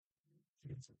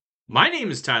My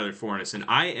name is Tyler Fornes, and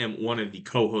I am one of the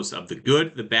co-hosts of the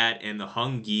Good, the Bad, and the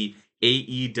Hungy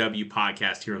AEW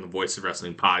podcast here on the Voice of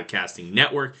Wrestling Podcasting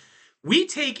Network. We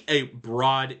take a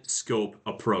broad scope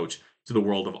approach to the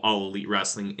world of All Elite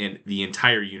Wrestling and the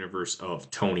entire universe of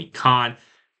Tony Khan.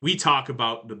 We talk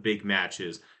about the big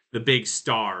matches, the big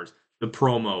stars, the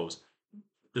promos,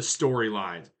 the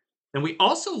storylines, and we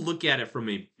also look at it from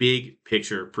a big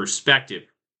picture perspective.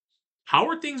 How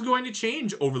are things going to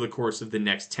change over the course of the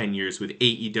next 10 years with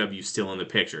AEW still in the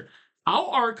picture? How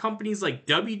are companies like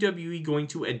WWE going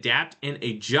to adapt and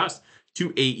adjust to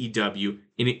AEW?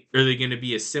 Are they going to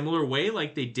be a similar way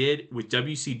like they did with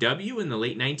WCW in the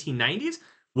late 1990s?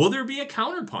 Will there be a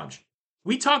counterpunch?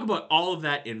 We talk about all of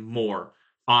that and more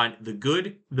on The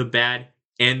Good, the Bad,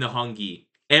 and the Hungy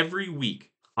every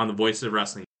week on the Voices of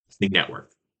Wrestling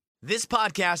Network. This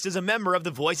podcast is a member of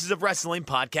the Voices of Wrestling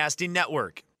Podcasting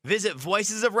Network. Visit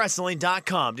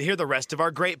voicesofwrestling.com to hear the rest of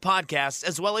our great podcasts,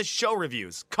 as well as show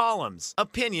reviews, columns,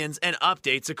 opinions, and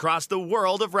updates across the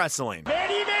world of wrestling.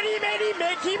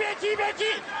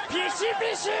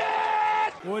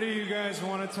 What do you guys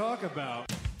want to talk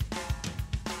about?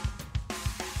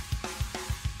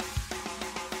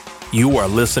 You are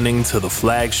listening to the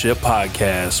Flagship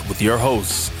Podcast with your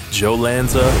hosts, Joe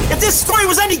Lanza. If this story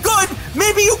was any good,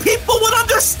 maybe you people would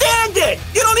understand it.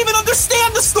 You don't even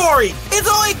understand the story.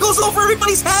 It goes over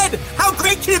everybody's head. How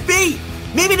great can it be?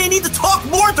 Maybe they need to talk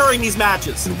more during these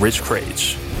matches. And Rich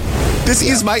Craich. This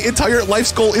is my entire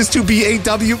life's goal, is to be a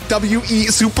WWE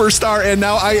superstar, and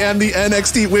now I am the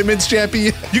NXT Women's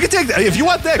Champion. You can take that. If you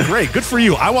want that, great. Good for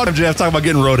you. I want MJF talking about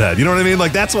getting roadhead. You know what I mean?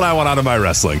 Like, that's what I want out of my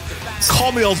wrestling.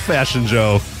 Call me old-fashioned,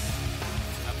 Joe.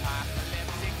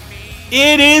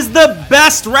 It is the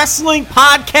best wrestling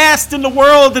podcast in the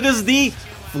world. It is the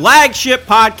Flagship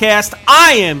Podcast.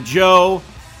 I am Joe.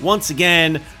 Once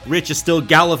again, Rich is still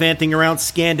gallivanting around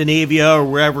Scandinavia or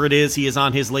wherever it is. He is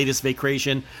on his latest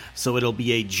vacation. So it'll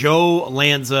be a Joe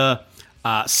Lanza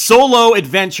solo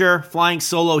adventure, flying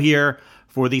solo here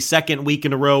for the second week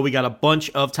in a row. We got a bunch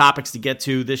of topics to get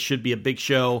to. This should be a big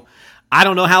show. I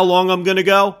don't know how long I'm going to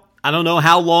go. I don't know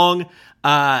how long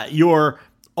your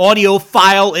audio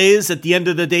file is at the end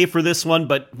of the day for this one,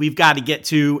 but we've got to get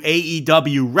to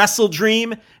AEW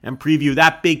WrestleDream and preview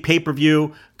that big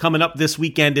pay-per-view coming up this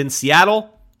weekend in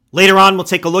Seattle. Later on, we'll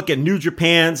take a look at New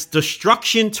Japan's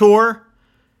Destruction Tour,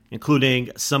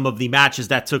 including some of the matches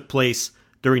that took place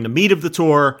during the meat of the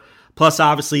tour, plus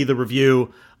obviously the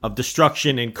review of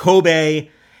Destruction in Kobe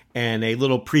and a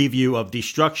little preview of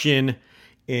Destruction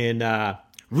in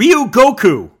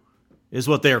Ryogoku is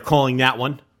what they are calling that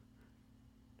one.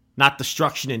 Not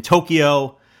Destruction in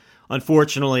Tokyo.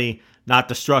 Unfortunately, not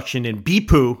Destruction in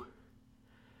Beppu.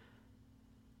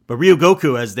 But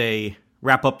Ryogoku as they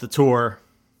wrap up the tour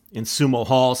in Sumo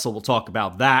Hall, so we'll talk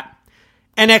about that.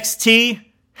 NXT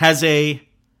has a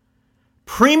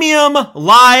premium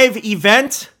live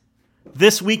event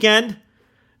this weekend.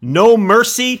 No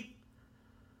Mercy.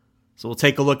 So we'll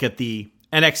take a look at the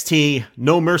NXT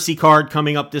No Mercy card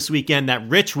coming up this weekend that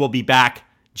Rich will be back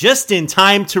just in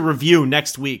time to review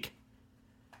next week.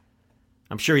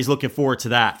 I'm sure he's looking forward to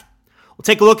that. We'll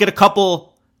take a look at a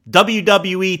couple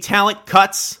WWE talent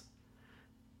cuts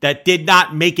that did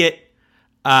not make it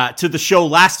to the show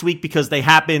last week because they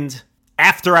happened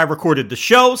after I recorded the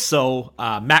show. So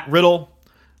Matt Riddle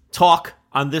talk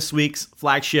on this week's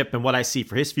Flagship and what I see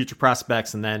for his future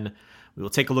prospects. And then we will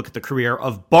take a look at the career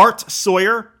of Bart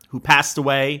Sawyer, who passed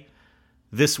away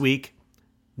this week.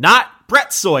 Not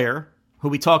Brett Sawyer, who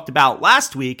we talked about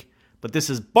last week, but this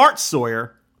is Bart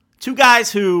Sawyer. Two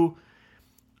guys who,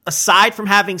 aside from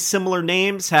having similar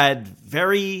names, had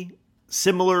very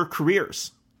similar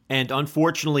careers. And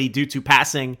unfortunately, due to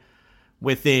passing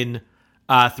within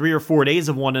 3 or 4 days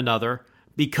of one another,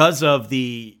 because of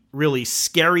the really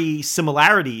scary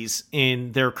similarities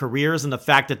in their careers and the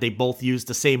fact that they both used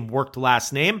the same worked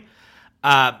last name,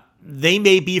 they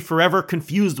may be forever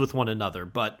confused with one another.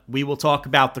 But we will talk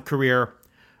about the career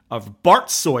of Bart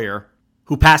Sawyer,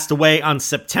 who passed away on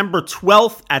September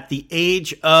 12th at the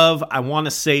age of, I want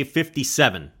to say,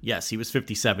 57. Yes, he was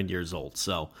 57 years old.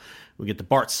 So we'll get to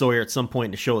Bart Sawyer at some point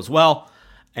in the show as well.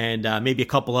 And maybe a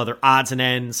couple other odds and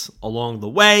ends along the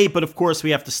way. But of course, we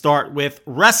have to start with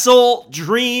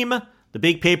WrestleDream, the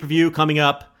big pay-per-view coming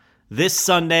up this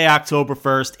Sunday, October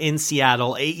 1st in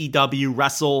Seattle, AEW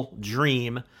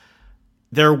WrestleDream.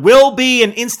 There will be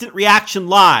an instant reaction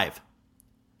live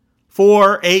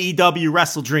for AEW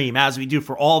WrestleDream, as we do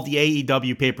for all of the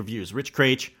AEW pay-per-views. Rich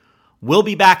Craich will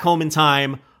be back home in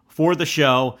time for the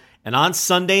show, and on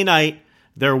Sunday night,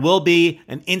 there will be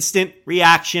an instant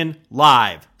reaction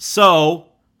live. So,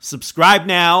 subscribe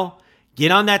now,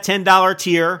 Get on that $10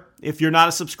 tier. If you're not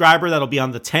a subscriber, that'll be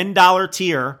on the $10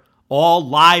 tier. All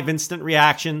live instant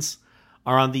reactions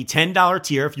are on the $10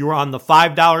 tier. If you were on the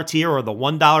 $5 tier or the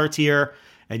 $1 tier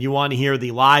and you want to hear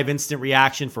the live instant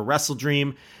reaction for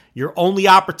WrestleDream, your only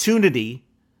opportunity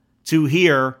to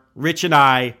hear Rich and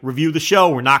I review the show.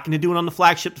 We're not going to do it on the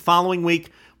flagship the following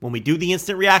week. When we do the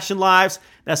instant reaction lives,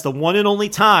 that's the one and only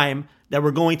time that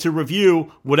we're going to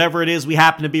review whatever it is we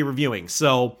happen to be reviewing.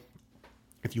 So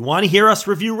if you want to hear us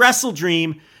review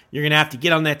WrestleDream, you're going to have to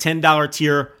get on that $10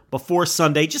 tier before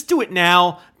Sunday. Just do it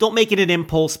now. Don't make it an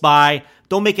impulse buy.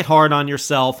 Don't make it hard on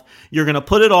yourself. You're going to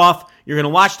put it off. You're going to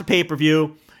watch the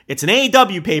pay-per-view. It's an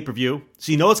AEW pay-per-view,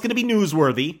 so you know it's going to be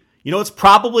newsworthy. You know it's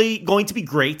probably going to be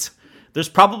great. There's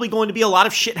probably going to be a lot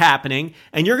of shit happening,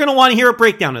 and you're going to want to hear a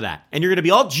breakdown of that. And you're going to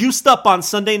be all juiced up on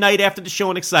Sunday night after the show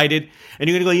and excited, and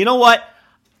you're going to go, you know what?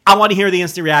 I want to hear the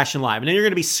instant reaction live. And then you're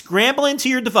going to be scrambling to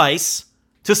your device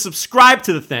to subscribe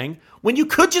to the thing when you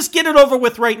could just get it over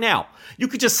with right now. You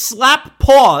could just slap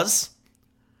pause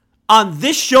on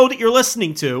this show that you're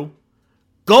listening to,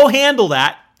 go handle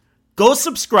that, go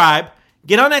subscribe,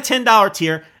 get on that $10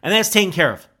 tier, and that's taken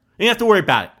care of. You don't have to worry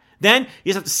about it. Then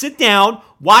you just have to sit down,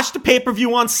 watch the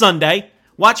pay-per-view on Sunday,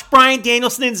 watch Bryan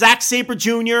Danielson and Zack Sabre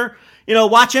Jr.,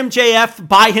 watch MJF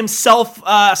by himself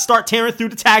start tearing through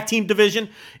the tag team division,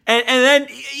 and then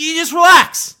you just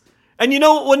relax. And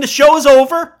when the show is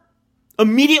over,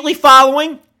 immediately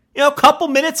following, a couple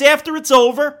minutes after it's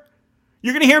over,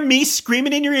 you're going to hear me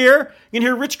screaming in your ear. You're going to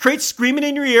hear Rich Crate screaming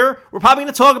in your ear. We're probably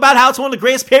going to talk about how it's one of the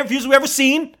greatest pay-per-views we've ever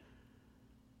seen,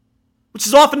 which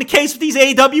is often the case with these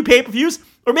AEW pay-per-views.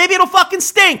 Or maybe it'll fucking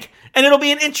stink, and it'll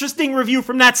be an interesting review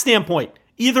from that standpoint.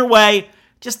 Either way,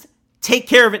 just take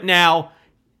care of it now.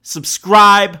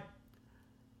 Subscribe.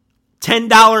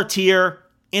 $10 tier,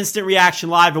 instant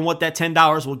reaction live, and what that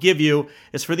 $10 will give you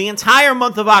is for the entire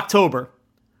month of October,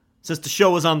 since the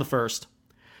show is on the 1st,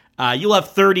 you'll have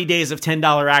 30 days of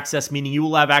 $10 access, meaning you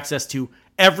will have access to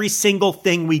every single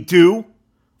thing we do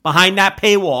behind that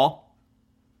paywall,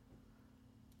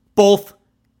 both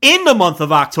in the month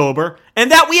of October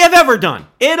and that we have ever done.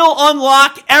 It'll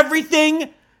unlock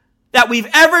everything that we've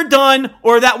ever done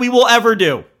or that we will ever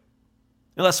do.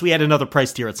 Unless we add another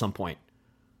price tier at some point.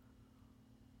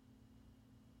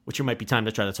 Which it might be time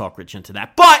to try to talk Rich into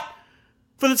that. But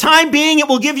for the time being, it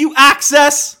will give you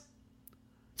access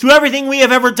to everything we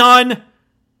have ever done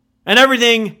and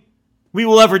everything we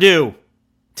will ever do,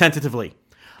 tentatively.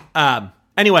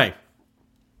 Anyway,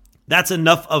 that's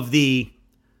enough of the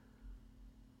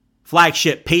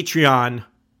flagship Patreon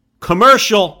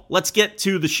commercial. Let's get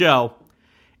to the show.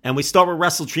 And we start with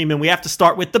WrestleDream, and we have to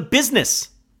start with the business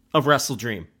of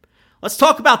WrestleDream. Let's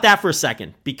talk about that for a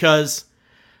second, because,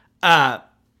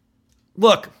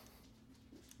 look,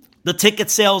 the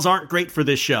ticket sales aren't great for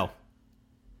this show.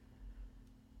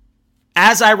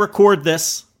 As I record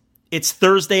this, it's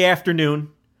Thursday afternoon.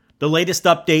 The latest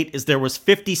update is there was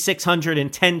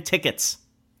 5,610 tickets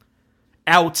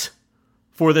out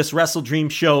for this WrestleDream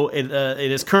show. It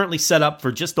is currently set up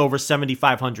for just over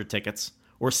 7,500 tickets,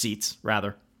 or seats,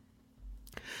 rather.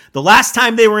 The last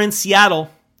time they were in Seattle,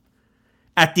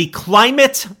 at the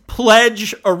Climate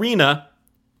Pledge Arena,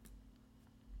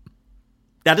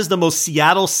 that is the most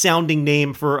Seattle-sounding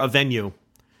name for a venue.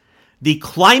 The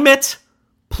Climate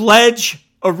Pledge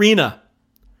Arena.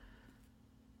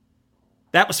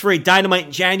 That was for a Dynamite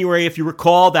in January, if you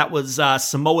recall. That was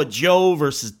Samoa Joe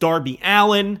versus Darby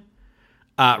Allin.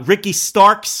 Ricky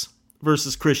Starks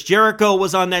versus Chris Jericho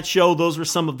was on that show. Those were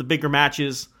some of the bigger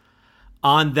matches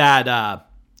on that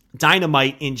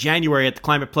Dynamite in January at the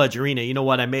Climate Pledge Arena. You know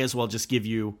what? I may as well just give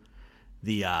you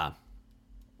the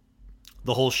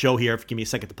whole show here. Give me a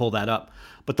second to pull that up.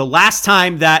 But the last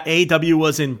time that AEW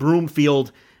was in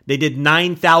Broomfield, they did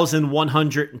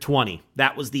 9,120.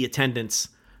 That was the attendance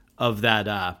of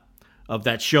that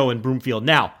show in Broomfield.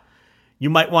 Now, you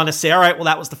might want to say, all right, well,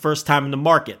 that was the first time in the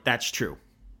market. That's true.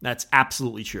 That's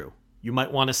absolutely true. You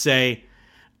might want to say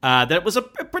that it was a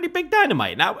pretty big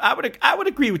Dynamite. And I would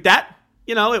agree with that.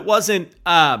 It wasn't,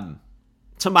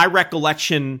 to my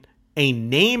recollection, a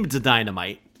named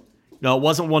Dynamite. No, it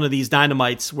wasn't one of these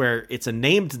Dynamites where it's a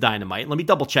named Dynamite. Let me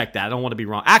double check that. I don't want to be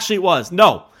wrong. Actually, it was.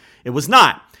 No, it was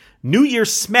not. New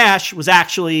Year's Smash was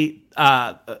actually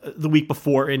the week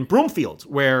before in Broomfield,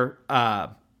 where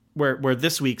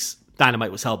this week's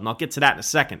Dynamite was held, and I'll get to that in a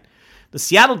second. The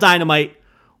Seattle Dynamite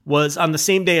was on the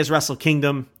same day as Wrestle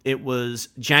Kingdom. It was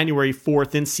January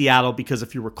 4th in Seattle, because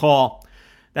if you recall,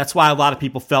 that's why a lot of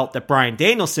people felt that Bryan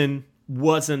Danielson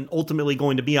wasn't ultimately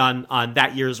going to be on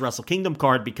that year's Wrestle Kingdom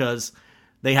card, because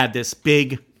they had this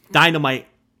big Dynamite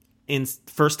in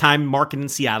first time marketing in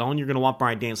Seattle, and you're going to want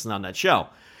Bryan Danielson on that show.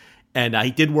 And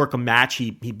he did work a match.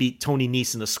 He beat Tony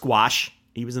Nese in a squash.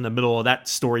 He was in the middle of that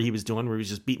story he was doing where he was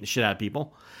just beating the shit out of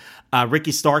people.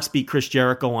 Ricky Starks beat Chris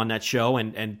Jericho on that show,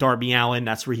 and Darby Allin,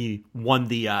 that's where he won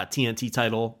the TNT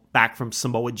title back from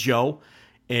Samoa Joe.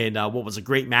 And what was a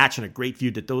great match and a great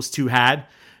feud that those two had.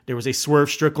 There was a Swerve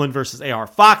Strickland versus AR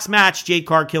Fox match. Jade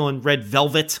Cargill and Red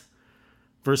Velvet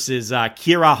versus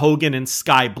Kiera Hogan and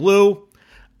Sky Blue.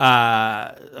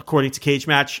 According to Cage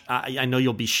Match, I know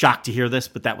you'll be shocked to hear this,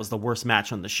 but that was the worst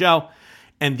match on the show.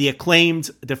 And the Acclaimed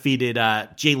defeated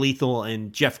Jay Lethal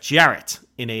and Jeff Jarrett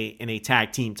in a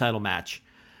tag team title match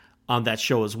on that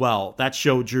show as well. That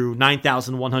show drew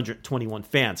 9,121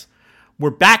 fans.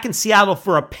 We're back in Seattle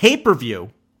for a pay-per-view,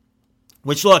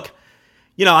 which, look,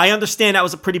 I understand that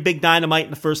was a pretty big Dynamite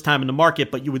in the first time in the market,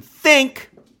 but you would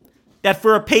think that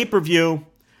for a pay-per-view,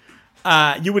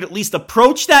 you would at least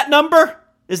approach that number.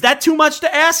 Is that too much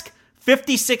to ask?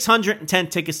 5,610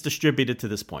 tickets distributed to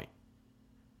this point.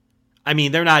 I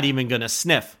mean, they're not even going to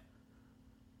sniff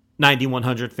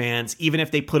 9,100 fans, even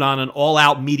if they put on an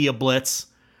all-out media blitz,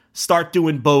 start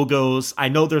doing BOGOs. I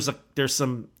know there's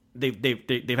some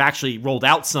they've actually rolled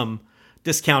out some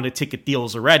discounted ticket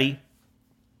deals already,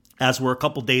 as we're a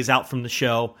couple days out from the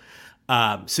show.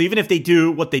 So even if they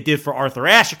do what they did for Arthur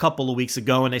Ashe a couple of weeks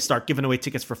ago, and they start giving away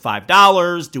tickets for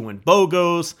 $5, doing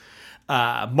BOGOs,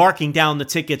 marking down the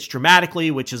tickets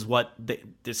dramatically, which is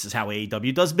this is how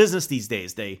AEW does business these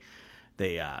days. They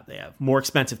have more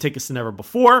expensive tickets than ever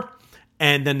before,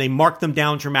 and then they mark them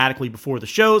down dramatically before the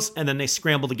shows, and then they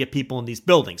scramble to get people in these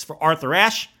buildings. For Arthur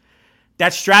Ashe,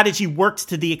 that strategy worked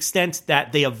to the extent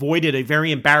that they avoided a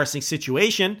very embarrassing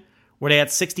situation where they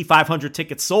had 6,500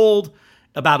 tickets sold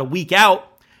about a week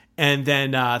out, and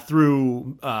then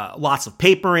through lots of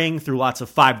papering, through lots of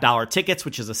 $5 tickets,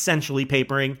 which is essentially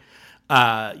papering,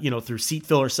 through seat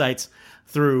filler sites,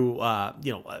 through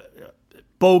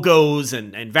BOGOs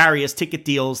and various ticket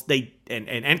deals,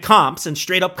 and comps and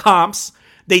straight up comps,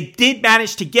 they did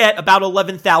manage to get about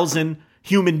 11,000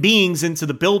 human beings into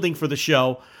the building for the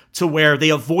show to where they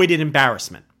avoided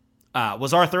embarrassment.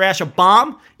 Was Arthur Ashe a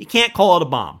bomb? You can't call it a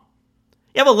bomb.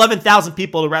 You have 11,000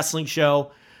 people at a wrestling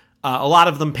show, a lot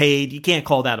of them paid. You can't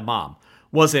call that a bomb.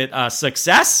 Was it a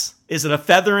success? Is it a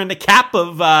feather in the cap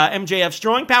of MJF's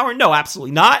drawing power? No,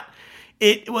 absolutely not.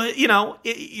 It was,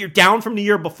 you're down from the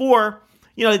year before.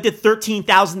 They did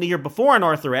 13,000 the year before on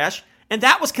Arthur Ashe, and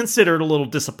that was considered a little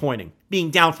disappointing,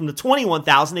 being down from the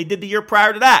 21,000 they did the year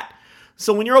prior to that.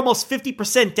 So when you're almost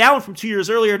 50% down from 2 years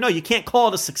earlier, no, you can't call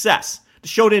it a success. The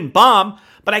show didn't bomb,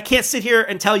 but I can't sit here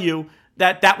and tell you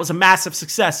that that was a massive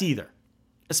success either,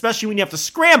 especially when you have to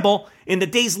scramble in the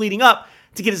days leading up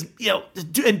to get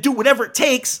and do whatever it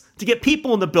takes to get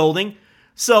people in the building.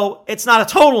 So it's not a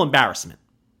total embarrassment,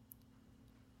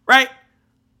 right?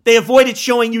 They avoided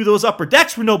showing you those upper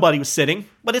decks where nobody was sitting,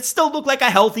 but it still looked like a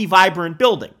healthy, vibrant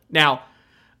building. Now,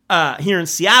 here in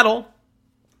Seattle,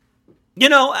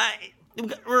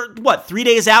 we're 3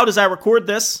 days out as I record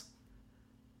this.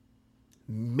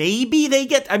 Maybe they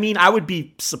get, I would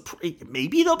be surprised.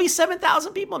 Maybe there'll be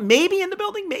 7,000 people, maybe in the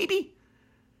building, maybe.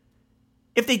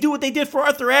 If they do what they did for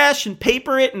Arthur Ashe and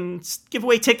paper it and give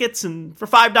away tickets and for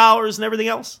 $5 and everything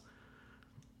else.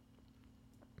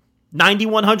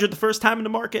 9,100 the first time in the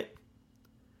market.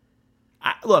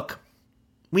 Look,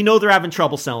 we know they're having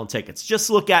trouble selling tickets. Just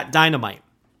look at Dynamite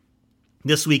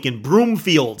this week in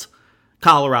Broomfield,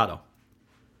 Colorado.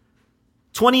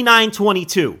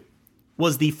 2,922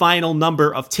 was the final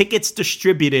number of tickets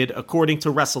distributed according to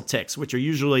WrestleTix, which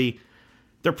are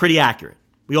they're pretty accurate.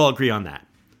 We all agree on that.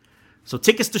 So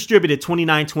tickets distributed,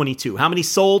 2,922. How many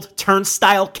sold?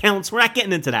 Turnstile counts. We're not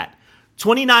getting into that.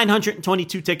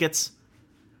 2,922 tickets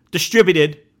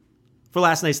distributed for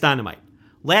last night's Dynamite.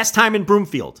 Last time in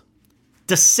Broomfield,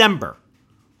 December,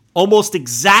 almost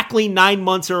exactly 9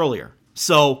 months earlier.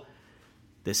 So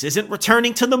this isn't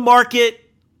returning to the market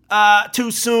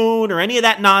too soon or any of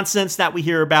that nonsense that we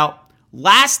hear about.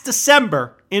 Last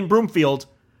December in Broomfield,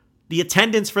 the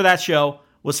attendance for that show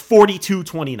was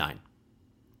 4,229.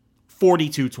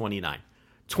 4,229.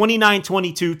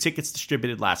 2,922 tickets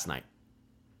distributed last night.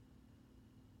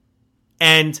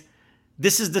 And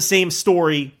this is the same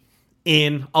story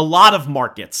in a lot of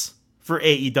markets for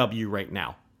AEW right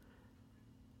now.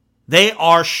 They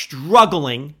are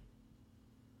struggling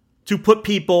to put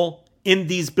people in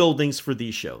these buildings for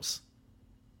these shows.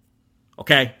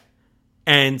 Okay?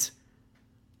 And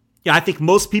I think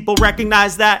most people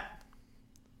recognize that.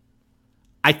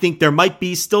 I think there might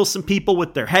be still some people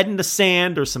with their head in the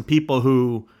sand or some people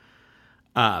who,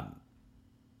 coming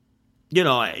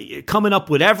up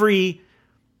with every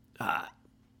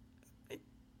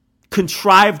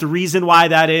contrived reason why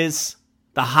that is,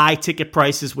 the high ticket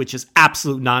prices, which is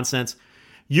absolute nonsense.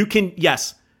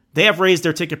 Yes, they have raised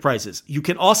their ticket prices. You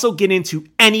can also get into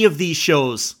any of these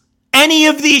shows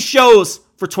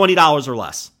for $20 or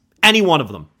less. Any one of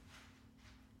them.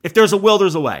 If there's a will,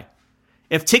 there's a way.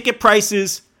 If ticket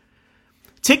prices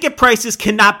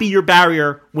cannot be your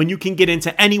barrier when you can get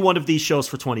into any one of these shows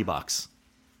for $20.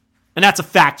 And that's a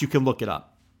fact. You can look it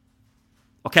up.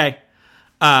 Okay?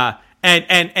 And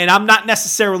I'm not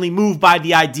necessarily moved by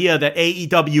the idea that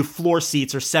AEW floor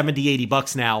seats are $70,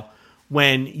 $80 now.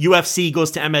 When UFC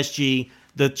goes to MSG,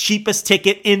 the cheapest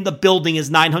ticket in the building is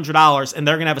 $900, and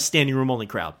they're going to have a standing room only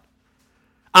crowd.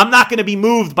 I'm not going to be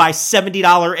moved by $70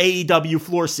 AEW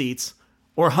floor seats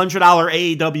or $100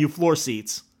 AEW floor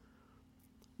seats,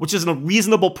 which is a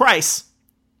reasonable price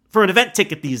for an event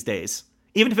ticket these days,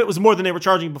 even if it was more than they were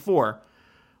charging before,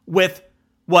 with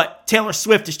what Taylor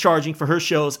Swift is charging for her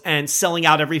shows and selling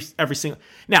out every single.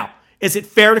 Now, is it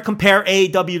fair to compare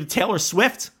AEW to Taylor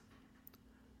Swift?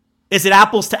 Is it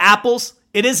apples to apples?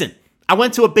 It isn't. I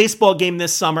went to a baseball game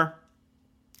this summer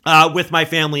with my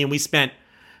family, and we spent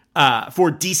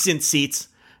for decent seats,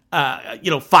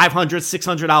 $500,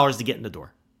 $600 to get in the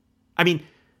door. I mean,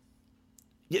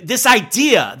 this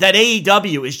idea that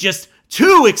AEW is just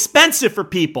too expensive for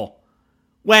people,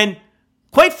 when,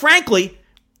 quite frankly,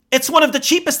 it's one of the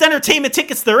cheapest entertainment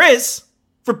tickets there is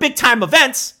for big-time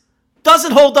events,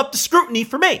 doesn't hold up to scrutiny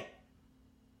for me.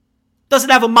 Does it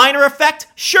have a minor effect?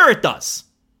 Sure it does.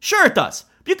 But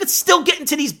you could still get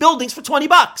into these buildings for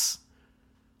 $20.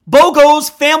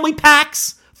 BOGOs, family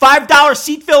packs, $5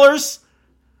 seat fillers.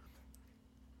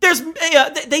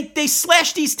 They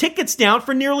slash these tickets down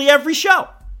for nearly every show.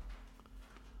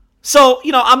 So,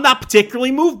 I'm not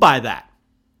particularly moved by that.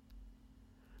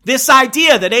 This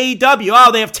idea that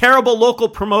AEW, they have terrible local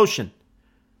promotion.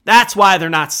 That's why they're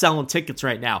not selling tickets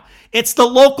right now. It's the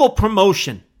local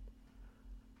promotion.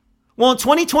 Well, in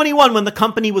 2021, when the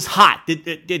company was hot,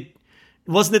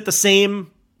 wasn't it the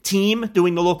same team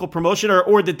doing the local promotion,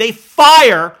 or did they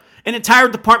fire an entire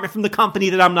department from the company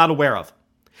that I'm not aware of?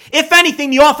 If anything,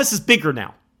 the office is bigger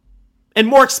now and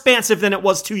more expansive than it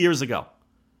was 2 years ago.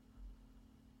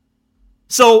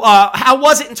 So how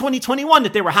was it in 2021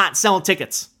 that they were hot and selling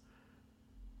tickets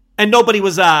and nobody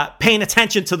was paying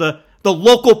attention to the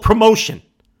local promotion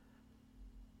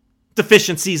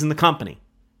deficiencies in the company?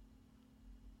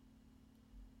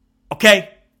 Okay?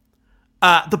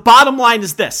 The bottom line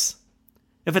is this.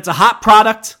 If it's a hot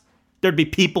product, there'd be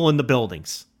people in the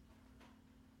buildings.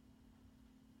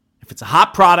 If it's a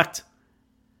hot product,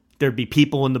 there'd be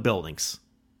people in the buildings.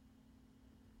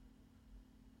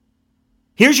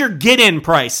 Here's your get-in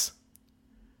price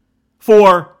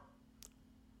for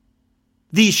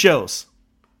these shows.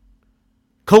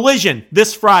 Collision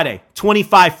this Friday,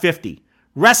 $25.50.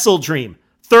 WrestleDream,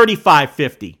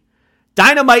 $35.50.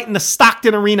 Dynamite in the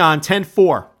Stockton Arena on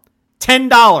 10/4,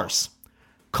 $10.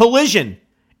 Collision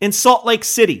in Salt Lake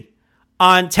City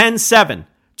on 10/7,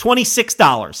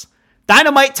 $26.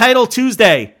 Dynamite Title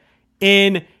Tuesday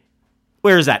in,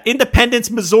 Independence,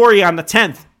 Missouri on the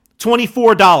 10th,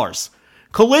 $24.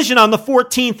 Collision on the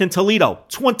 14th in Toledo,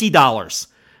 $20.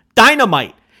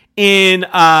 Dynamite in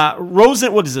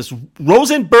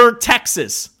Rosenberg,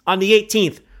 Texas on the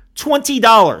 18th,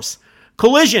 $20.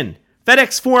 Collision,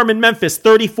 FedEx Forum in Memphis,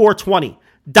 $34.20.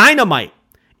 Dynamite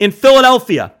in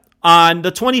Philadelphia on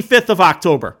the 25th of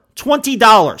October,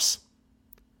 $20.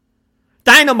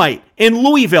 Dynamite in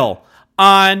Louisville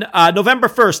on November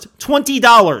 1st,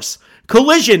 $20.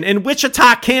 Collision in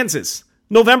Wichita, Kansas,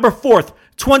 November 4th,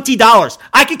 $20.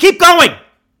 I can keep going.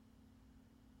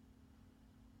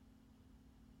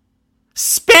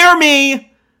 Spare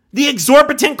me the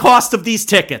exorbitant cost of these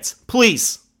tickets,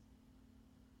 please.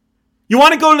 You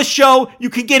want to go to the show, you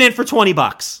can get in for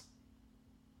 $20.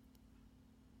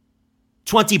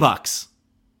 $20.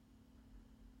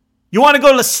 You want to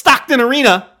go to the Stockton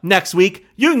Arena next week,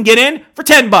 you can get in for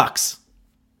 $10.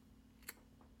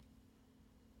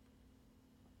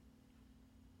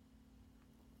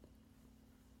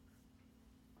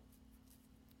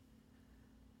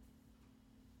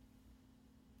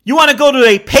 You want to go to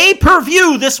a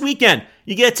pay-per-view this weekend,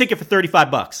 you get a ticket for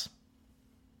 $35.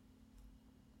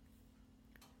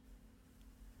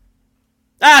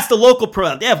 That's the local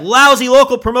pro. They have lousy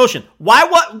local promotion. Why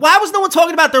was no one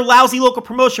talking about their lousy local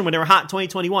promotion when they were hot in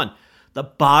 2021? The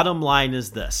bottom line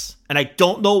is this, and I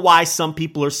don't know why some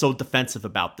people are so defensive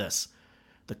about this.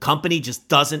 The company just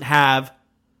doesn't have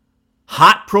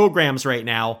hot programs right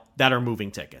now that are moving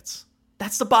tickets.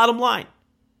 That's the bottom line.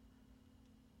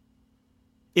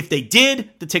 If they did,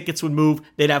 the tickets would move.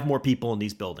 They'd have more people in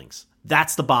these buildings.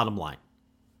 That's the bottom line.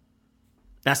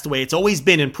 That's the way it's always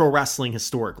been in pro wrestling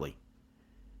historically.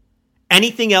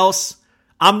 Anything else,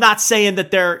 I'm not saying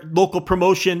that their local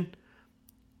promotion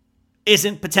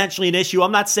isn't potentially an issue.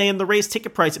 I'm not saying the raised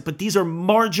ticket price, but these are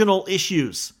marginal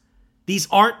issues. These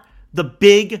aren't the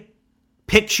big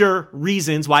picture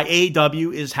reasons why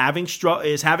AEW is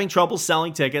having trouble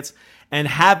selling tickets and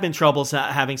have been trouble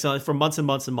having selling for months and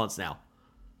months and months now.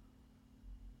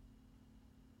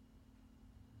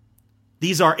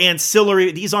 These are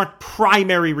ancillary, these aren't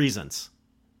primary reasons.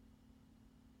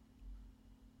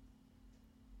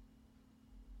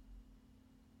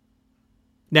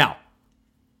 Now,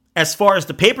 as far as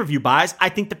the pay-per-view buys, I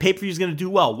think the pay-per-view is going to do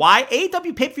well. Why?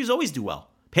 AEW pay-per-views always do well.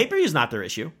 Pay-per-view is not their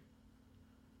issue.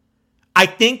 I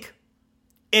think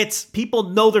it's people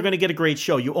know they're going to get a great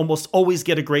show. You almost always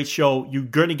get a great show. You're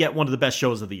going to get one of the best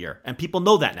shows of the year. And people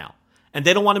know that now. And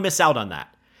they don't want to miss out on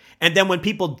that. And then when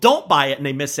people don't buy it and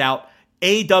they miss out,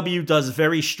 AEW does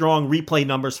very strong replay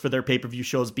numbers for their pay-per-view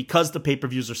shows because the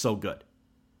pay-per-views are so good.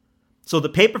 So the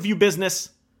pay-per-view business,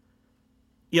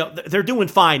 they're doing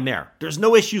fine there. There's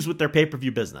no issues with their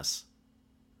pay-per-view business.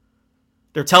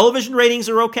 Their television ratings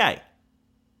are okay.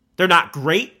 They're not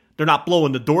great. They're not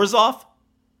blowing the doors off.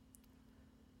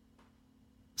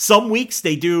 Some weeks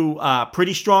they do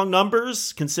pretty strong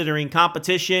numbers considering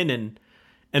competition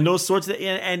and those sorts of,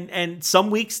 and some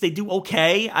weeks they do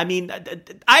okay. I mean,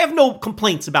 I have no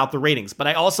complaints about the ratings, but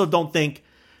I also don't think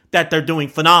that they're doing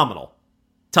phenomenal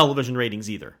television ratings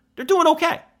either. They're doing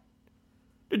okay.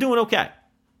 They're doing okay.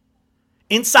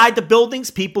 Inside the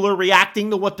buildings, people are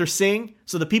reacting to what they're seeing.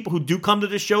 So the people who do come to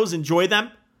the shows enjoy them.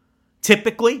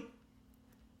 Typically,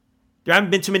 there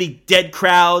haven't been too many dead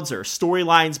crowds or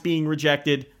storylines being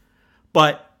rejected,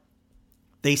 but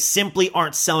they simply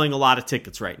aren't selling a lot of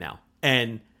tickets right now.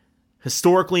 And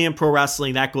historically in pro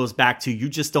wrestling, that goes back to you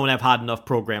just don't have hot enough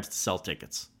programs to sell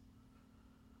tickets.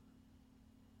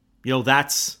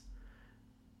 That's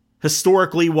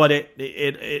historically what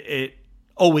it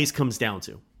always comes down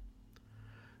to.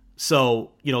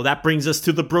 So, that brings us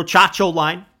to the brochacho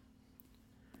line.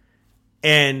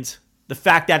 And the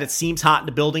fact that it seems hot in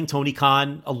the building, Tony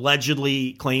Khan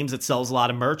allegedly claims it sells a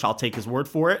lot of merch. I'll take his word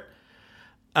for it.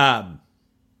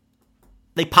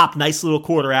 They pop nice little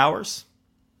quarter hours.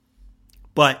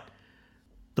 But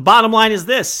the bottom line is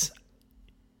this.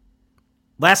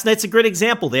 Last night's a great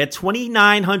example. They had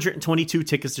 2,922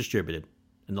 tickets distributed.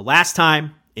 And the last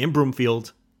time in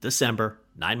Broomfield, December,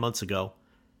 9 months ago,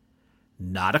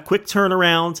 not a quick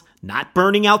turnaround, not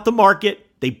burning out the market.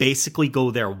 They basically go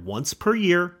there once per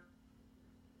year.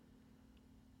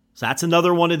 So that's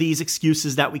another one of these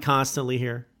excuses that we constantly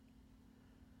hear.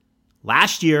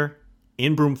 Last year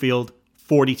in Broomfield,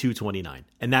 42-29.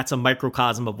 And that's a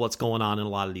microcosm of what's going on in a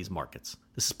lot of these markets.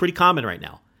 This is pretty common right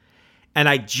now. And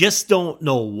I just don't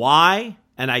know why,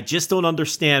 and I just don't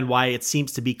understand why it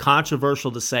seems to be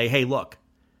controversial to say, hey, look,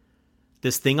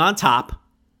 this thing on top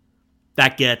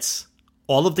that gets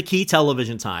all of the key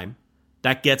television time,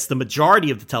 that gets the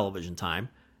majority of the television time,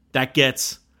 that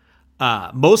gets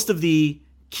most of the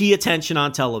key attention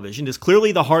on television, is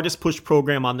clearly the hardest pushed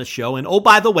program on the show, and oh,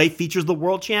 by the way, features the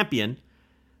world champion,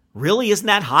 really isn't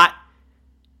that hot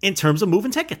in terms of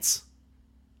moving tickets.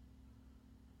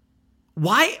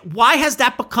 Why has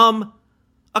that become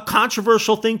a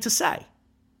controversial thing to say?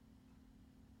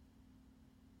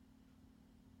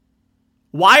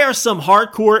 Why are some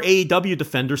hardcore AEW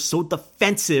defenders so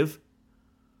defensive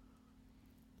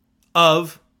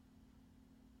of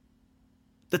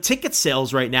the ticket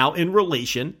sales right now in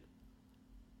relation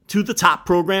to the top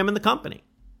program in the company?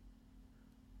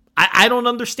 I don't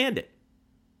understand it.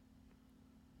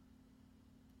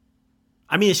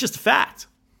 I mean, it's just a fact.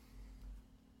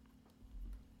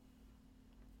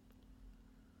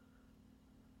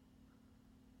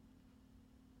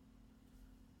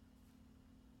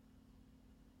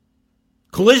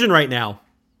 Collision right now.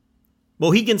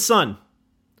 Mohegan Sun.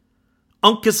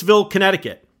 Uncasville,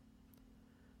 Connecticut.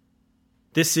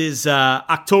 This is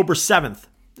October 7th.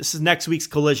 This is next week's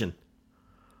Collision.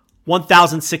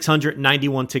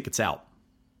 1,691 tickets out.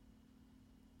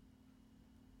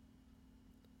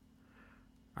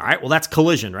 All right, well, that's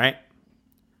Collision, right?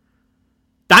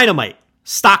 Dynamite,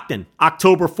 Stockton,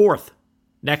 October 4th,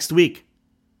 next week.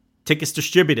 Tickets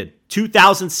distributed,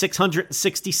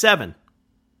 2,667.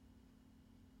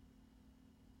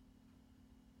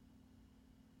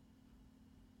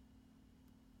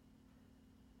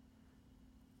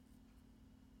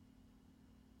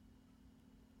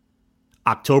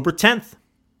 October 10th,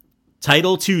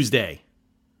 Title Tuesday,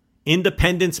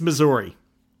 Independence, Missouri.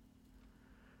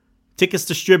 Tickets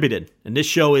distributed, and this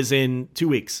show is in 2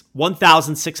 weeks,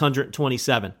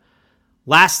 1,627.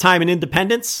 Last time in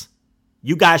Independence,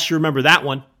 You guys should remember that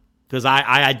one because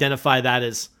I identify that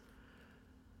as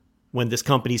when this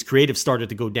company's creative started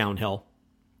to go downhill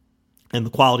and the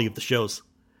quality of the shows.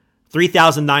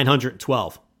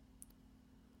 3,912.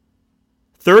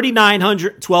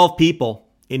 3,912 people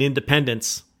in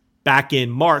Independence back in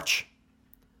March.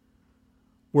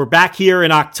 We're back here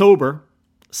in October,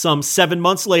 some 7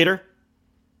 months later.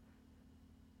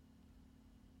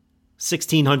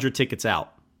 1,600 tickets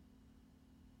out.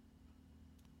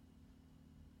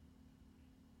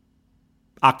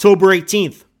 October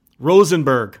 18th,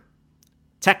 Rosenberg,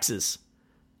 Texas.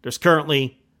 There's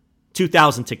currently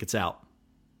 2,000 tickets out.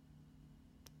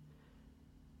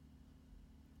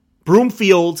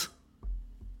 Broomfield,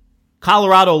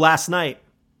 Colorado last night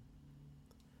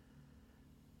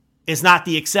is not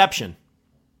the exception.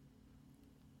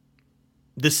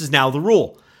 This is now the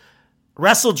rule.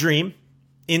 WrestleDream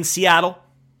in Seattle.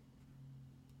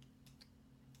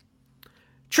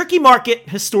 Tricky market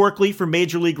historically for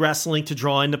Major League Wrestling to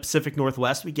draw in the Pacific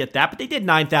Northwest. We get that, but they did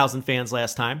 9,000 fans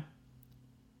last time.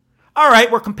 All right,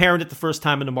 we're comparing it the first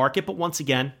time in the market, but once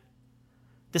again,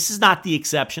 this is not the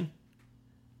exception.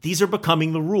 These are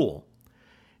becoming the rule.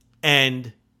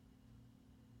 And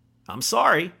I'm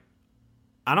sorry.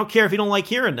 I don't care if you don't like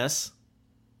hearing this.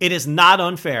 It is not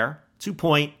unfair to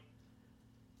point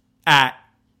at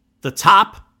the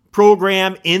top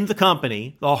program in the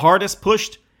company, the hardest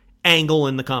pushed angle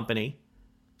in the company,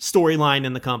 storyline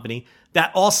in the company,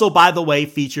 that also, by the way,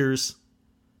 features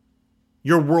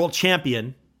your world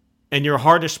champion and your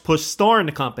hardest pushed star in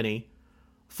the company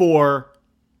for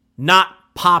not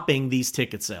popping these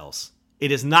ticket sales.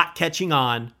 It is not catching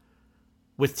on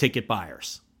with ticket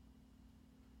buyers.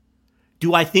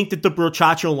 Do I think that the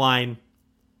Brochacho line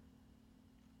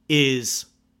is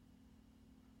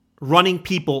running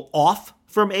people off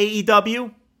from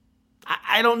AEW?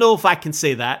 I don't know if I can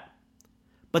say that.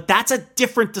 But that's a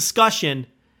different discussion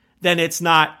than it's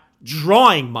not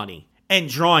drawing money and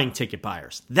drawing ticket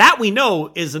buyers. That we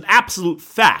know is an absolute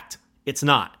fact. It's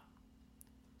not.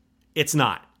 It's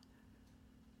not.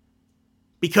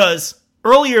 Because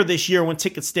earlier this year when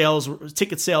ticket sales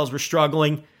were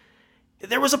struggling,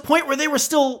 there was a point where they were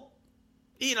still,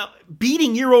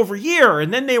 beating year over year,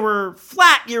 and then they were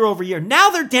flat year over year.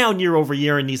 Now they're down year over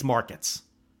year in these markets.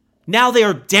 Now they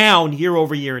are down year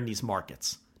over year in these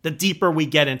markets, the deeper we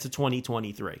get into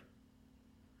 2023.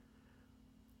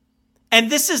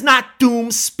 And this is not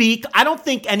doom speak. I don't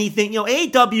think anything,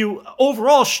 AEW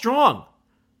overall is strong.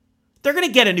 They're going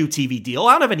to get a new TV deal.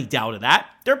 I don't have any doubt of that.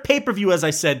 Their pay-per-view, as I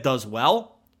said, does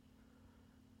well.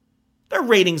 Their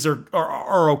ratings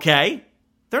are okay.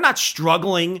 They're not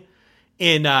struggling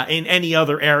in any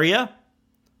other area.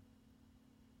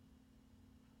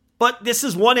 But this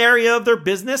is one area of their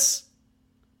business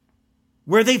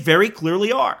where they very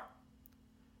clearly are.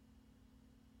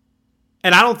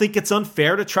 And I don't think it's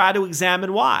unfair to try to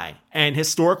examine why. And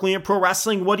historically in pro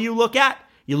wrestling, what do you look at?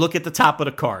 You look at the top of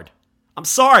the card. I'm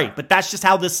sorry, but that's just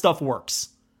how this stuff works.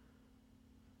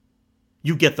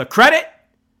 You get the credit,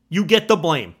 you get the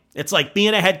blame. It's like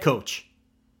being a head coach.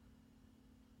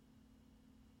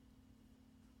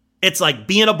 It's like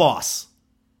being a boss.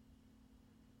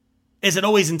 Is it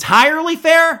always entirely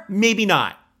fair? Maybe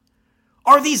not.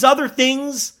 Are these other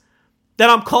things that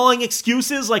I'm calling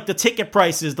excuses, like the ticket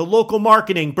prices, the local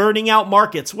marketing, burning out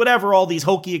markets, whatever, all these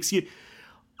hokey excuses,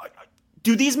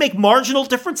 do these make marginal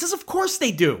differences? Of course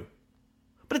they do.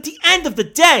 But at the end of the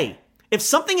day, if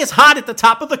something is hot at the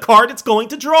top of the card, it's going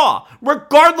to draw,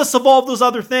 regardless of all of those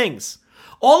other things.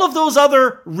 All of those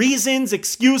other reasons,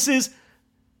 excuses,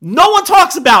 no one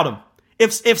talks about them.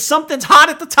 If something's hot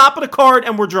at the top of the card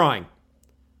and we're drawing,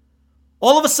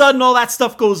 all of a sudden all that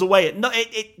stuff goes away.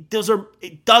 It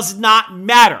does not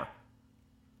matter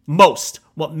most.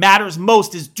 What matters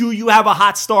most is, do you have a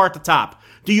hot star at the top?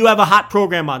 Do you have a hot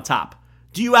program on top?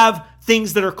 Do you have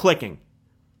things that are clicking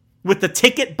with the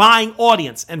ticket buying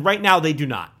audience? And right now they do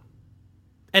not.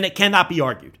 And it cannot be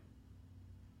argued.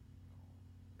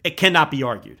 It cannot be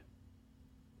argued.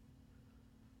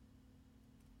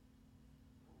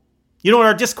 In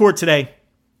our Discord today,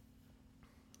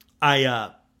 these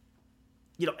are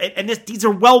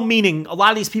well-meaning. A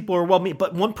lot of these people are well-meaning,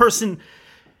 but one person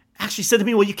actually said to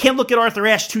me, "Well, you can't look at Arthur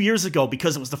Ashe 2 years ago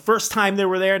because it was the first time they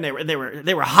were there, and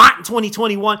they were hot in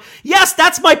 2021." Yes,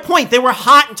 that's my point. They were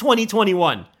hot in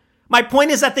 2021. My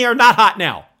point is that they are not hot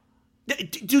now.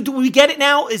 Do we get it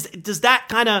now? Does that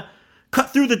kind of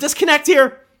cut through the disconnect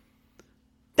here?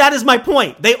 That is my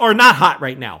point. They are not hot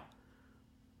right now.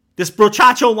 This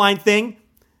Brochacho line thing,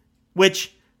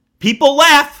 which people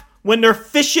laugh when they're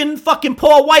fishing fucking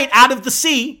Paul White out of the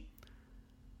sea.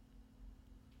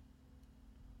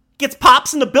 gets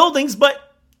pops in the buildings,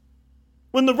 but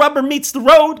when the rubber meets the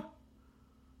road,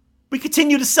 we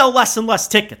continue to sell less and less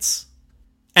tickets.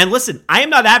 And listen, I am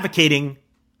not advocating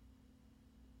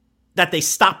that they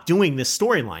stop doing this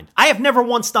storyline. I have never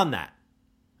once done that.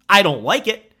 I don't like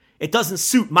it. It doesn't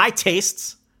suit my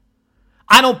tastes.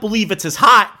 I don't believe it's as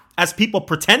hot as people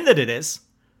pretend that it is.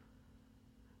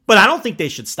 But I don't think they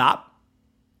should stop.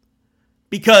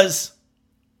 Because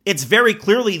it's very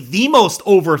clearly the most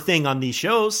over thing on these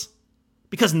shows.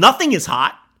 Because nothing is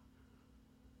hot.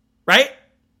 Right?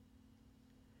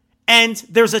 And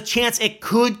there's a chance it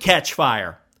could catch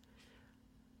fire.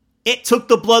 It took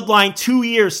the Bloodline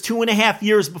 2.5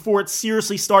 years before it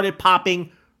seriously started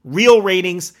popping real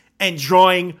ratings and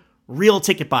drawing real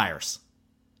ticket buyers.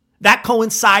 That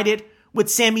coincided with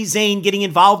Sami Zayn getting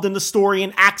involved in the story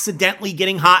and accidentally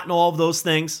getting hot and all of those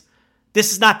things.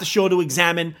 This is not the show to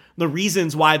examine the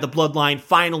reasons why the Bloodline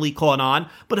finally caught on,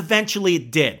 but eventually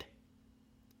it did.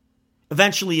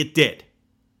 Eventually it did.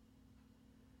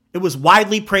 It was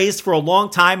widely praised for a long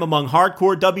time among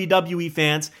hardcore WWE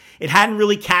fans. It hadn't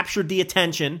really captured the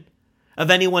attention of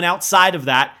anyone outside of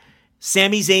that.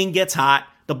 Sami Zayn gets hot,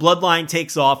 the Bloodline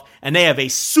takes off, and they have a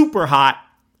super hot,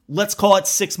 let's call it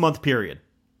 6-month period.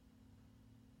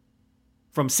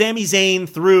 From Sami Zayn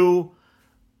through,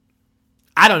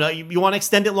 I don't know, you want to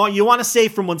extend it long? You want to say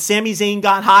from when Sami Zayn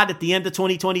got hot at the end of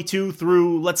 2022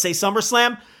 through, let's say,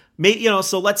 SummerSlam?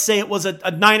 So let's say it was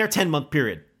a 9 or 10 month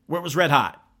period where it was red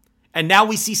hot. And now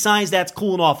we see signs that's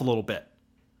cooling off a little bit.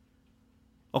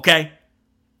 Okay?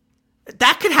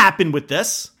 That could happen with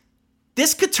this.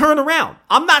 This could turn around.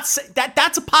 I'm not saying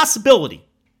that's a possibility.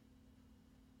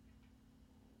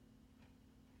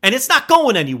 And it's not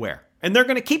going anywhere. And they're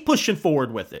going to keep pushing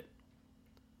forward with it.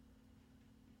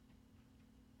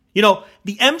 You know,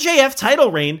 the MJF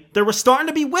title reign, there were starting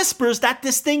to be whispers that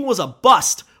this thing was a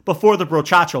bust before the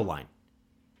Brochacho line.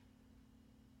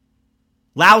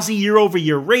 Lousy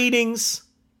year-over-year ratings.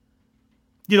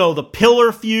 You know, the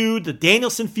Pillar feud, the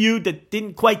Danielson feud that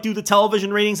didn't quite do the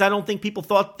television ratings. I don't think people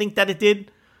think that it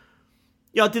did.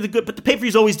 You know, it did good, but the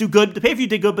pay-per-views always do good. The pay-per-view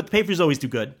did good, but the pay-per-views always do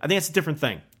good. I think it's a different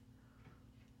thing.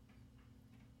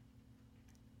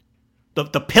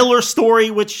 The Pillar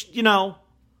story, which, you know,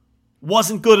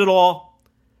 wasn't good at all.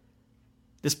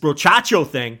 This Brochacho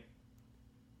thing.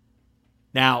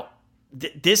 Now,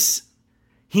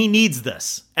 he needs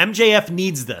this. MJF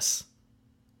needs this.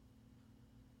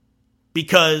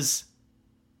 Because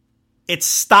it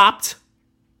stopped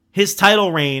his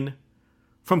title reign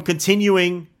from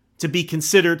continuing to be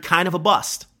considered kind of a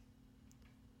bust.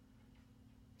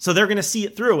 So they're going to see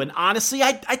it through. And honestly,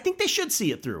 I think they should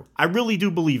see it through. I really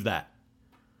do believe that.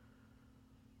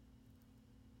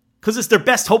 Because it's their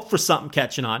best hope for something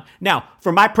catching on. Now,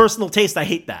 for my personal taste, I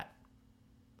hate that.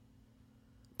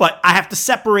 But I have to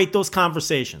separate those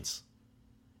conversations.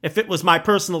 If it was my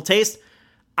personal taste,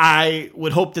 I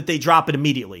would hope that they drop it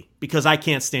immediately. Because I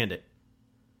can't stand it.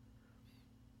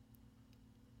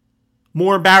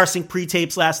 More embarrassing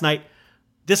pre-tapes last night.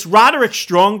 This Roderick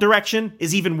Strong direction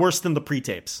is even worse than the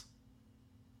pre-tapes.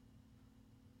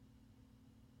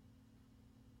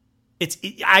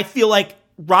 I feel like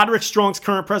Roderick Strong's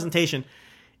current presentation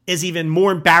is even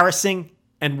more embarrassing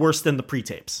and worse than the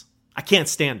pre-tapes. I can't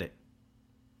stand it.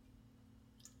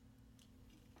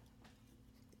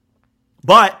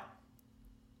 But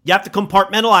you have to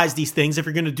compartmentalize these things if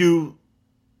you're going to do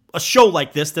a show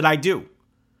like this that I do.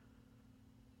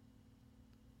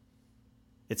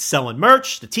 It's selling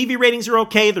merch. The TV ratings are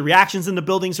okay. The reactions in the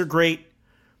buildings are great.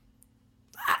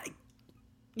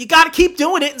 You got to keep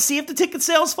doing it and see if the ticket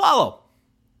sales follow.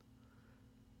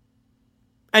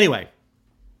 Anyway,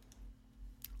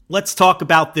 let's talk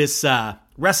about this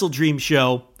WrestleDream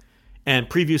show and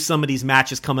preview some of these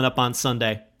matches coming up on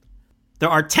Sunday. There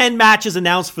are 10 matches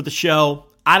announced for the show.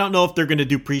 I don't know if they're going to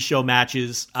do pre-show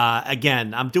matches.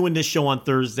 Again, I'm doing this show on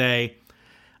Thursday.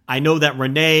 I know that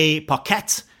Renee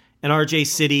Paquette and RJ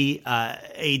City,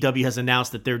 AEW has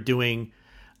announced that they're doing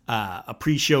a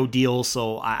pre-show deal.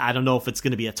 So I don't know if it's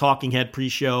going to be a talking head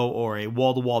pre-show or a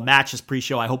wall-to-wall matches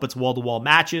pre-show. I hope it's wall-to-wall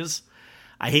matches.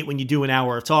 I hate when you do an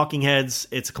hour of talking heads.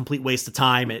 It's a complete waste of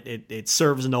time. It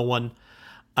serves no one.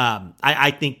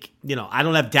 I think, you know, I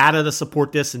don't have data to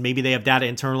support this, and maybe they have data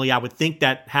internally. I would think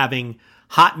that having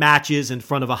hot matches in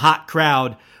front of a hot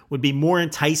crowd would be more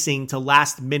enticing to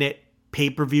last-minute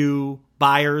pay-per-view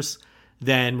buyers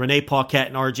than Renee Paquette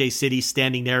and RJ City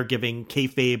standing there giving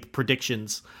kayfabe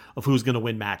predictions of who's going to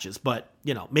win matches. But,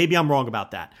 you know, maybe I'm wrong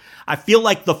about that. I feel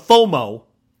like there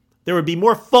would be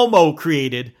more FOMO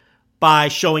created by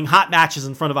showing hot matches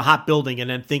in front of a hot building and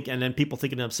then people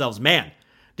thinking to themselves, man,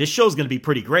 this show's going to be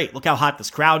pretty great. Look how hot this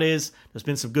crowd is. There's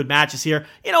been some good matches here.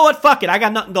 You know what? Fuck it. I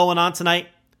got nothing going on tonight.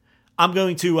 I'm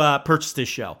going to purchase this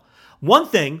show. One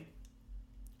thing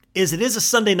is it is a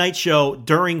Sunday night show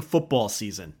during football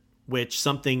season, which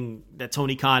something that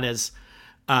Tony Khan has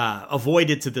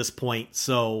avoided to this point.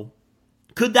 So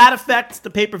could that affect the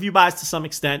pay-per-view buys to some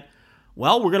extent?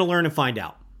 Well, we're going to learn and find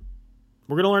out.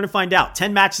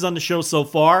 10 matches on the show so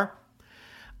far.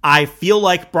 I feel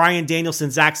like Bryan Danielson,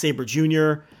 Zack Sabre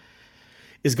Jr.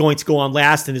 is going to go on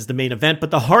last and is the main event.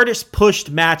 But the hardest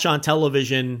pushed match on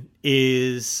television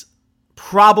is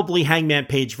probably Hangman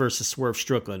Page versus Swerve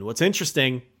Strickland. What's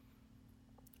interesting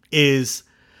is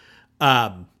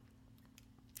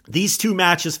these two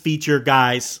matches feature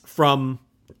guys from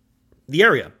the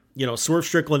area. You know, Swerve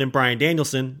Strickland and Bryan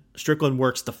Danielson. Strickland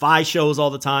works Defy shows all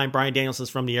the time. Bryan Danielson's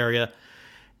from the area.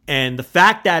 And the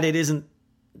fact that it isn't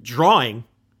drawing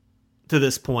to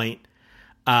this point,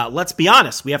 let's be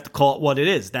honest, we have to call it what it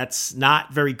is. That's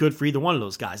not very good for either one of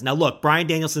those guys. Now, look, Bryan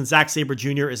Danielson, Zack Sabre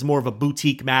Jr. is more of a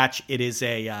boutique match. It's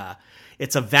a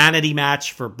vanity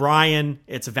match for Bryan.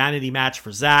 It's a vanity match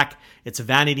for Zack. It's a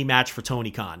vanity match for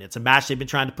Tony Khan. It's a match they've been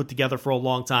trying to put together for a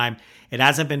long time. It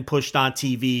hasn't been pushed on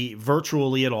TV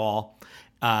virtually at all.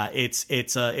 It's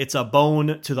a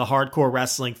bone to the hardcore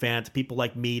wrestling fan, to people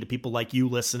like me, to people like you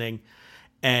listening.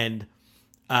 And,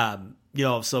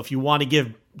 so if you want to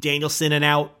give Danielson an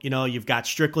out, you've got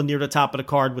Strickland near the top of the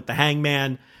card with the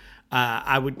Hangman.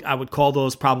 I would call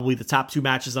those probably the top two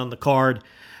matches on the card.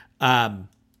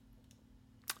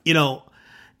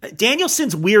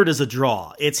 Danielson's weird as a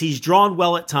draw. He's drawn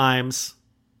well at times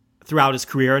throughout his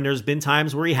career, and there's been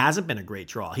times where he hasn't been a great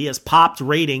draw. He has popped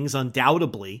ratings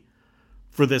undoubtedly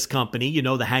for this company.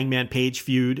 The Hangman Page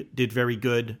feud did very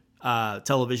good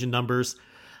television numbers.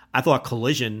 I thought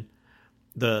Collision,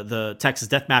 the Texas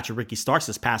Death Match of Ricky Starks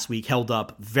this past week, held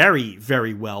up very,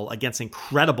 very well against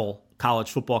incredible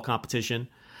college football competition.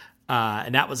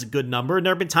 And that was a good number. And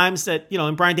there have been times that,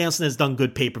 and Bryan Danielson has done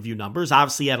good pay-per-view numbers.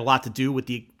 Obviously, he had a lot to do with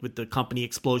the company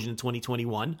explosion in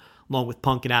 2021, along with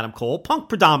Punk and Adam Cole. Punk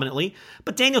predominantly,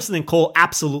 but Danielson and Cole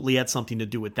absolutely had something to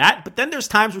do with that. But then there's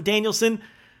times where Danielson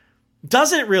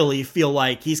doesn't really feel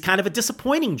like he's kind of a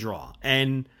disappointing draw.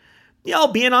 And,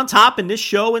 being on top in this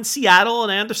show in Seattle,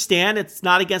 and I understand it's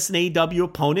not against an AEW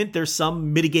opponent. There's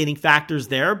some mitigating factors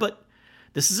there, but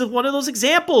this is one of those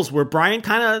examples where Bryan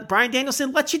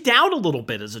Danielson lets you down a little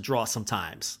bit as a draw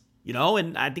sometimes,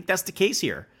 and I think that's the case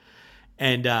here.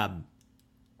 And,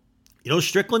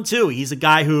 Strickland too, he's a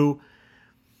guy who,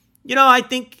 I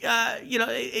think,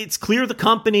 it's clear the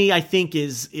company, I think,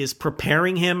 is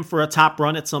preparing him for a top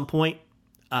run at some point.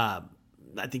 I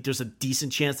think there's a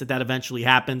decent chance that eventually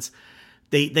happens.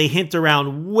 They hint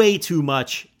around way too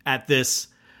much at this,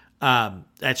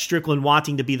 at Strickland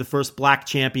wanting to be the first black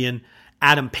champion.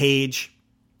 Adam Page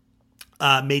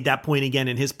made that point again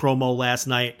in his promo last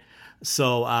night.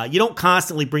 So you don't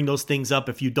constantly bring those things up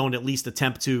if you don't at least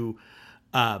attempt to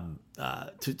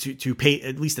pay,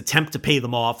 at least attempt to pay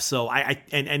them off. So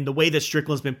and the way that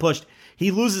Strickland's been pushed,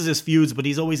 he loses his feuds, but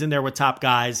he's always in there with top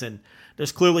guys, and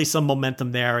there's clearly some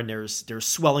momentum there, and there's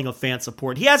swelling of fan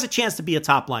support. He has a chance to be a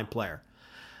top line player.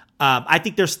 I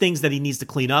think there's things that he needs to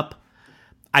clean up.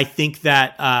 I think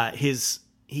that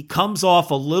he comes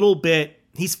off a little bit,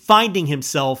 he's finding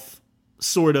himself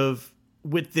sort of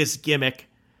with this gimmick.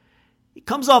 He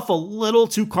comes off a little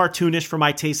too cartoonish for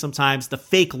my taste sometimes. The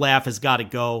fake laugh has got to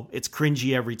go. It's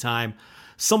cringy every time.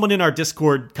 Someone in our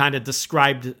Discord kind of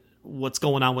described what's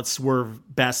going on with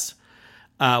Swerve best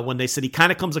when they said he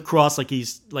kind of comes across like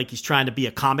he's trying to be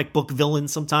a comic book villain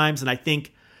sometimes. And I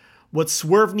think what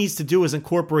Swerve needs to do is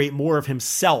incorporate more of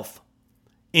himself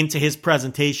into his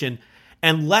presentation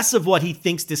and less of what he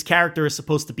thinks this character is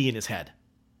supposed to be in his head.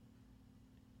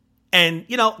 And,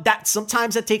 that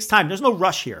sometimes that takes time. There's no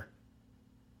rush here.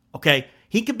 Okay?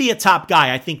 He could be a top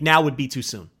guy. I think now would be too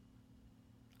soon.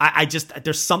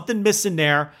 There's something missing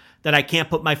there that I can't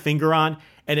put my finger on.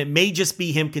 And it may just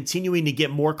be him continuing to get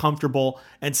more comfortable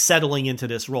and settling into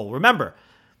this role. Remember,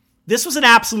 this was an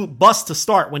absolute bust to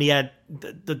start when he had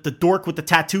the dork with the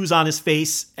tattoos on his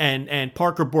face and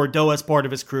Parker Bordeaux as part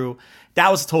of his crew. That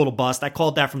was a total bust. I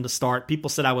called that from the start. People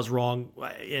said I was wrong,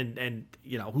 and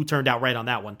who turned out right on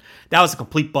that one? That was a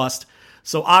complete bust.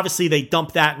 So obviously they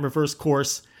dumped that in reverse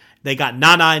course. They got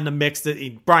Nana in the mix.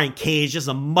 Brian Cage is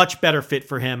a much better fit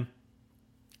for him.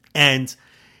 And,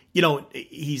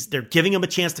 they're giving him a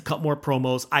chance to cut more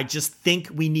promos. I just think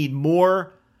we need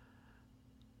more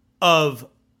of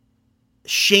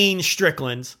Shane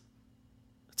Strickland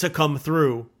to come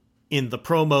through in the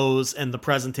promos and the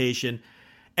presentation,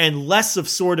 and less of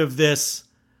sort of this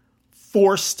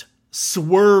forced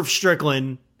Swerve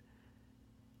Strickland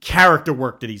character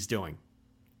work that he's doing.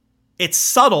 It's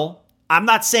subtle. I'm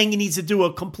not saying he needs to do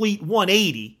a complete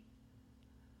 180.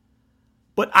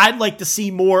 But I'd like to see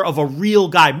more of a real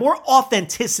guy. More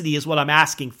authenticity is what I'm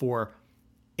asking for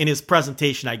in his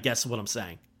presentation, I guess is what I'm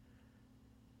saying.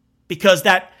 Because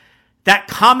that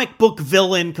comic book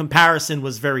villain comparison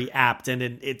was very apt.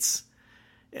 And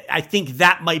I think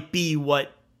that might be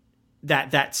what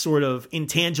that sort of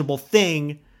intangible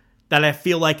thing that I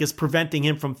feel like is preventing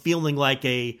him from feeling like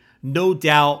a no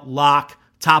doubt lock,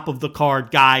 top of the card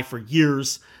guy for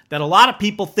years that a lot of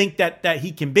people think that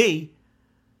he can be.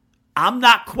 I'm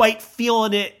not quite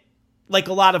feeling it like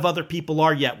a lot of other people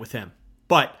are yet with him,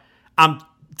 but I'm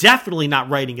definitely not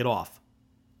writing it off.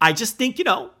 I just think,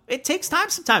 it takes time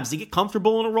sometimes to get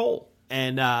comfortable in a role.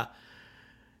 And,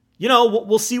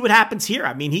 we'll see what happens here.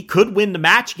 I mean, he could win the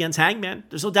match against Hangman.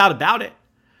 There's no doubt about it.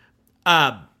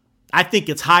 I think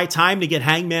it's high time to get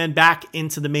Hangman back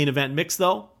into the main event mix,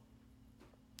 though.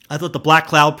 I thought the Black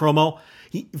Cloud promo,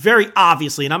 he very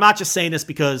obviously, and I'm not just saying this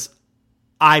because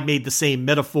I made the same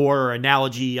metaphor or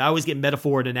analogy. I always get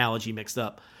metaphor and analogy mixed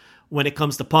up when it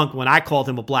comes to Punk, when I called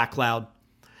him a Black Cloud.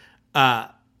 I'm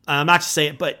not just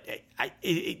saying, but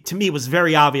to me, it was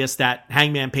very obvious that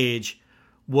Hangman Page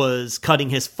was cutting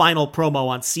his final promo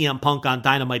on CM Punk on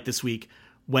Dynamite this week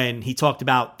when he talked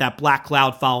about that black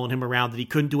cloud following him around that he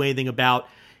couldn't do anything about,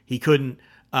 he couldn't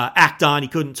act on, he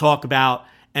couldn't talk about,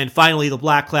 and finally the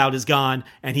black cloud is gone,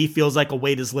 and he feels like a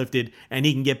weight is lifted, and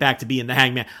he can get back to being the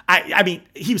Hangman. I mean,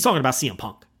 he was talking about CM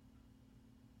Punk.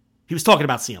 He was talking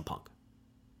about CM Punk.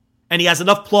 And he has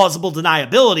enough plausible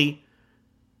deniability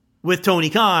with Tony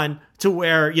Khan to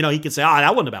where, he could say,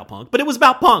 that wasn't about Punk. But it was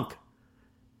about Punk.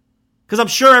 Because I'm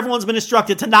sure everyone's been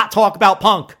instructed to not talk about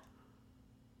Punk.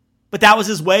 But that was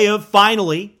his way of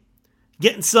finally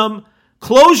getting some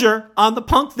closure on the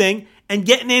Punk thing and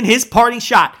getting in his parting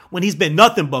shot when he's been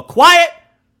nothing but quiet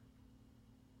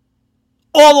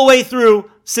all the way through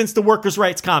since the workers'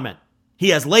 rights comment. He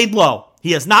has laid low.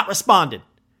 He has not responded.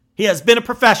 He has been a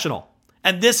professional.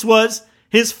 And this was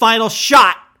his final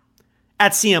shot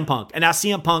at CM Punk. And now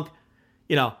CM Punk,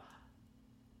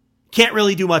 can't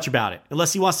really do much about it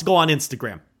unless he wants to go on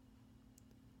Instagram.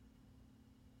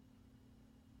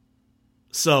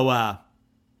 So,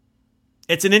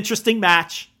 it's an interesting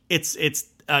match. It's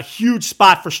a huge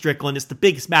spot for Strickland. It's the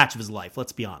biggest match of his life,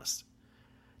 let's be honest.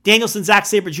 Danielson, Zack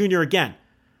Sabre Jr. again.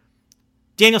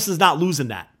 Danielson's not losing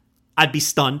that. I'd be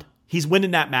stunned. He's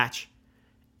winning that match.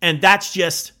 And that's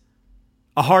just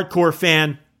a hardcore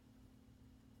fan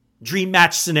dream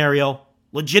match scenario.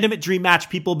 Legitimate dream match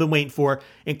people have been waiting for,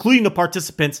 including the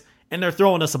participants, and they're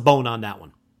throwing us a bone on that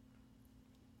one.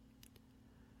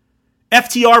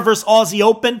 FTR versus Aussie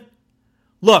Open.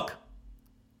 Look,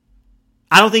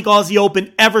 I don't think Aussie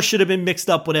Open ever should have been mixed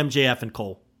up with MJF and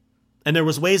Cole. And there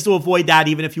was ways to avoid that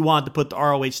even if you wanted to put the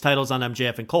ROH titles on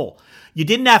MJF and Cole. You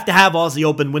didn't have to have Aussie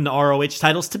Open win the ROH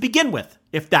titles to begin with,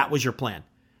 if that was your plan.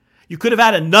 You could have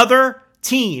had another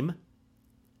team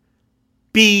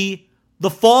be the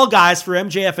fall guys for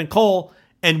MJF and Cole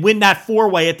and win that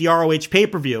four-way at the ROH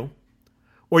pay-per-view.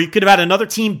 Or you could have had another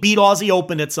team beat Aussie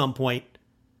Open at some point.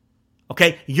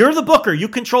 Okay, you're the booker. You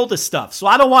control this stuff. So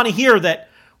I don't want to hear that,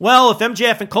 well, if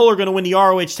MJF and Cole are going to win the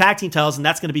ROH tag team titles and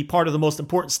that's going to be part of the most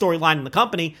important storyline in the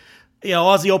company,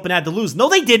 Aussie Open had to lose. No,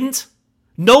 they didn't.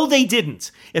 No, they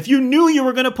didn't. If you knew you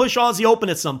were going to push Aussie Open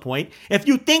at some point, if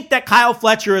you think that Kyle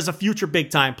Fletcher is a future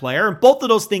big-time player, and both of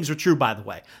those things are true, by the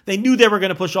way. They knew they were going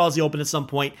to push Aussie Open at some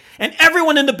point, and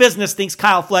everyone in the business thinks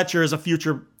Kyle Fletcher is a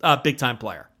future big-time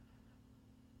player.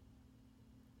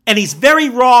 And he's very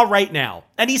raw right now,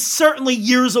 and he's certainly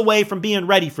years away from being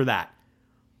ready for that.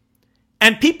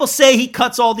 And people say he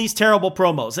cuts all these terrible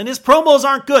promos, and his promos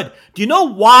aren't good. Do you know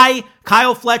why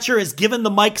Kyle Fletcher is given the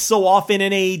mic so often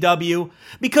in AEW?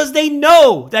 Because they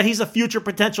know that he's a future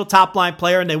potential top-line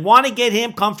player, and they want to get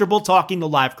him comfortable talking to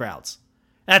live crowds.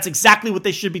 That's exactly what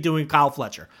they should be doing with Kyle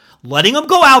Fletcher. Letting him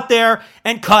go out there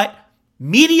and cut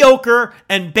mediocre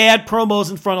and bad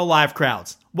promos in front of live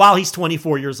crowds while he's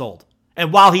 24 years old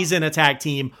and while he's in a tag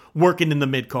team working in the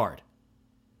mid-card.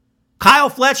 Kyle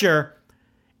Fletcher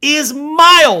is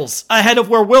miles ahead of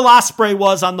where Will Ospreay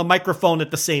was on the microphone at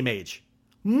the same age.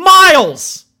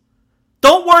 Miles!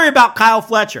 Don't worry about Kyle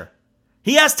Fletcher.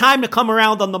 He has time to come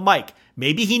around on the mic.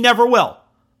 Maybe he never will,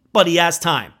 but he has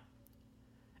time.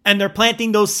 And they're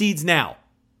planting those seeds now.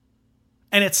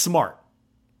 And it's smart.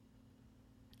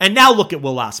 And now look at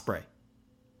Will Ospreay.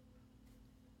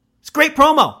 It's a great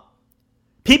promo.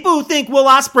 People who think Will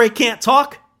Ospreay can't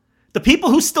talk, the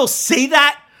people who still say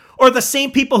that, or the same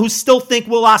people who still think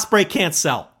Will Ospreay can't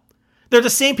sell. They're the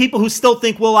same people who still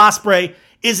think Will Ospreay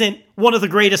isn't one of the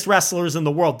greatest wrestlers in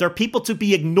the world. They're people to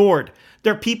be ignored.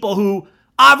 They're people who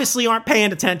obviously aren't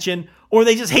paying attention, or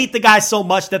they just hate the guy so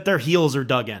much that their heels are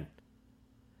dug in.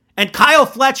 And Kyle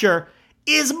Fletcher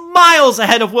is miles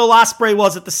ahead of Will Ospreay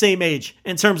was at the same age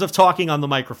in terms of talking on the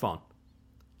microphone.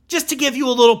 Just to give you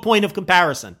a little point of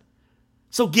comparison.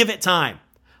 So give it time.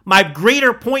 My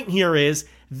greater point here is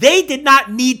they did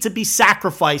not need to be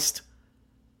sacrificed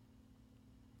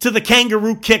to the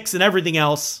kangaroo kicks and everything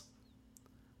else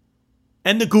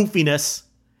and the goofiness.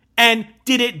 And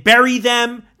did it bury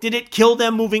them? Did it kill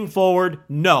them moving forward?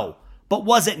 No. But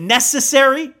was it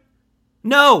necessary?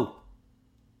 No.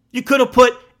 You could have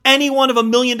put any one of a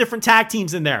million different tag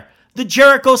teams in there. The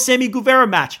Jericho-Sammy Guevara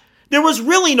match. There was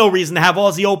really no reason to have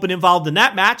Aussie Open involved in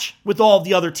that match with all of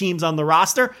the other teams on the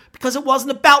roster because it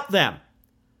wasn't about them.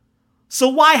 So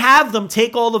why have them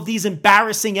take all of these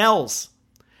embarrassing L's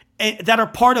that are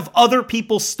part of other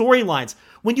people's storylines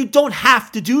when you don't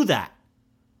have to do that?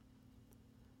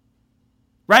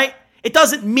 Right? It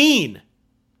doesn't mean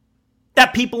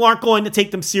that people aren't going to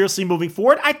take them seriously moving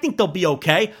forward. I think they'll be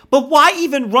okay. But why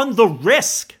even run the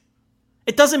risk?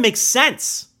 It doesn't make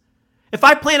sense. If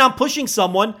I plan on pushing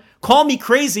someone, call me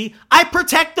crazy, I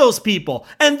protect those people.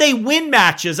 And they win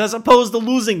matches as opposed to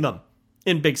losing them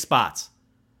in big spots.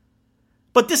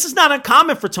 But this is not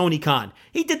uncommon for Tony Khan.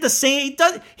 He did the same.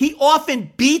 He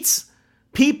often beats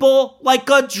people like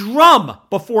a drum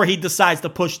before he decides to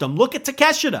push them. Look at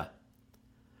Takeshita.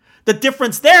 The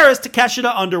difference there is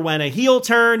Takeshita underwent a heel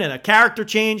turn and a character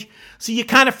change, so you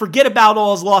kind of forget about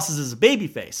all his losses as a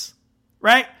babyface,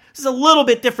 right? This is a little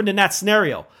bit different in that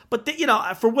scenario. But,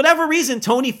 for whatever reason,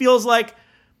 Tony feels like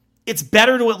it's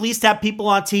better to at least have people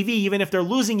on TV, even if they're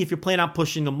losing, if you plan on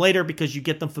pushing them later because you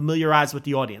get them familiarized with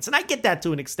the audience. And I get that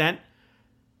to an extent.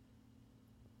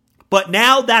 But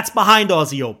now that's behind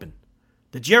Aussie Open.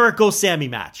 The Jericho-Sammy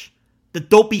match. The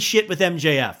dopey shit with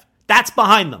MJF. That's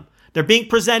behind them. They're being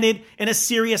presented in a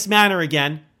serious manner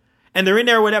again. And they're in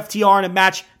there with FTR in a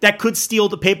match that could steal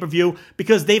the pay-per-view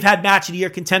because they've had match of the year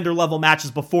contender level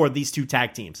matches before, these two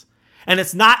tag teams. And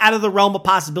it's not out of the realm of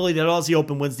possibility that Aussie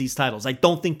Open wins these titles. I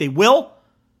don't think they will,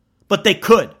 but they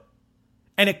could.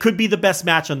 And it could be the best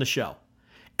match on the show.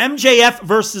 MJF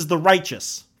versus The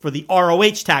Righteous for the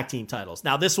ROH tag team titles.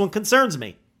 Now, this one concerns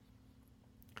me.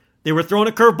 They were throwing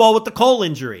a curveball with the Cole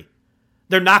injury.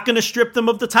 They're not going to strip them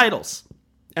of the titles.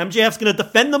 MJF's going to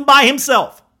defend them by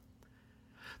himself.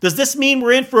 Does this mean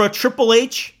we're in for a Triple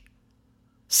H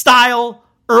style,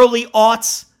 early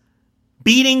aughts,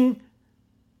 beating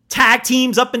tag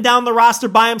teams up and down the roster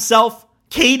by himself?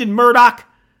 Cade and Murdoch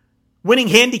winning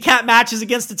handicap matches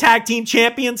against the tag team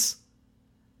champions?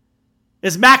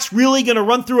 Is Max really going to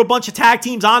run through a bunch of tag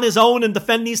teams on his own and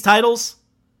defend these titles?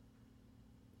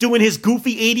 Doing his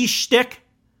goofy 80s shtick?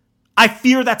 I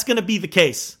fear that's going to be the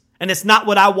case. And it's not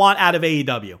what I want out of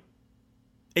AEW.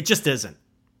 It just isn't.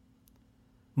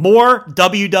 More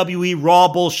WWE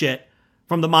Raw bullshit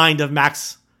from the mind of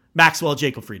Maxwell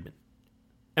Jacob Friedman.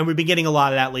 And we've been getting a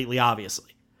lot of that lately,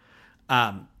 obviously.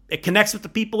 It connects with the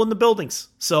people in the buildings.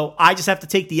 So I just have to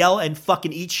take the L and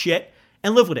fucking eat shit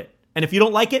and live with it. And if you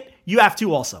don't like it, you have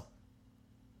to also.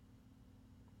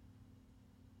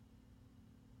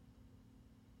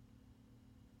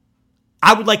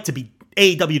 I would like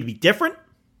AEW to be different.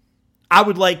 I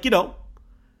would like, to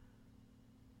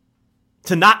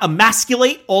not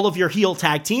emasculate all of your heel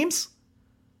tag teams.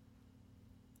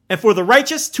 And for the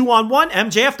Righteous, 2-on-1,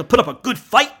 MJF to put up a good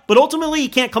fight, but ultimately he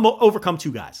can't overcome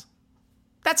two guys.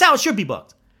 That's how it should be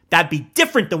booked. That'd be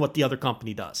different than what the other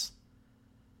company does.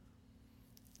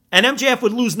 And MJF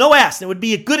would lose no ass, and it would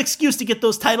be a good excuse to get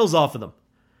those titles off of them.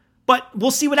 But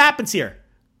we'll see what happens here.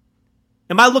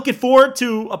 Am I looking forward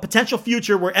to a potential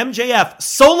future where MJF,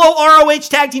 solo ROH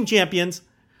tag team champions,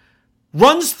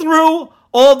 runs through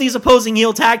all of these opposing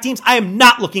heel tag teams? I am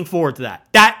not looking forward to that.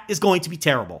 That is going to be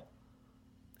terrible.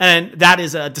 And that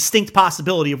is a distinct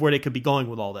possibility of where they could be going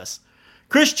with all this.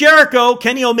 Chris Jericho,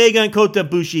 Kenny Omega, and Kota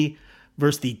Ibushi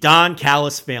versus the Don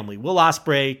Callis family. Will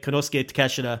Ospreay, Konosuke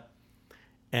Takeshita,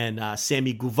 and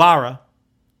Sammy Guevara.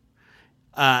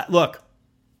 Look,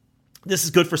 this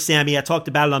is good for Sammy. I talked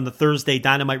about it on the Thursday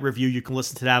Dynamite review. You can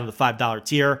listen to that on the $5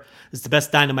 tier. It's the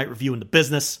best Dynamite review in the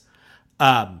business.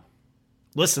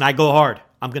 Listen, I go hard.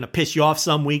 I'm going to piss you off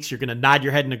some weeks. You're going to nod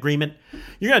your head in agreement.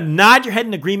 You're going to nod your head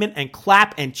in agreement and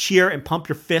clap and cheer and pump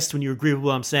your fist when you agree with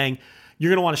what I'm saying. You're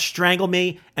going to want to strangle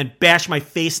me and bash my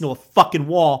face into a fucking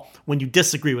wall when you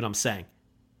disagree with what I'm saying.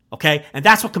 Okay? And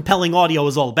that's what compelling audio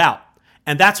is all about.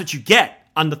 And that's what you get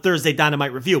on the Thursday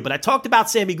Dynamite review. But I talked about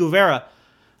Sammy Guevara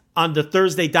on the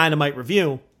Thursday Dynamite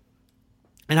review.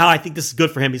 and how I think this is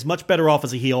good for him. He's much better off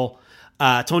as a heel.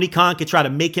 Tony Khan could try to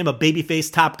make him a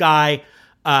babyface top guy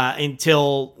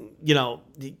until,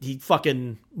 he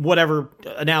fucking, whatever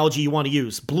analogy you want to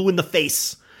use, blue in the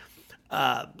face.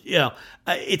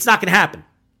 It's not going to happen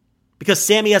because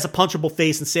Sammy has a punchable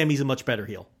face and Sammy's a much better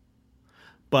heel.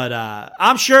 But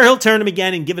I'm sure he'll turn him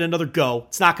again and give it another go.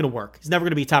 It's not going to work. He's never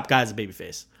going to be a top guy as a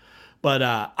babyface. But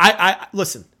I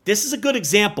listen, this is a good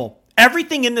example.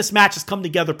 Everything in this match has come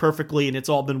together perfectly, and it's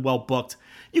all been well booked.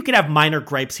 You can have minor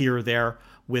gripes here or there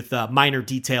with minor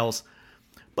details.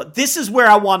 But this is where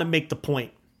I want to make the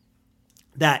point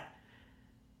that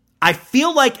I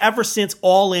feel like ever since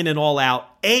All In and All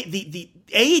Out, the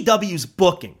AEW's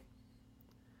booking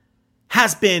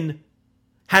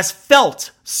has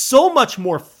felt so much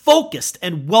more focused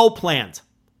and well-planned.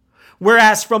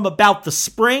 Whereas from about the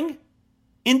spring,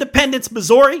 Independence,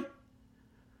 Missouri,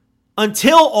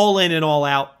 until All In and All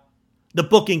Out, the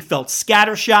booking felt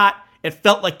scattershot. It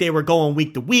felt like they were going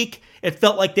week to week. It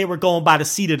felt like they were going by the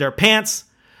seat of their pants.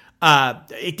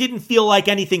 It didn't feel like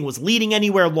anything was leading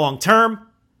anywhere long term.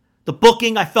 The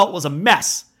booking, I felt, was a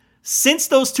mess. Since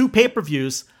those two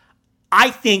pay-per-views, I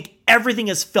think everything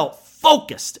has felt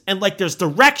focused and like there's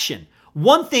direction.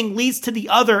 One thing leads to the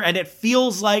other, and it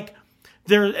feels like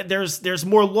there's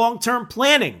more long-term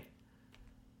planning,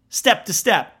 step to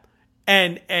step,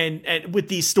 and with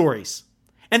these stories.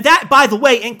 And that, by the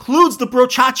way, includes the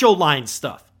brochacho line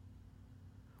stuff,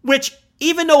 which,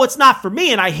 even though it's not for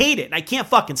me and I hate it and I can't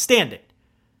fucking stand it,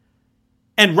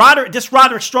 and this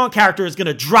Roderick Strong character is going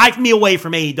to drive me away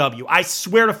from AEW. I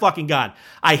swear to fucking God,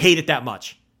 I hate it that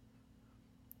much.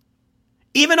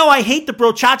 Even though I hate the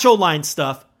brochacho line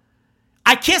stuff,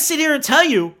 I can't sit here and tell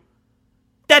you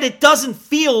that it doesn't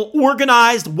feel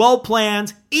organized,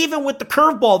 well-planned, even with the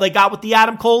curveball they got with the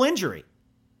Adam Cole injury.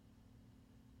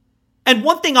 And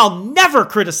one thing I'll never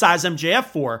criticize MJF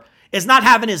for is not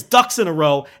having his ducks in a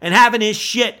row and having his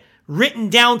shit written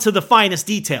down to the finest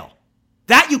detail.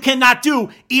 That you cannot do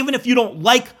even if you don't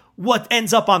like what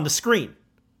ends up on the screen.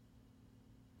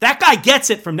 That guy gets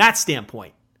it from that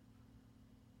standpoint.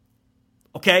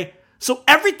 Okay? So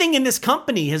everything in this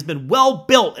company has been well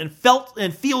built and felt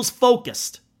and feels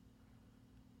focused.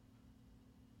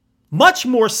 Much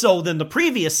more so than the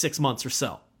previous 6 months or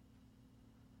so.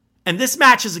 And this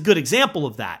match is a good example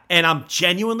of that. And I'm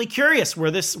genuinely curious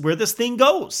where this thing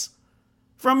goes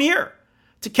from here.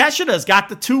 Takeshita's got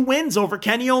the 2 wins over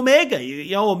Kenny Omega.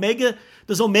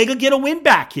 Does Omega get a win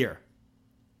back here?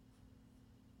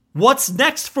 What's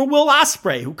next for Will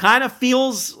Ospreay, who kind of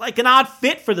feels like an odd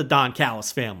fit for the Don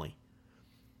Callis family?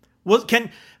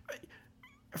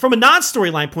 From a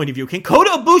non-storyline point of view, can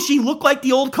Kota Ibushi look like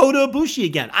the old Kota Ibushi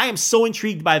again? I am so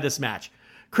intrigued by this match.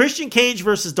 Christian Cage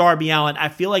versus Darby Allin. I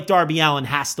feel like Darby Allin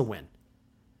has to win.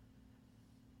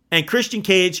 And Christian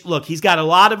Cage, look, he's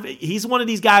one of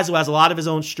these guys who has a lot of his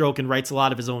own stroke and writes a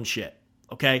lot of his own shit.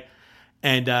 Okay?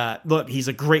 And look, he's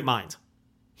a great mind.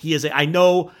 I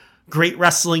know great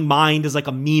wrestling mind is like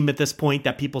a meme at this point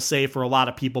that people say for a lot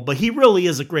of people, but he really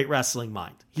is a great wrestling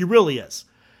mind. He really is.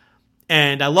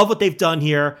 And I love what they've done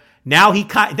here. Now he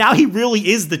really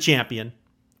is the champion,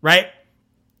 right?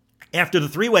 After the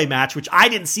 3-way match, which I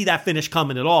didn't see that finish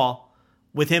coming at all,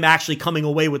 with him actually coming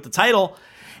away with the title.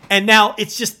 And now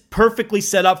it's just perfectly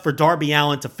set up for Darby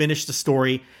Allin to finish the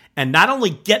story and not only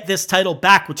get this title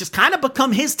back, which has kind of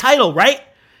become his title, right?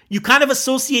 You kind of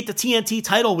associate the TNT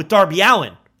title with Darby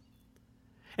Allin.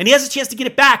 And he has a chance to get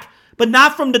it back, but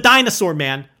not from the dinosaur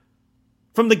man,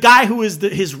 from the guy who is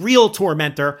his real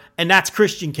tormentor, and that's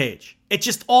Christian Cage. It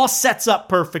just all sets up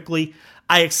perfectly.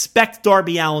 I expect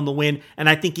Darby Allin to win, and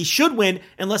I think he should win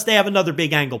unless they have another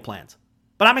big angle planned.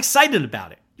 But I'm excited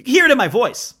about it. You can hear it in my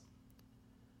voice.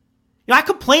 I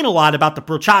complain a lot about the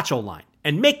brochacho line,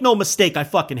 and make no mistake, I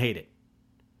fucking hate it.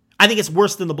 I think it's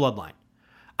worse than the bloodline.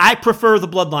 I prefer the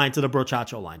bloodline to the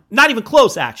brochacho line. Not even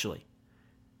close, actually.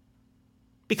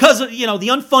 Because of, the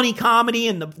unfunny comedy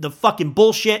and the fucking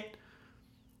bullshit,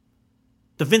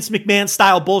 the Vince McMahon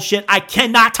style bullshit, I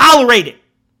cannot tolerate it.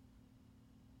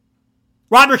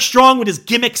 Roderick Strong with his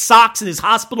gimmick socks and his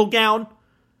hospital gown.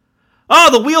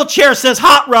 Oh, the wheelchair says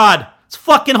Hot Rod. It's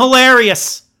fucking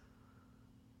hilarious.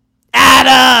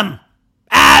 Adam,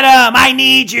 I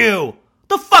need you.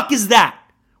 The fuck is that?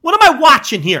 What am I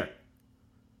watching here?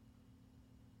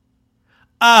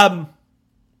 The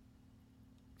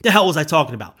hell was I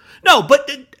talking about? No, but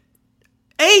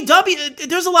AEW,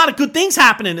 there's a lot of good things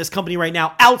happening in this company right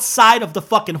now outside of the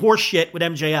fucking horse shit with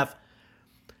MJF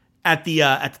at the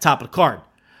top of the card.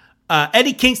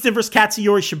 Eddie Kingston versus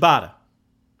Katsuyori Shibata.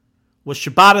 Was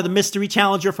Shibata the mystery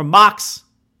challenger from Mox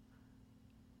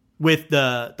with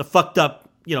the fucked up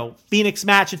Phoenix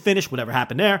match and finish, whatever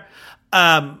happened there.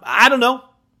 I don't know.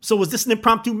 So was this an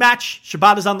impromptu match?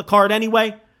 Shibata's on the card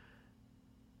anyway.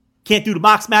 Can't do the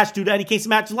Mox match, do the Eddie Kingston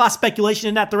match. There's a lot of speculation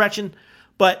in that direction.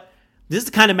 But this is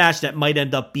the kind of match that might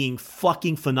end up being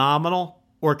fucking phenomenal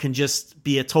or can just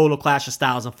be a total clash of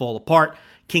styles and fall apart.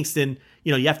 Kingston,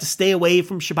 you have to stay away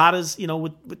from Shibata's,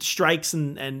 with strikes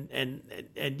and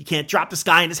you can't drop this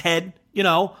guy in his head,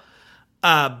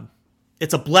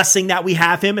 It's a blessing that we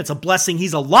have him. It's a blessing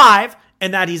he's alive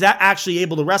and that he's actually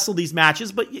able to wrestle these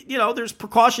matches. But, there's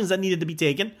precautions that needed to be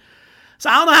taken.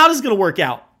 So I don't know how this is going to work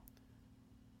out.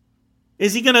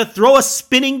 Is he going to throw a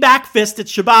spinning back fist at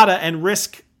Shibata and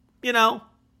risk,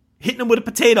 hitting him with a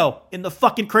potato in the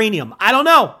fucking cranium? I don't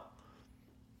know.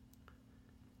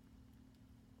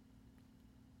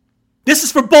 This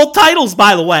is for both titles,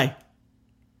 by the way.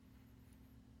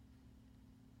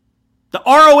 The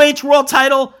ROH World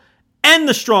title and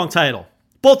the Strong title.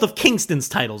 Both of Kingston's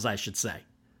titles, I should say.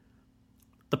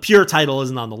 The pure title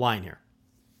isn't on the line here.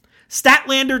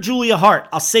 Statlander, Julia Hart.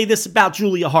 I'll say this about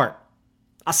Julia Hart.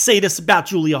 I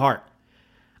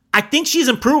think she's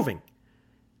improving.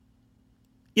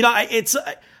 I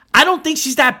don't think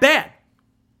she's that bad.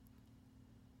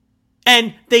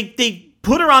 And they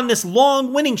put her on this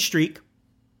long winning streak,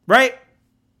 right?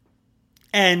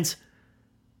 And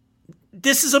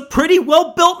this is a pretty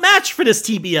well-built match for this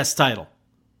TBS title.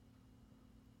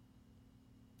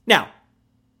 Now,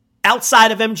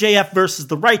 outside of MJF versus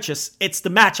The Righteous, it's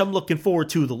the match I'm looking forward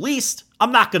to the least.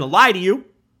 I'm not going to lie to you.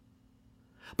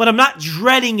 But I'm not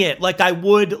dreading it like I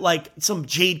would like some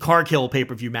Jade Cargill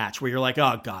pay-per-view match where you're like,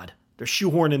 oh, God, they're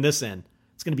shoehorning this in.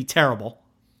 It's going to be terrible.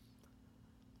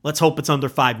 Let's hope it's under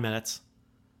 5 minutes.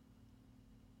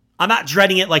 I'm not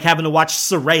dreading it like having to watch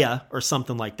Saraya or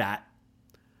something like that.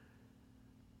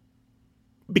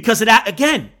 Because of that,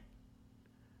 again,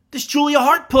 this Julia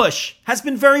Hart push has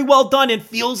been very well done and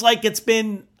feels like it's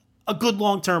been a good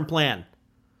long-term plan.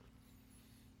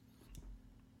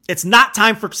 It's not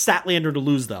time for Statlander to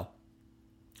lose, though.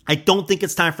 I don't think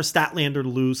it's time for Statlander to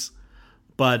lose,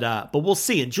 but we'll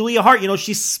see. And Julia Hart,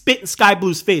 she's spitting Sky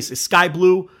Blue's face. Is Sky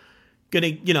Blue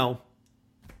gonna,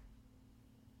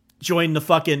 join the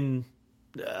fucking,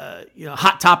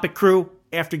 Hot Topic crew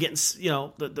after getting,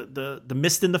 the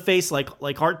mist in the face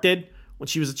like Hart did when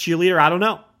she was a cheerleader? I don't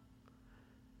know.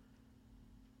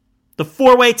 The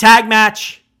 4-way tag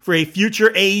match for a future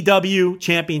AEW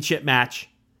championship match.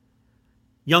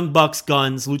 Young Bucks,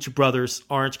 Guns, Lucha Brothers,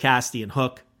 Orange Cassidy, and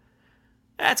Hook.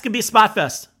 That's going to be a spot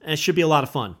fest, and it should be a lot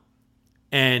of fun.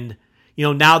 And,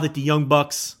 now that the Young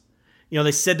Bucks,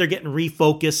 they said they're getting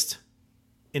refocused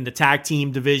in the tag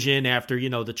team division after,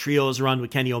 the trios run with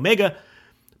Kenny Omega.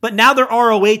 But now they're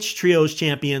ROH trios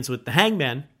champions with the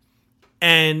Hangman.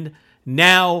 And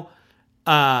now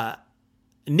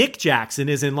Nick Jackson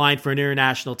is in line for an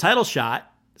international title shot.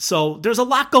 So there's a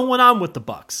lot going on with the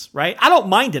Bucks, right? I don't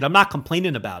mind it. I'm not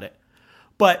complaining about it.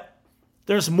 But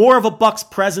there's more of a Bucks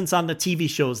presence on the TV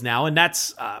shows now, and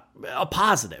that's a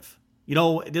positive.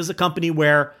 There's a company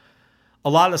where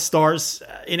a lot of stars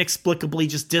inexplicably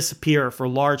just disappear for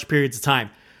large periods of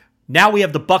time. Now we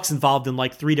have the Bucks involved in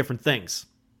like 3 different things,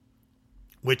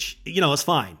 which, is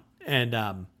fine.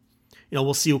 And,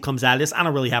 we'll see who comes out of this. I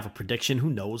don't really have a prediction. Who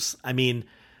knows? I mean,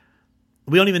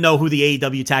 we don't even know who the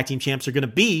AEW tag team champs are going to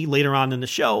be later on in the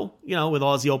show, with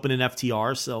Aussie Open and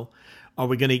FTR. So are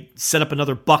we going to set up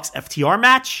another Bucks FTR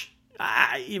match?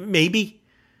 Maybe.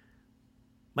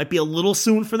 Might be a little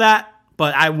soon for that,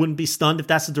 but I wouldn't be stunned if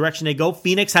that's the direction they go.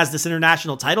 Phoenix has this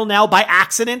international title now by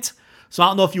accident. So I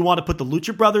don't know if you want to put the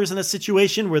Lucha Brothers in a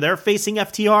situation where they're facing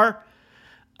FTR.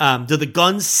 Do the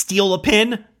Guns steal a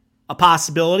pin? A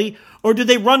possibility. Or do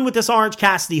they run with this Orange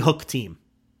Cassidy Hook team?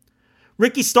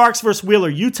 Ricky Starks versus Wheeler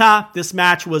Utah. This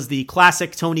match was the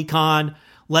classic Tony Khan,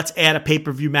 let's add a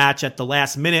pay-per-view match at the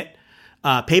last minute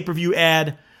pay-per-view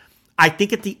ad. I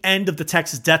think at the end of the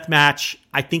Texas Death Match,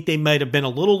 I think they might have been a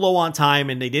little low on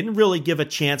time and they didn't really give a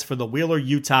chance for the Wheeler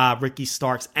Utah, Ricky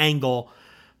Starks angle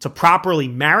to properly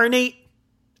marinate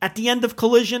at the end of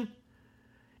Collision.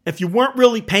 If you weren't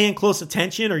really paying close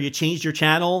attention or you changed your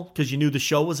channel because you knew the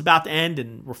show was about to end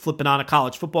and were flipping on a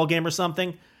college football game or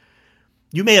something,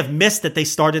 you may have missed that they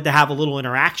started to have a little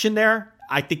interaction there.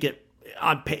 I think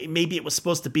maybe it was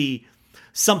supposed to be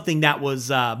something that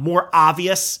was more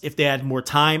obvious if they had more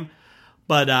time.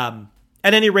 But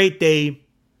at any rate, they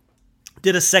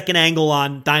did a second angle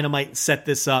on Dynamite and set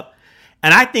this up.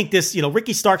 And I think this,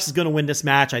 Ricky Starks is going to win this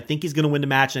match. I think he's going to win the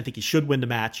match, and I think he should win the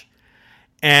match.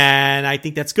 And I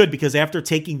think that's good because after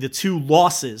taking the 2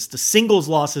 losses, the singles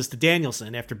losses to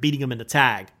Danielson after beating him in the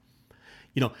tag,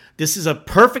 this is a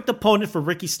perfect opponent for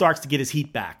Ricky Starks to get his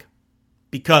heat back.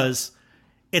 because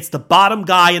it's the bottom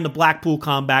guy in the Blackpool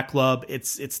Combat Club.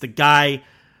 It's the guy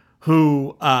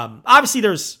who obviously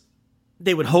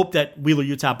they would hope that Wheeler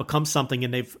Yuta becomes something,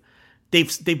 and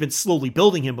they've been slowly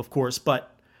building him, of course,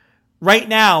 but right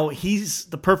now he's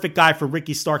the perfect guy for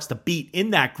Ricky Starks to beat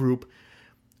in that group,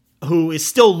 who is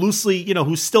still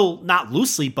who's still not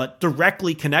loosely, but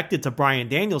directly connected to Bryan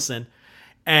Danielson.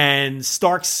 And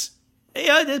Starks,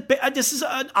 this is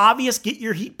an obvious get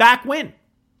your heat back win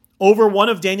over one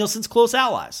of Danielson's close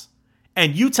allies.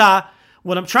 And Yuta,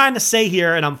 what I'm trying to say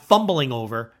here, and I'm fumbling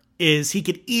over, is he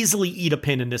could easily eat a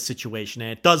pin in this situation,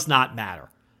 and it does not matter.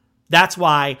 That's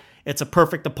why it's a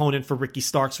perfect opponent for Ricky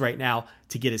Starks right now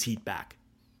to get his heat back.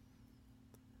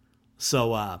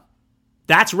 So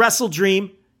that's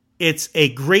WrestleDream. It's a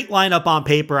great lineup on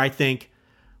paper, I think,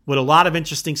 with a lot of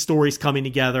interesting stories coming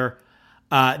together.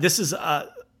 This is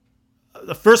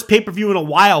the first pay-per-view in a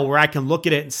while where I can look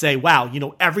at it and say, wow,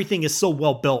 everything is so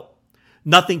well built.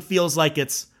 Nothing feels like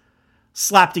it's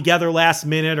slapped together last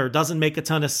minute or doesn't make a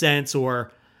ton of sense,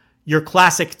 or your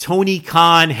classic Tony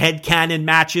Khan headcanon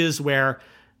matches where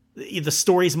the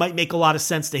stories might make a lot of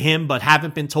sense to him but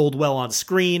haven't been told well on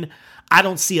screen. I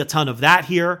don't see a ton of that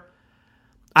here.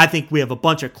 I think we have a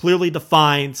bunch of clearly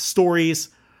defined stories.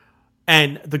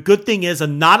 And the good thing is,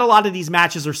 not a lot of these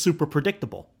matches are super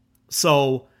predictable.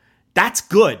 So that's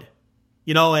good.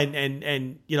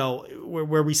 And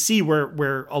where we see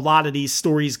where a lot of these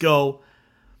stories go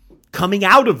coming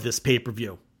out of this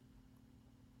pay-per-view.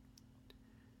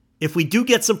 If we do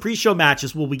get some pre-show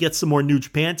matches, will we get some more New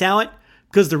Japan talent?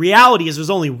 Because the reality is there's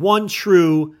only one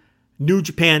true New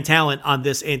Japan talent on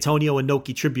this Antonio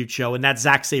Inoki tribute show, and that's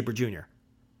Zack Sabre Jr.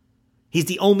 He's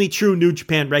the only true New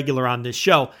Japan regular on this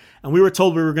show, and we were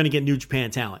told we were going to get New Japan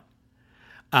talent.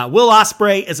 Will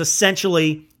Ospreay is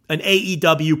essentially an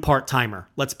AEW part-timer,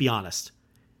 let's be honest.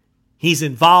 He's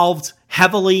involved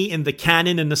heavily in the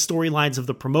canon and the storylines of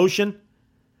the promotion.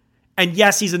 And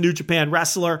yes, he's a New Japan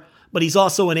wrestler, but he's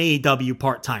also an AEW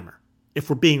part-timer, if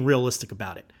we're being realistic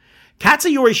about it.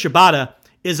 Katsuyori Shibata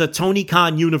is a Tony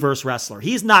Khan universe wrestler.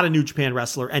 He's not a New Japan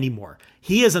wrestler anymore.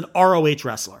 He is an ROH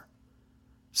wrestler.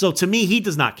 So to me, he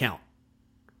does not count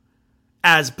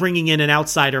as bringing in an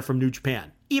outsider from New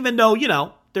Japan, even though,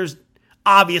 there's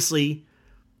obviously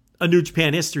a New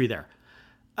Japan history there.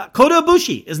 Kota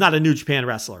Ibushi is not a New Japan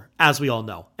wrestler, as we all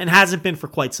know, and hasn't been for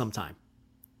quite some time.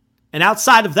 And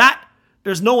outside of that,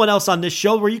 there's no one else on this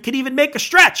show where you could even make a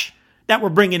stretch that we're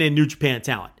bringing in New Japan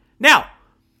talent. Now,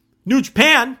 New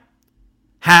Japan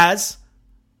has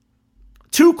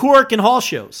 2 Korakuen Hall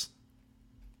shows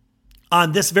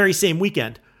on this very same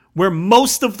weekend where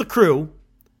most of the crew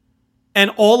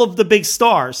and all of the big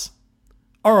stars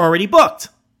are already booked,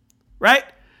 right?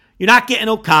 You're not getting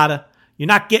Okada. You're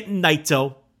not getting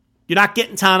Naito. You're not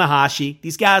getting Tanahashi.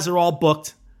 These guys are all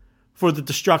booked for the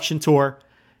Destruction Tour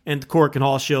and the Korakuen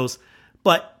Hall shows.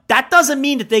 But that doesn't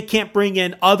mean that they can't bring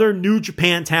in other New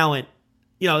Japan talent.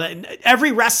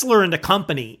 Every wrestler in the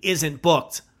company isn't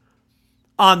booked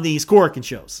on these Korakuen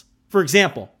shows. For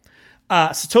example,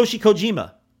 Satoshi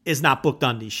Kojima is not booked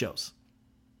on these shows.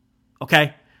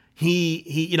 Okay?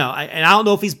 He and I don't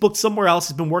know if he's booked somewhere else.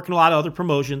 He's been working a lot of other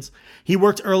promotions. He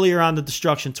worked earlier on the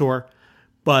Destruction Tour,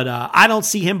 but I don't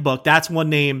see him booked. That's one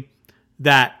name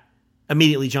that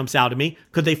immediately jumps out at me.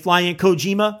 Could they fly in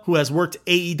Kojima, who has worked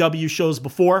AEW shows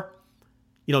before?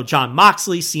 John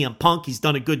Moxley, CM Punk, he's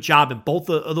done a good job in both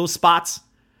of those spots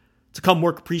to come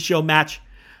work a pre-show match.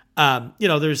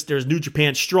 There's New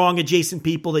Japan Strong adjacent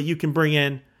people that you can bring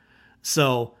in.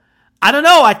 So, I don't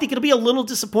know. I think it'll be a little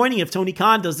disappointing if Tony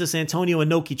Khan does this Antonio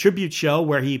Inoki tribute show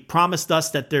where he promised us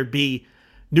that there'd be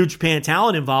New Japan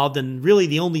talent involved, and really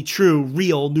the only true,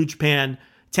 real New Japan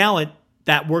talent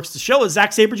that works the show is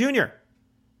Zack Sabre Jr.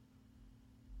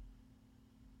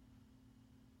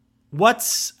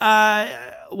 What's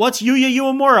Yuya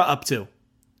Uemura up to?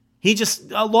 He just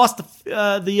lost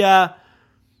the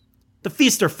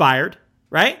Feaster fired,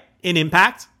 right? In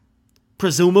Impact.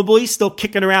 Presumably still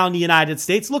kicking around the United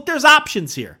States. Look, there's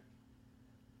options here.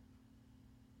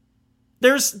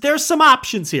 There's some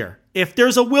options here. If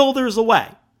there's a will, there's a way.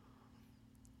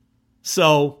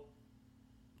 So,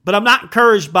 but I'm not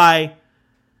encouraged by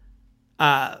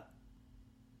the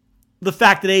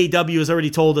fact that AEW has already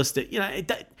told us that,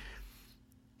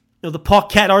 the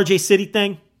Paquette RJ City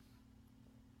thing,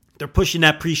 they're pushing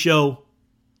that pre-show,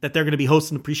 that they're going to be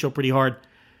hosting the pre-show pretty hard.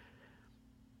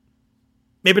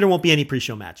 Maybe there won't be any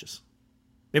pre-show matches.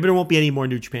 Maybe there won't be any more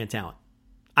New Japan talent.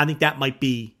 I think that might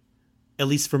be, at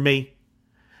least for me,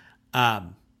 a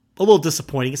little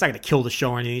disappointing. It's not going to kill the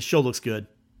show or anything. The show looks good.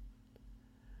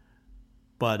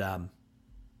 But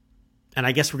And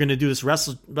I guess we're going to do this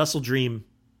WrestleDream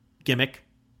gimmick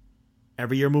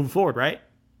every year moving forward, right?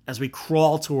 As we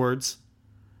crawl towards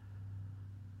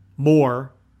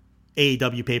more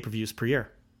AEW pay-per-views per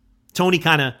year. Tony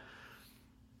kind of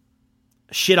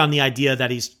shit on the idea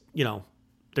that he's, they're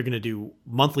going to do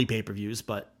monthly pay-per-views,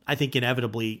 but I think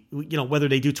inevitably, whether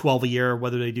they do 12 a year, or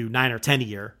whether they do 9 or 10 a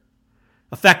year,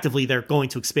 effectively they're going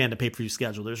to expand the pay-per-view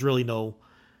schedule. There's really no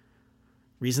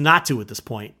reason not to at this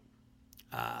point,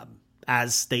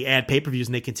 as they add pay-per-views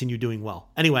and they continue doing well.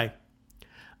 Anyway,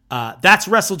 that's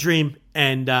WrestleDream,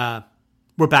 and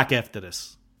we're back after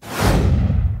this.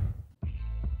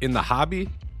 In the hobby,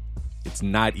 it's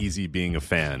not easy being a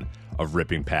fan of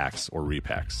ripping packs or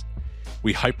repacks.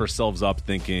 We hype ourselves up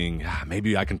thinking,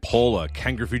 maybe I can pull a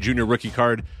Ken Griffey Jr. rookie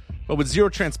card, but with zero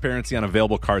transparency on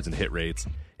available cards and hit rates,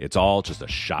 it's all just a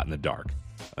shot in the dark.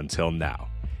 Until now.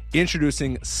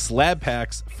 Introducing slab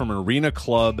packs from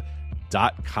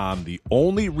arenaclub.com, the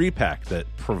only repack that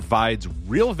provides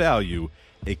real value,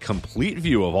 a complete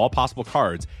view of all possible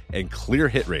cards, and clear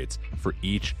hit rates for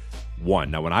each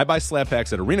one. Now, when I buy slab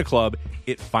packs at Arena Club,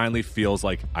 it finally feels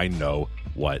like I know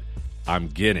what I'm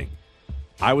getting.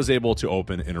 I was able to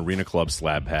open an Arena Club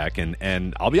slab pack,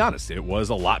 and I'll be honest, it was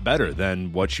a lot better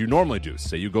than what you normally do.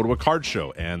 Say you go to a card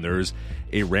show, and there's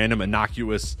a random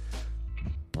innocuous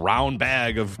brown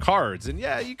bag of cards, and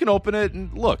yeah, you can open it,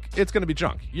 and look, it's going to be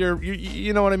junk.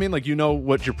 You know what I mean? Like, you know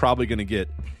what you're probably going to get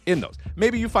in those.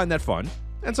 Maybe you find that fun.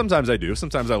 And sometimes I do.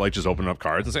 Sometimes I like just opening up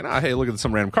cards and saying, hey, look at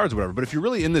some random cards or whatever. But if you're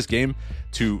really in this game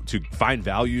to find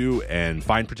value and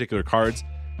find particular cards,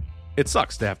 it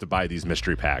sucks to have to buy these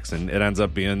mystery packs. And it ends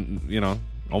up being,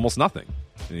 almost nothing.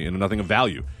 Nothing of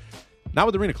value. Not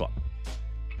with Arena Club.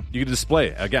 You can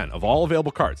display, again, of all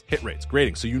available cards, hit rates,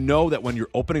 grading. So you know that when you're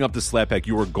opening up the slab pack,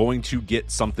 you are going to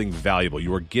get something valuable.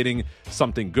 You are getting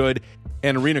something good.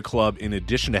 And Arena Club, in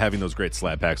addition to having those great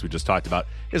slab packs we just talked about,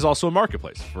 is also a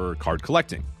marketplace for card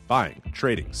collecting, buying,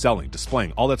 trading, selling,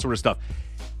 displaying, all that sort of stuff.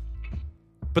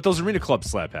 But those Arena Club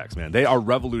slab packs, man, they are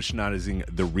revolutionizing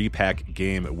the repack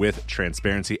game with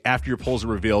transparency. After your pulls are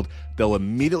revealed, they'll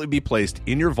immediately be placed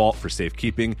in your vault for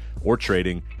safekeeping or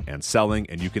trading and selling,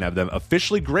 and you can have them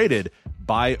officially graded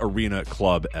by Arena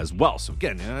Club as well. So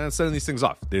again, sending these things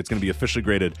off, it's going to be officially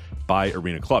graded by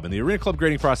Arena Club. And the Arena Club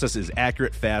grading process is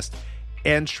accurate, fast,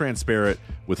 and transparent,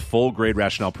 with full grade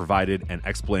rationale provided and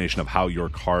explanation of how your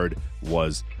card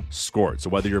was scored. So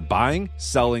whether you're buying,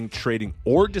 selling, trading,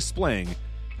 or displaying,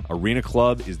 Arena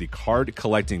Club is the card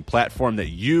collecting platform that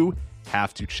you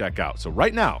have to check out. So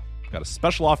right now, I've got a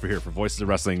special offer here for Voices of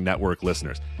Wrestling Network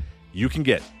listeners. You can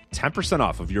get 10%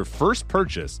 off of your first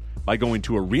purchase by going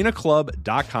to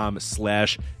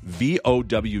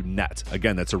arenaclub.com/VOWnet.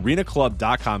 Again, that's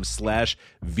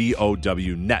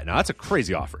arenaclub.com/VOWnet. Now, that's a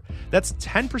crazy offer. That's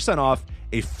 10% off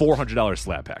a $400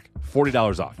 slab pack.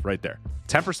 $40 off right there.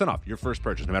 10% off your first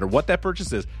purchase. No matter what that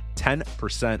purchase is,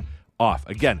 10% off.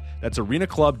 Again, that's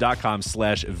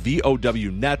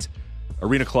arenaclub.com/VOWnet.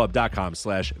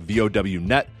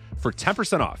 arenaclub.com/VOWnet for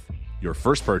 10% off your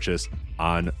first purchase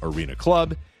on Arena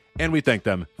Club. And we thank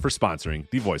them for sponsoring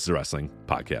the Voices of Wrestling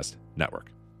Podcast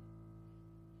Network.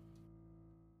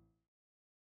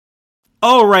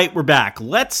 All right, we're back.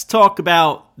 Let's talk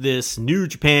about this New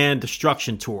Japan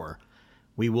Destruction Tour.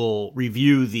 We will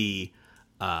review the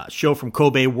show from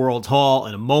Kobe World Hall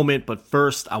in a moment, but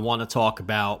first I want to talk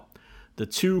about the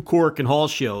two Cork and Hall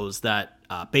shows that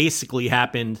basically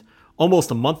happened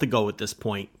almost a month ago at this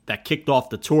point, that kicked off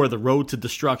the tour, The Road to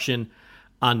Destruction,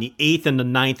 on the 8th and the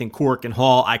 9th in Cork and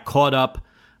Hall. I caught up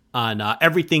on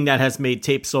everything that has made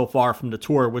tape so far from the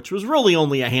tour, which was really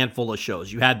only a handful of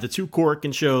shows. You had the two Cork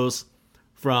and shows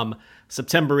from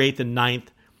September 8th and 9th,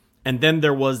 and then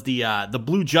there was the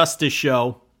Blue Justice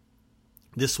show.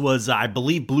 This was, I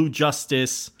believe, Blue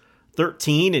Justice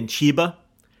 13 in Chiba.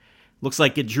 Looks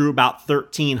like it drew about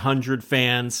 1,300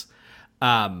 fans.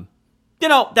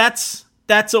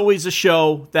 That's always a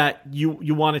show that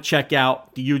you want to check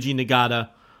out, the Yuji Nagata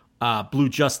Blue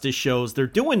Justice shows. They're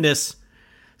doing this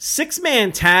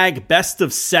 6-man tag best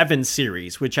of 7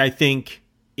 series, which I think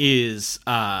is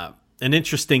an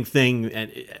interesting thing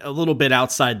and a little bit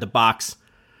outside the box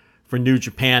for New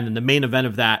Japan. And the main event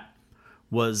of that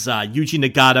was Yuji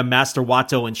Nagata, Master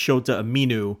Wato, and Shota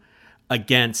Umino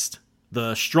against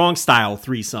the Strong Style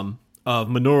threesome of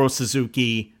Minoru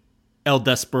Suzuki, El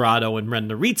Desperado, and Ren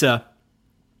Narita.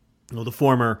 The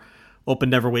former Open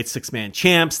Neverweight 6-man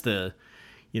champs, the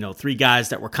 3 guys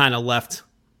that were kind of left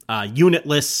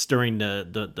unitless during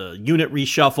the unit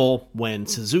reshuffle when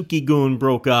Suzuki-gun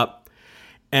broke up.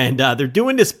 And they're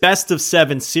doing this best of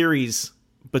 7 series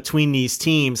between these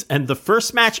teams, and the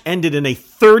first match ended in a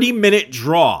 30-minute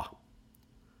draw.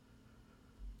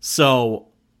 So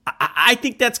I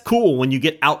think that's cool when you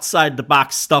get outside the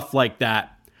box stuff like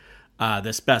that.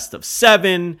 This best of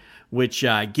 7, which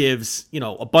gives,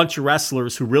 a bunch of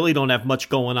wrestlers who really don't have much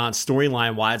going on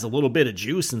storyline-wise a little bit of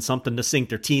juice and something to sink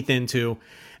their teeth into.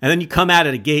 And then you come out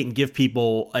of the gate and give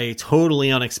people a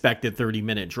totally unexpected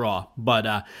 30-minute draw.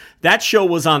 But that show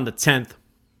was on the 10th.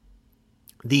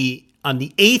 On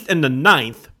the 8th and the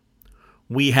 9th,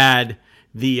 we had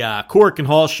the Cork and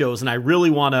Hall shows, and I really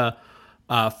want to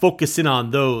focus in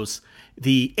on those.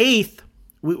 The 8th,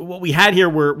 what we had here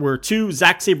were 2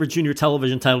 Zack Sabre Jr.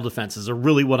 television title defenses, are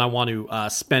really what I want to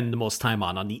spend the most time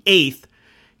on. On the 8th,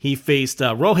 he faced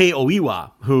Ryohei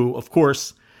Oiwa, who, of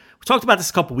course, we talked about this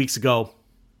a couple weeks ago,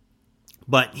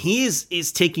 but he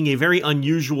is taking a very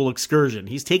unusual excursion.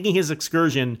 He's taking his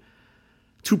excursion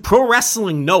to Pro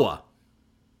Wrestling Noah.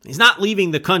 He's not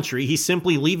leaving the country. He's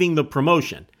simply leaving the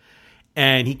promotion.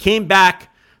 And he came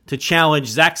back to challenge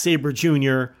Zack Sabre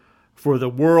Jr. for the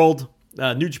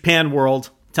New Japan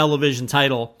World television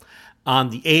title on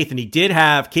the 8th. And he did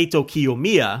have Kaito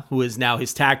Kiyomiya, who is now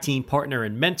his tag team partner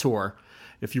and mentor.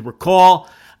 If you recall,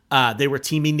 they were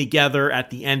teaming together at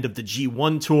the end of the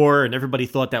G1 tour, and everybody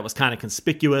thought that was kind of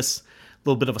conspicuous. A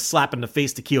little bit of a slap in the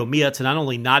face to Kiyomiya to not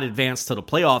only not advance to the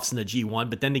playoffs in the G1,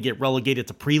 but then to get relegated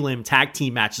to prelim tag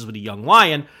team matches with a young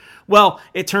lion. Well,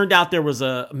 it turned out there was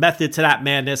a method to that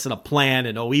madness and a plan,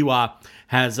 and Oiwa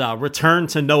has returned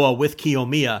to Noah with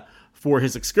Kiyomiya for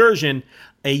his excursion.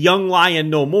 A young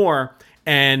lion no more,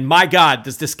 and my God,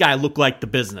 does this guy look like the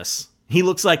business. He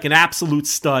looks like an absolute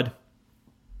stud,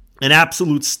 an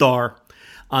absolute star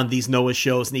on these Noah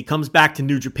shows, and he comes back to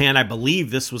New Japan. I believe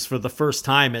this was for the first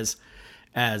time as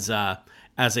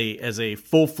a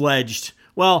full-fledged,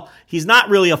 well, he's not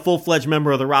really a full-fledged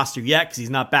member of the roster yet because he's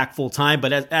not back full-time,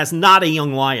 but as not a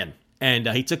young lion. And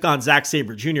he took on Zack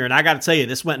Sabre Jr., and I got to tell you,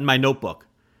 this went in my notebook.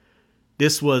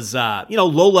 This was,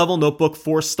 low-level notebook,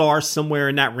 4 stars, somewhere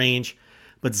in that range.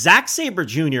 But Zack Sabre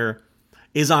Jr.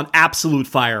 is on absolute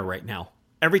fire right now.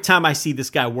 Every time I see this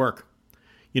guy work,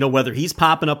 whether he's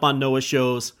popping up on Noah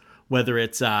shows, whether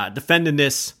it's defending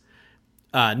this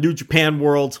New Japan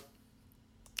World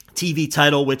TV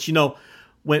title, which,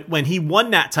 when he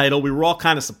won that title, we were all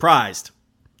kind of surprised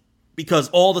because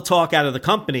all the talk out of the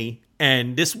company,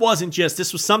 and this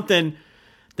was something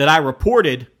that I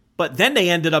reported, but then they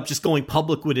ended up just going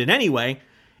public with it anyway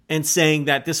and saying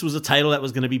that this was a title that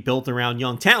was going to be built around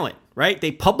young talent, right?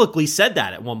 They publicly said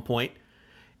that at one point.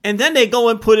 And then they go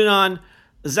and put it on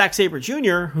Zack Sabre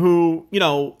Jr., who,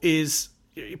 is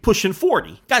pushing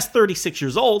 40. Guy's 36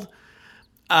 years old.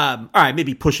 All right,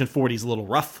 maybe pushing 40 is a little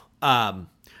rough.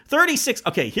 36.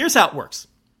 Okay, here's how it works.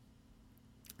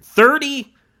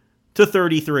 30 to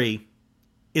 33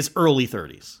 is early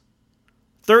 30s.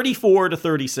 34 to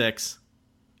 36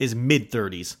 is mid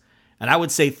 30s. And I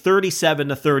would say 37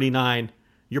 to 39,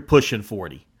 you're pushing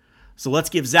 40. So let's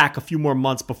give Zach a few more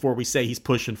months before we say he's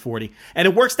pushing 40. And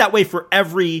it works that way for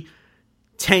every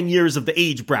 10 years of the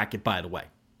age bracket, by the way.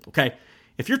 Okay?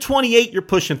 If you're 28, you're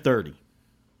pushing 30.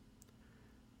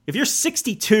 If you're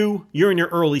 62, you're in your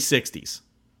early 60s.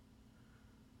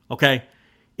 Okay?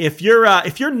 If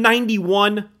you're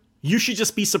 91, you should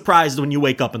just be surprised when you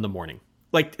wake up in the morning.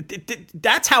 Like,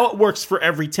 that's how it works for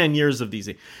every 10 years of these,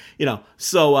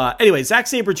 So, anyway, Zack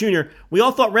Sabre Jr., we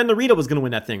all thought Ren Narita was going to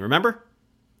win that thing, remember?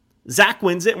 Zack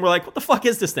wins it, and we're like, what the fuck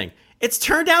is this thing? It's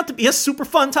turned out to be a super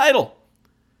fun title.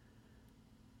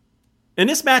 And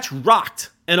this match rocked.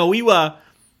 And Oiwa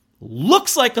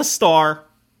looks like a star.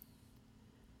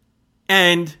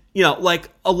 And, like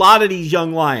a lot of these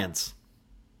young lions,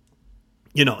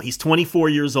 he's 24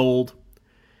 years old.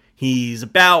 He's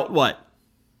about,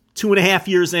 2.5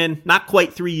 years in, not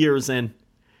quite 3 years in.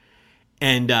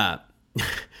 And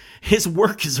his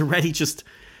work is already just,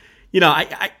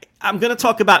 I'm going to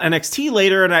talk about NXT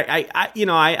later, and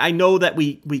I know that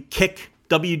we kick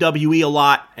WWE a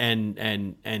lot and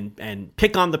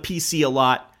pick on the PC a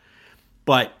lot,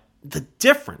 but the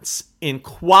difference in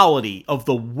quality of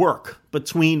the work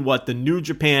between what the New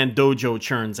Japan Dojo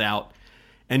churns out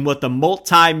and what the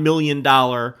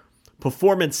multi-million-dollar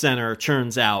Performance Center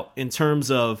churns out in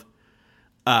terms of,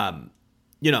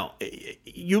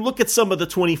 you look at some of the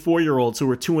 24-year-olds who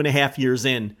are 2.5 years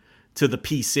in to the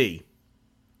PC.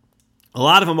 A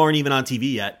lot of them aren't even on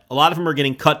TV yet. A lot of them are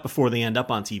getting cut before they end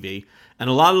up on TV. And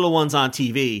a lot of the ones on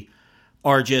TV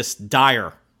are just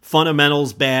dire.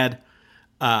 Fundamentals bad.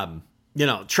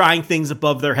 Trying things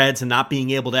above their heads and not being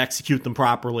able to execute them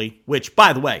properly. Which,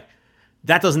 by the way,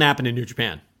 that doesn't happen in New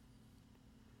Japan.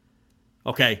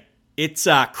 Okay? It's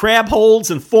crab holds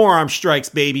and forearm strikes,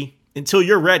 baby, until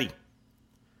you're ready.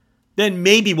 Then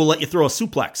maybe we'll let you throw a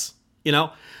suplex,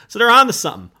 So they're on to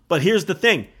something. But here's the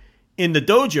thing. In the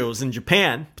dojos in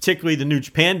Japan, particularly the New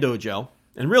Japan dojo,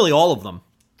 and really all of them,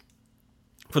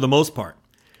 for the most part,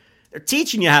 they're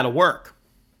teaching you how to work.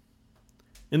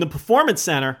 In the Performance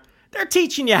Center, they're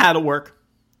teaching you how to work.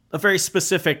 A very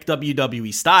specific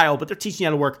WWE style, but they're teaching you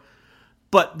how to work.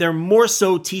 But they're more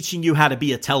so teaching you how to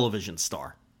be a television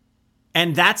star.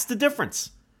 And that's the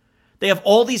difference. They have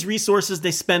all these resources,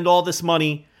 they spend all this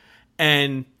money,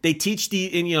 and they teach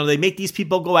they make these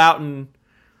people go out and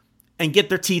get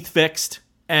their teeth fixed,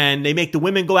 and they make the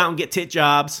women go out and get tit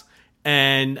jobs,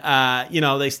 and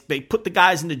they put the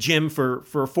guys in the gym for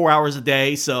 4 hours a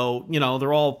day, so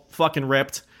they're all fucking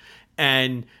ripped,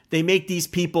 and they make these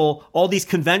people, all these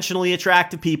conventionally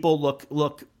attractive people,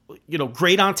 look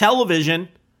great on television,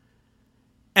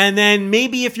 and then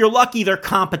maybe if you're lucky, they're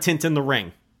competent in the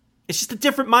ring. It's just a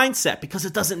different mindset because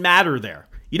it doesn't matter there.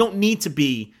 You don't need to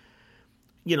be,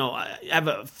 have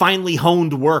a finely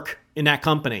honed work in that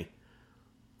company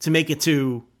to make it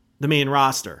to the main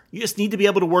roster. You just need to be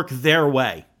able to work their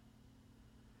way.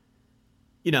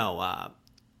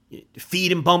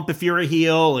 Feed and bump if you're a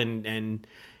heel, and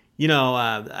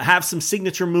have some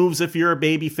signature moves if you're a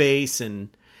babyface, and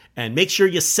make sure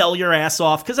you sell your ass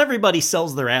off, because everybody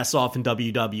sells their ass off in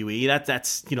WWE.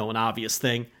 That's an obvious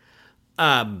thing.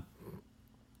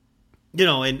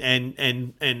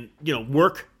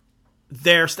 Work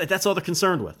there. That's all they're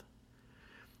concerned with.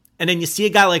 And then you see a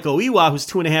guy like Oiwa, who's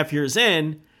 2.5 years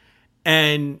in,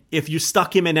 and if you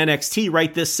stuck him in NXT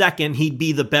right this second, he'd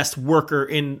be the best worker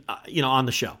on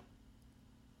the show.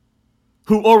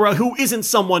 Who isn't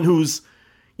someone who's,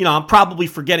 I'm probably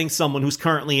forgetting someone who's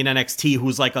currently in NXT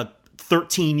who's like a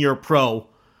 13-year pro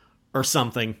or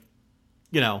something,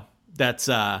 that's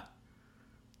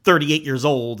 38 years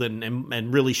old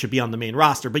and really should be on the main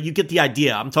roster. But you get the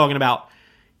idea. I'm talking about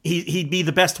he'd be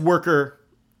the best worker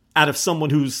out of someone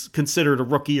who's considered a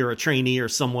rookie or a trainee or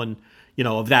someone,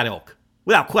 of that ilk,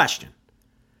 without question.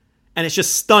 And it's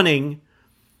just stunning,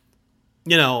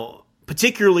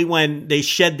 particularly when they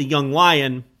shed the Young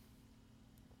Lion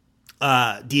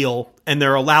deal and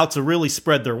they're allowed to really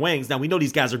spread their wings. Now, we know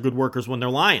these guys are good workers when they're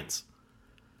Lions,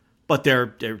 but they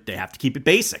have to keep it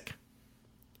basic.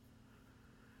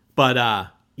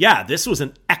 But this was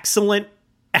an excellent,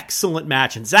 excellent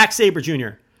match. And Zack Sabre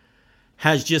Jr.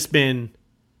 has just been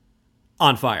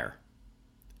on fire.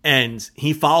 And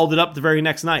he followed it up the very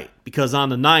next night, because on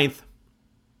the 9th,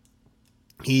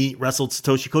 he wrestled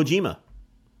Satoshi Kojima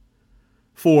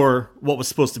for what was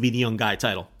supposed to be the young guy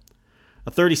title.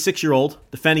 A 36-year-old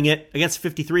defending it against a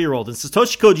 53-year-old. And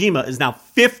Satoshi Kojima is now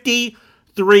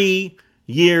 53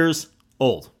 years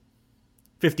old.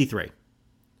 53.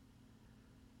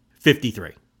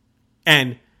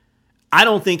 And I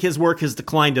don't think his work has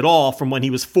declined at all from when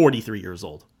he was 43 years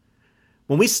old.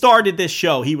 When we started this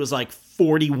show, he was like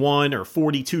 41 or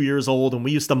 42 years old, and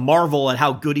we used to marvel at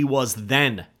how good he was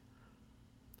then.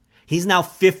 He's now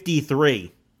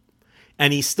 53,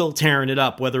 and he's still tearing it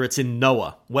up, whether it's in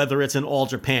Noah, whether it's in All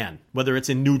Japan, whether it's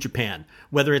in New Japan,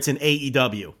 whether it's in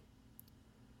AEW.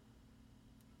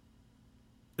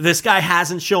 This guy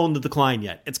hasn't shown the decline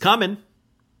yet. It's coming.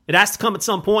 It has to come at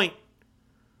some point.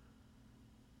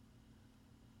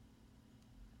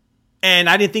 And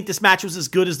I didn't think this match was as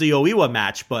good as the Oiwa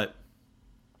match, but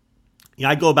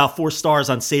I'd go about 4 stars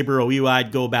on Sabre Oiwa.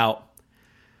 I'd go about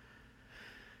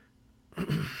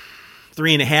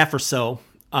 3.5 or so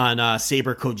on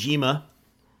Sabre Kojima,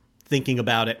 thinking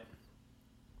about it.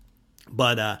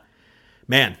 But,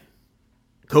 man,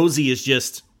 Cozy is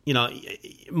just,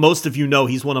 most of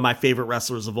he's one of my favorite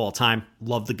wrestlers of all time.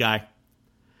 Love the guy.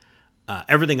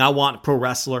 Everything I want in a pro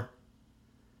wrestler.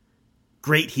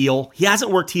 Great heel. He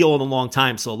hasn't worked heel in a long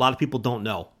time, so a lot of people don't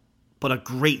know. But a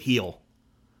great heel.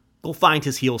 Go find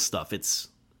his heel stuff. It'd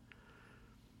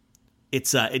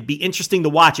be interesting to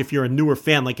watch if you're a newer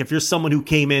fan. Like if you're someone who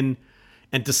came in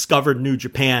and discovered New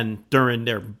Japan during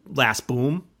their last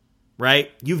boom,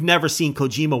 right? You've never seen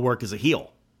Kojima work as a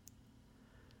heel.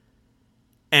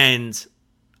 And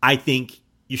I think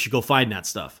you should go find that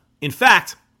stuff. In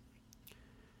fact,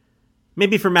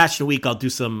 maybe for match of the week,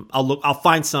 I'll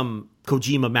find some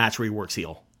Kojima match where he works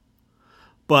heel.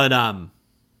 But, and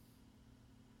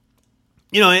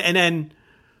then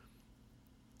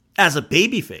as a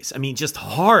babyface, just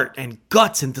heart and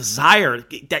guts and desire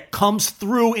that comes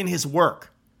through in his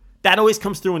work. That always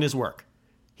comes through in his work.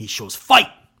 He shows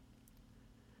fight.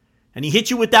 And he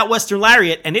hits you with that Western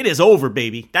Lariat, and it is over,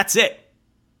 baby. That's it.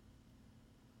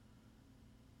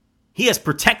 He has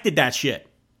protected that shit.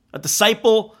 A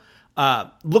disciple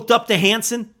looked up to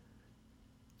Hansen,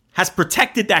 has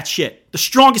protected that shit. The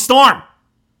strongest arm.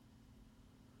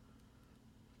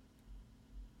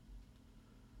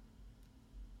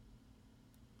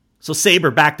 So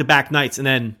Sabre back-to-back nights, and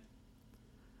then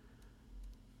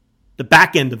the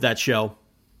back end of that show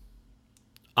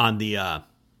on the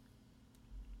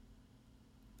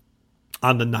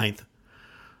 9th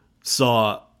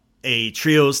saw a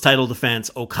trios title defense.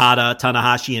 Okada,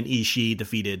 Tanahashi, and Ishii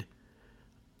defeated.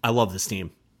 I love this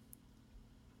team.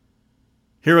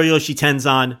 Hiroyoshi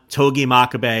Tenzan, Togi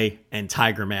Makabe, and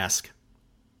Tiger Mask.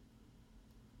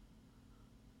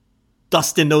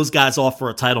 Dusting those guys off for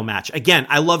a title match. Again,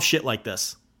 I love shit like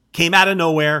this. Came out of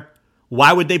nowhere.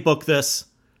 Why would they book this?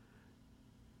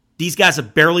 These guys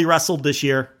have barely wrestled this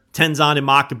year. Tenzan and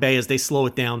Makabe as they slow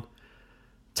it down.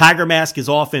 Tiger Mask is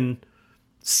often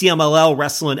CMLL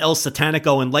wrestling El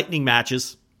Satanico in lightning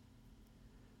matches.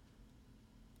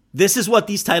 This is what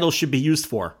these titles should be used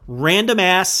for. Random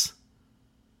ass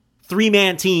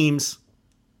 3-man teams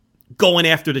going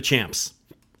after the champs.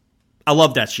 I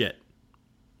love that shit.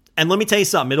 And let me tell you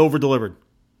something, it over-delivered.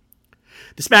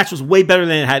 This match was way better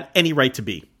than it had any right to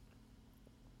be.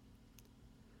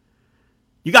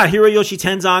 You got Hiroyoshi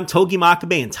Tenzan, Togi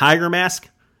Makabe, and Tiger Mask.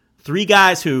 3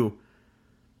 guys who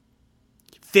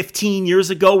 15 years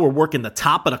ago were working the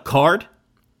top of the card.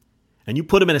 And you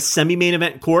put them in a semi-main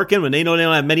event in Korakuen when they know they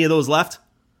don't have many of those left.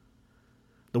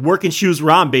 The working shoes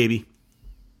were on, baby.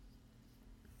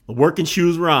 The working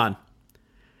shoes were on.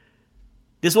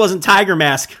 This wasn't Tiger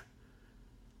Mask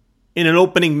in an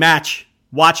opening match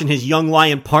watching his young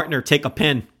lion partner take a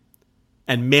pin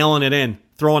and mailing it in,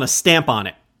 throwing a stamp on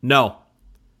it. No.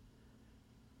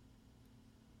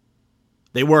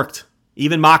 They worked.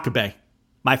 Even Makabe,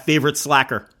 my favorite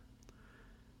slacker.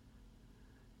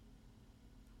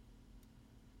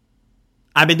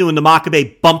 I've been doing the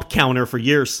Makabe bump counter for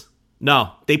years.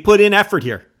 No, they put in effort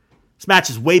here. This match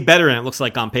is way better than it looks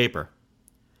like on paper.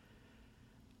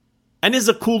 And this is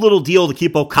a cool little deal to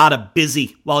keep Okada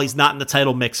busy while he's not in the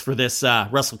title mix for this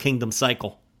Wrestle Kingdom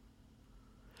cycle.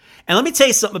 And let me tell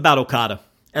you something about Okada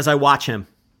as I watch him.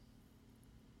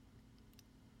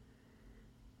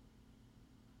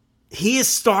 He is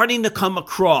starting to come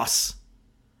across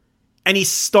and he's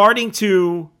starting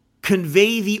to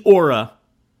convey the aura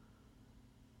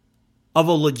of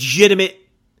a legitimate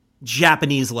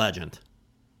Japanese legend.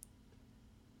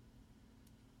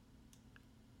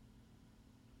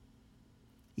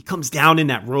 He comes down in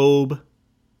that robe.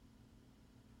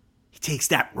 He takes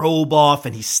that robe off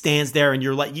and he stands there and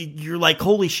you're like,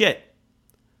 holy shit.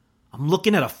 I'm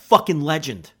looking at a fucking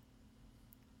legend.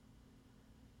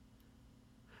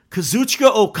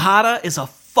 Kazuchika Okada is a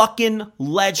fucking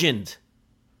legend.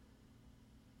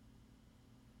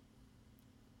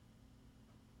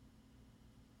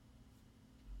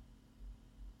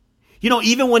 You know,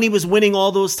 even when he was winning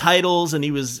all those titles and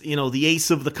he was, the ace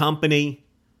of the company,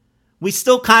 we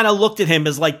still kind of looked at him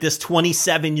as like this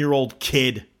 27-year-old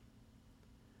kid.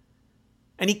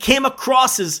 And he came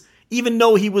across as, even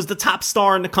though he was the top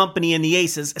star in the company and the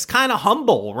ace, as kind of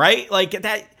humble, right? Like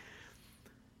that.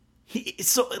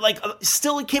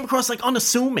 Still he came across like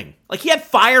unassuming. Like he had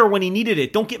fire when he needed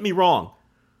it. Don't get me wrong.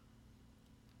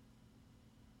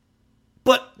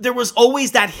 But there was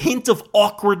always that hint of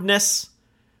awkwardness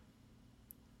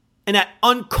and that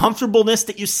uncomfortableness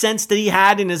that you sensed that he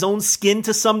had in his own skin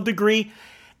to some degree.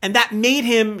 And that made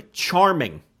him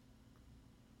charming.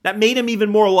 That made him even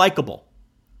more likable.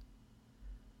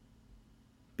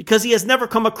 Because he has never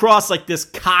come across like this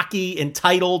cocky,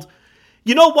 entitled.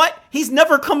 You know what? He's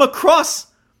never come across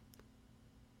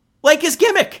like his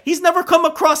gimmick. He's never come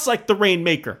across like the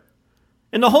Rainmaker.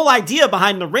 And the whole idea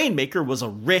behind the Rainmaker was a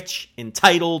rich,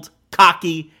 entitled,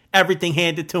 cocky, everything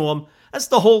handed to him. That's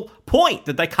the whole point,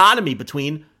 the dichotomy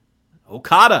between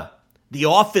Okada, the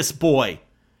office boy,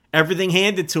 everything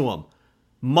handed to him,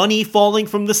 money falling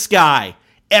from the sky,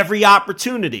 every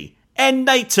opportunity, and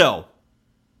Naito,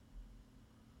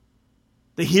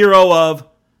 the hero of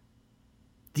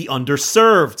the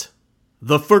underserved,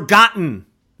 the forgotten,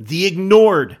 the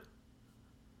ignored,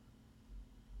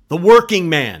 the working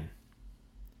man.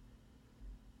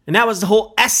 And that was the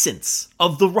whole essence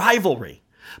of the rivalry.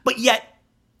 But yet,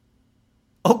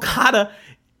 Okada,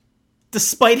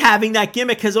 despite having that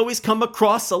gimmick, has always come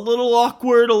across a little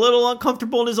awkward, a little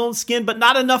uncomfortable in his own skin, but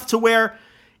not enough to where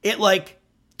it,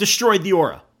 destroyed the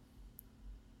aura.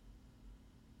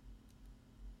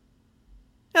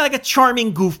 Yeah, like a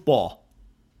charming goofball.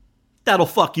 That'll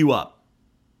fuck you up.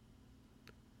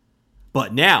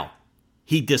 But now,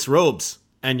 he disrobes,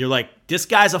 and you're like, this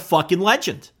guy's a fucking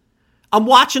legend. I'm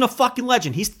watching a fucking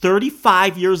legend. He's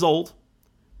 35 years old.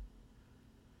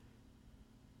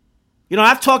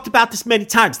 I've talked about this many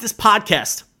times. This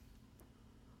podcast,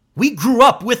 we grew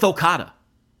up with Okada.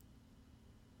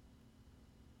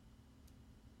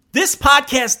 This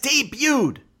podcast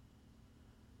debuted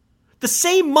The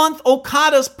same month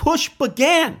Okada's push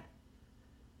began.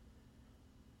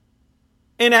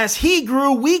 And as he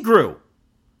grew, we grew.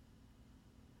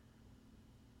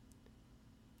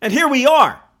 And here we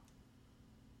are.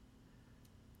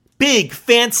 Big,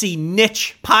 fancy,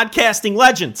 niche podcasting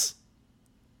legends.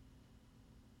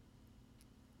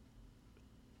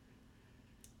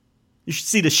 You should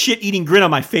see the shit-eating grin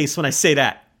on my face when I say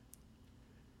that.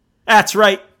 That's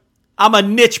right. I'm a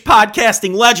niche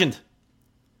podcasting legend.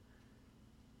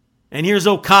 And here's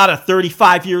Okada,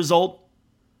 35 years old.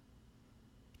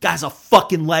 Guy's a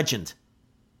fucking legend.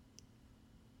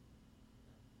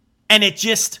 And it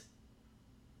just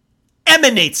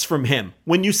emanates from him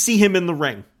when you see him in the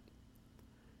ring.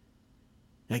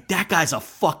 Like, that guy's a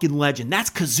fucking legend. That's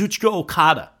Kazuchika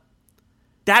Okada.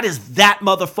 That is that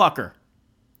motherfucker.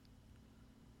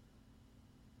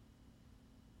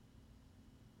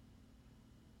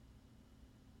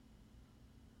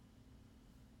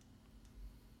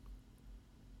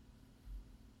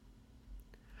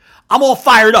 I'm all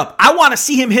fired up. I want to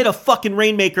see him hit a fucking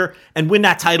Rainmaker and win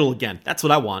that title again. That's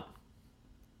what I want.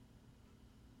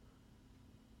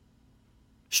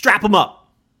 Strap him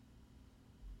up.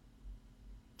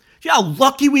 You know how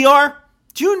lucky we are?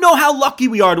 Do you know how lucky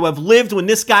we are to have lived when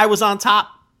this guy was on top?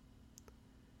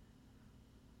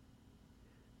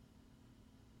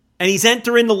 And he's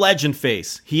entering the legend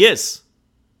phase. He is.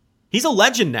 He's a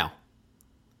legend now.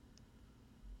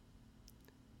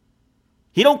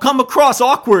 He don't come across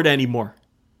awkward anymore.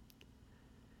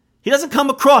 He doesn't come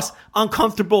across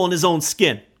uncomfortable in his own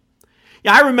skin.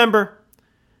 Yeah, I remember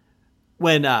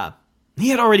when he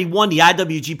had already won the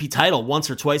IWGP title once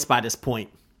or twice by this point.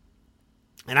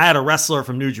 And I had a wrestler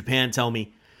from New Japan tell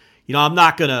me, you know, I'm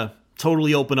not going to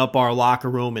totally open up our locker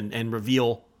room and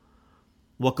reveal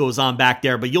what goes on back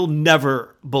there, but you'll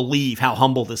never believe how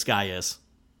humble this guy is.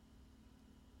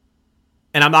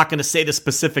 And I'm not going to say the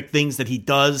specific things that he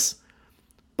does,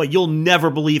 but you'll never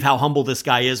believe how humble this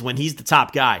guy is when he's the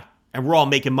top guy and we're all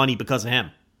making money because of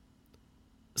him.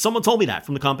 Someone told me that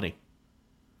from the company.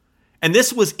 And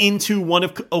this was into one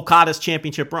of Okada's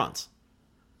championship runs.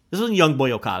 This wasn't young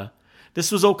boy Okada.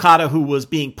 This was Okada who was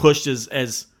being pushed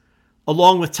as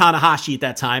along with Tanahashi at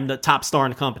that time, the top star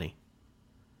in the company.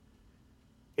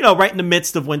 You know, right in the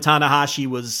midst of when Tanahashi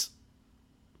was,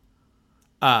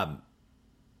 that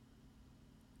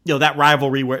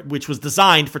rivalry which was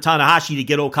designed for Tanahashi to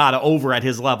get Okada over at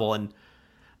his level. And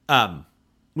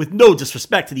with no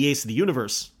disrespect to the ace of the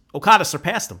universe, Okada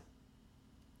surpassed him.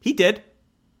 He did.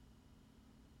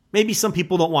 Maybe some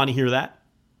people don't want to hear that.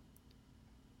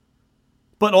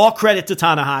 But all credit to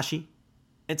Tanahashi.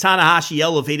 And Tanahashi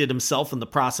elevated himself in the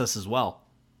process as well.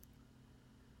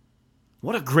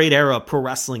 What a great era of pro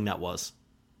wrestling that was.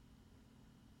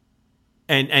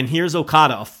 And here's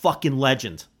Okada, a fucking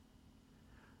legend.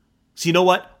 So you know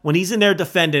what? When he's in there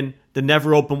defending the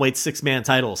never openweight 6-man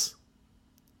titles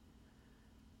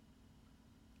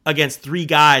against 3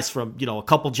 guys from, a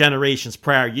couple generations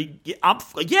prior,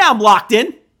 I'm locked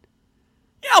in.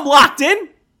 Yeah, I'm locked in.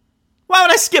 Why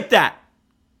would I skip that?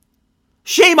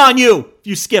 Shame on you if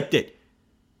you skipped it.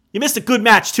 You missed a good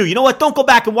match too. You know what? Don't go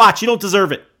back and watch. You don't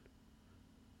deserve it.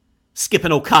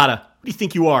 Skipping Okada. What do you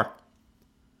think you are?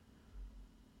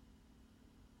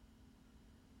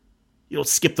 You don't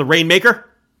skip the Rainmaker.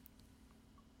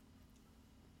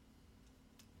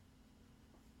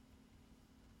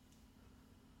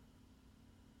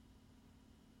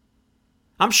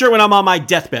 I'm sure when I'm on my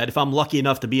deathbed, if I'm lucky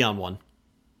enough to be on one,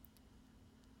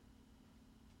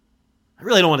 I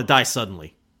really don't want to die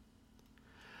suddenly.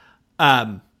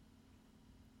 At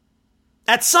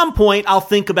some point, I'll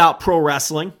think about pro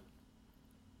wrestling.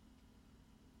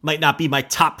 Might not be my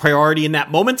top priority in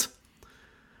that moment.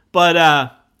 But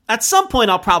at some point,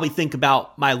 I'll probably think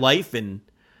about my life and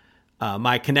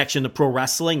my connection to pro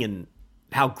wrestling and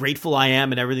how grateful I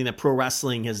am and everything that pro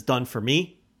wrestling has done for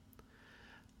me.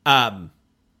 And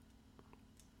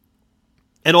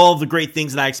all of the great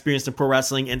things that I experienced in pro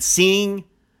wrestling, and seeing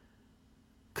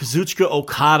Kazuchika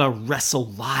Okada wrestle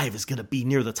live is going to be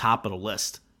near the top of the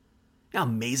list. You know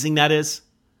how amazing that is?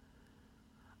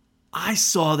 I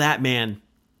saw that man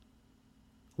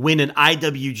win an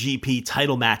IWGP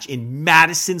title match in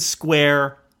Madison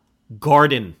Square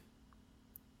Garden.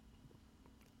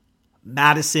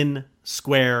 Madison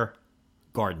Square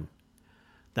Garden.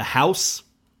 The house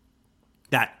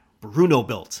that Bruno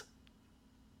built.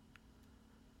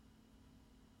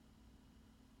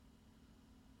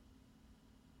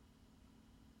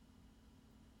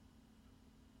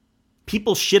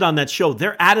 People shit on that show.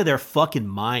 They're out of their fucking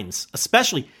minds.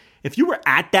 Especially if you were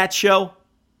at that show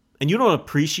and you don't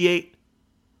appreciate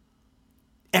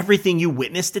everything you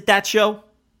witnessed at that show.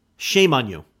 Shame on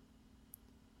you.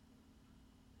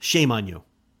 Shame on you.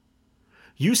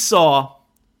 You saw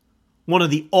one of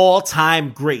the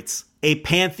all-time greats, in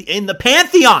the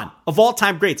pantheon of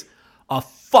all-time greats, a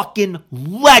fucking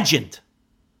legend,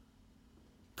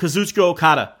 Kazuchika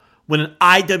Okada, win an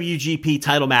IWGP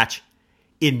title match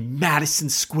in Madison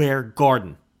Square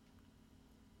Garden.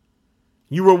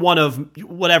 You were one of,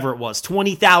 whatever it was,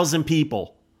 20,000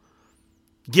 people,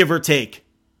 give or take,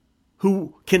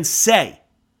 who can say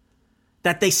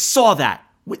that they saw that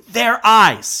with their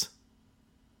eyes.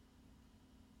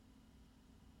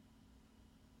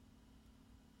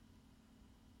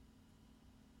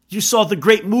 You saw the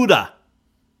Great Muta.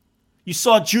 You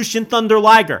saw Jushin Thunder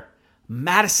Liger.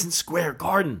 Madison Square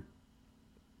Garden.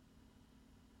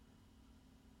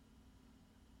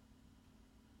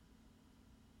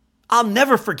 I'll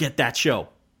never forget that show.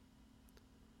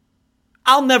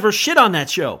 I'll never shit on that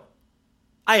show.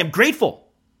 I am grateful.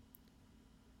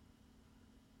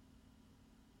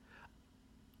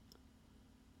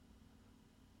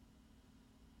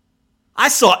 I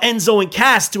saw Enzo and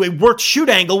Cass do a work shoot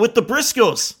angle with the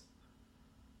Briscoes.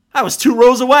 I was 2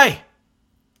 rows away.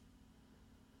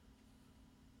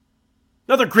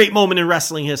 Another great moment in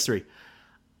wrestling history.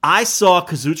 I saw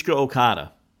Kazuchika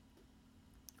Okada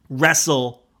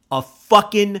wrestle a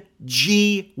fucking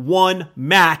G1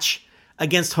 match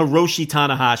against Hiroshi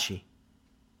Tanahashi.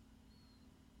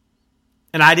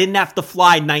 And I didn't have to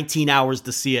fly 19 hours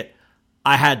to see it.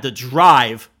 I had to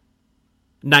drive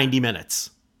 90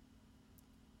 minutes.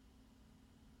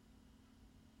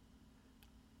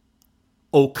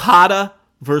 Okada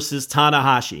versus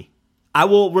Tanahashi. I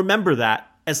will remember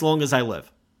that as long as I live.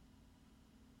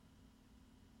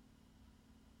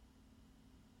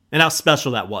 And how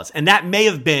special that was. And that may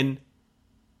have been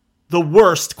the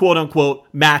worst, quote unquote,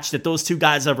 match that those two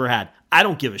guys ever had. I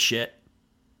don't give a shit.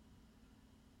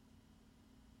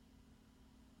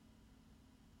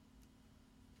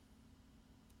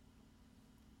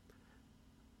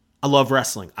 I love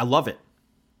wrestling. I love it.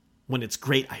 When it's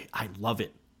great, I love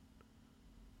it.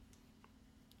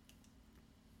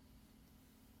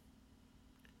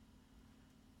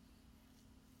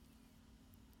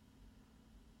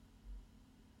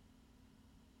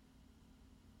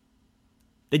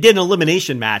 They did an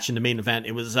elimination match in the main event.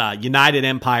 It was United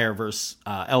Empire versus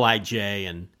LIJ,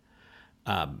 and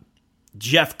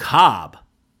Jeff Cobb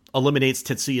eliminates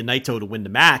Tetsuya Naito to win the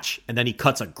match, and then he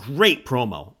cuts a great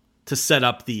promo to set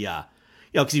up the,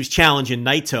 because he was challenging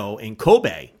Naito in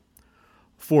Kobe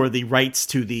for the rights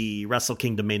to the Wrestle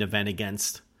Kingdom main event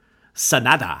against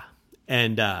Sanada.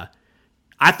 And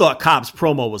I thought Cobb's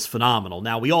promo was phenomenal.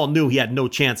 Now, we all knew he had no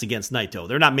chance against Naito.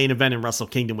 They're not main eventing Wrestle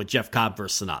Kingdom with Jeff Cobb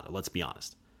versus Sanada, let's be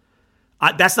honest.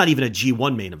 That's not even a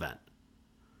G1 main event.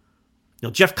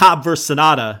 Jeff Cobb versus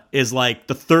Sanada is like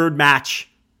the third match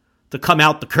to come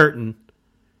out the curtain,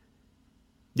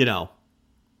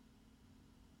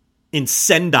 in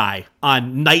Sendai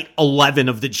on night 11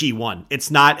 of the G1.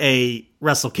 It's not a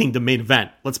Wrestle Kingdom main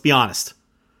event, let's be honest.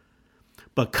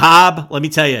 But Cobb, let me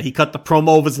tell you, he cut the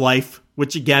promo of his life,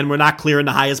 which again, we're not clearing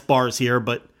the highest bars here,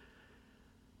 but I'm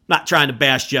not trying to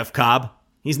bash Jeff Cobb.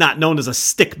 He's not known as a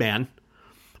stick man.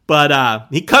 But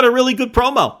he cut a really good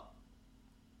promo.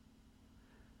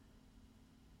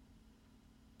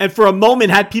 And for a moment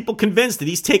had people convinced that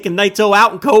he's taking Naito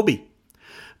out in Kobe.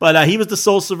 But he was the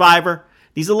sole survivor.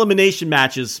 These elimination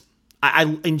matches,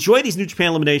 I enjoy these New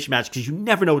Japan elimination matches because you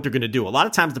never know what they're going to do. A lot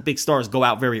of times the big stars go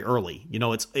out very early.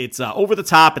 It's over the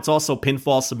top. It's also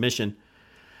pinfall submission.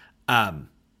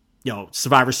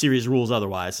 Survivor Series rules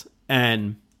otherwise.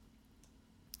 And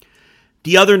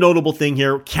the other notable thing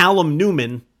here, Callum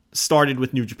Newman started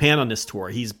with New Japan on this tour.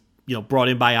 He's, brought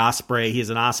in by Ospreay. He is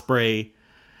an Ospreay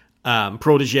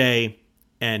protege,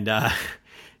 and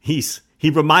he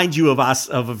reminds you of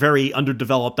a very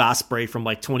underdeveloped Ospreay from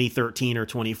like 2013 or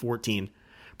 2014.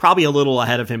 Probably a little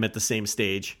ahead of him at the same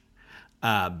stage.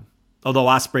 Although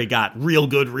Ospreay got real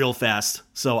good real fast,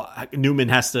 so Newman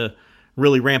has to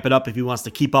really ramp it up if he wants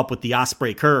to keep up with the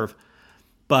Ospreay curve.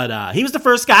 But he was the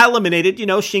first guy eliminated.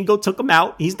 Shingo took him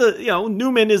out. He's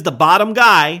Newman is the bottom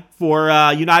guy for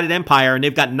United Empire, and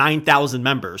they've got 9,000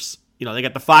 members. They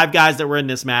got the 5 guys that were in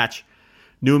this match: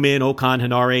 Newman, Okan,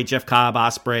 Hanare, Jeff Cobb,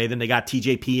 Ospreay. Then they got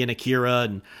TJP and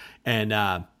Akira and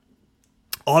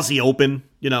Aussie Open.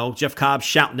 Jeff Cobb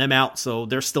shouting them out, so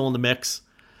they're still in the mix.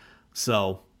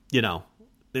 So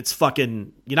it's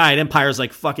fucking United Empire's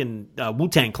like fucking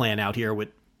Wu-Tang Clan out here with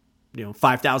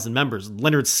 5,000 members.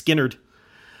 Leonard Skinnerd.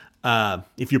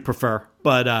 If you prefer.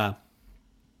 But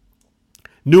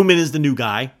Newman is the new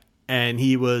guy, and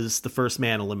he was the first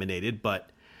man eliminated.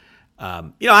 But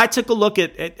I took a look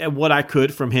at what I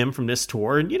could from him from this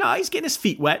tour, and he's getting his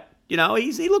feet wet. He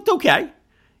looked okay.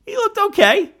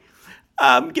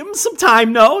 Give him some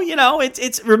time, though.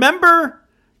 It's remember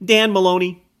Dan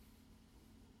Maloney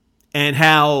and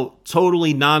how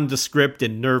totally nondescript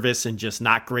and nervous and just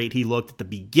not great he looked at the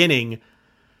beginning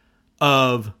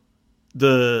of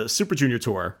the Super Junior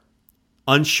Tour,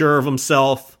 unsure of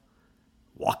himself,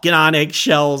 walking on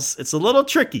eggshells. It's a little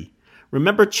tricky.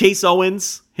 Remember Chase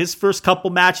Owens, his first couple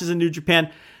matches in New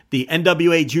Japan, the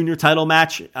NWA Junior title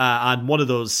match on one of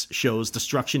those shows,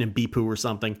 Destruction and Bipu or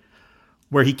something,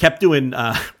 where he kept doing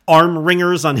arm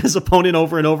ringers on his opponent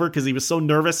over and over because he was so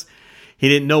nervous. He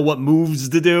didn't know what moves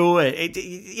to do.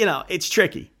 It's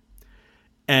tricky.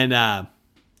 And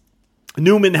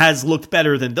Newman has looked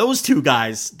better than those two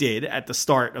guys did at the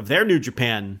start of their New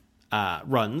Japan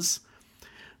runs.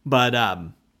 But,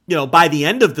 by the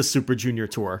end of the Super Junior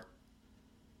Tour,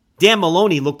 Dan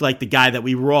Maloney looked like the guy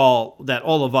that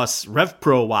all of us Rev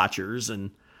Pro watchers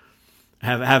and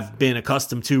have been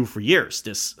accustomed to for years.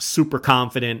 This super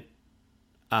confident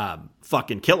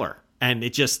fucking killer. And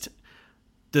it just,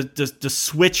 the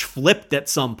switch flipped at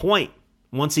some point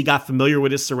once he got familiar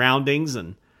with his surroundings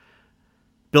and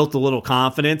built a little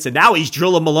confidence. And now he's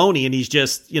drilling Maloney and he's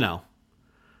just,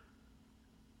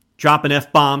 dropping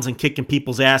F-bombs and kicking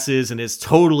people's asses and is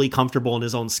totally comfortable in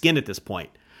his own skin at this point.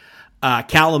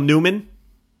 Callum Newman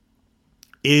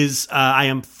is, I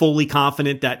am fully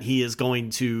confident that he is going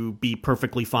to be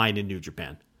perfectly fine in New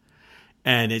Japan.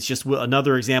 And it's just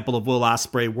another example of Will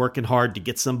Ospreay working hard to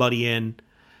get somebody in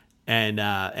and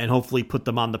hopefully put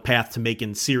them on the path to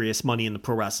making serious money in the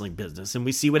pro wrestling business. And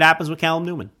we see what happens with Callum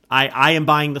Newman. I am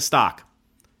buying the stock.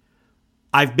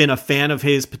 I've been a fan of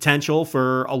his potential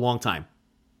for a long time.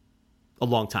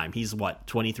 He's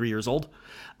 23 years old?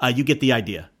 You get the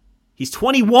idea. He's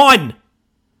 21.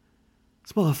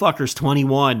 This motherfucker's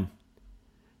 21.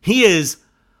 He is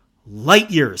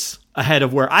light years ahead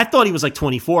of where I thought he was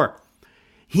 24.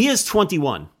 He is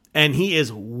 21, and he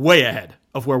is way ahead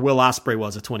of where Will Ospreay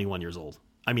was at 21 years old.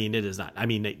 I mean, it is not. I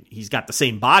mean, he's got the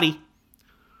same body.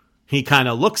 He kind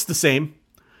of looks the same.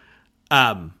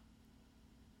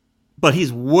 But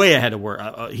he's way ahead of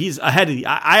where he's ahead of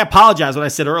I apologize what I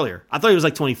said earlier. I thought he was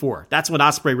 24. That's when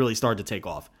Ospreay really started to take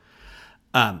off.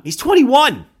 He's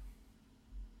 21.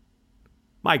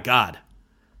 My God.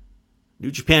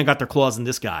 New Japan got their claws in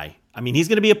this guy. I mean, he's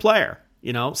going to be a player.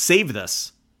 Save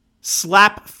this.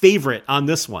 Slap favorite on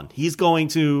this one. He's going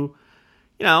to,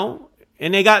 and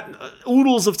they got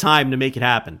oodles of time to make it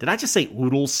happen. Did I just say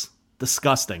oodles?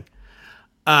 Disgusting.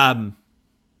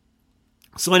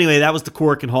 So anyway, that was the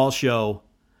Cork and Hall show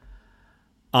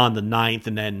on the 9th.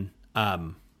 And then,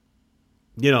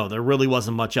 there really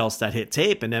wasn't much else that hit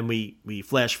tape. And then we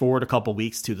flash forward a couple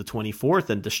weeks to the 24th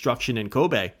and Destruction in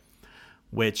Kobe,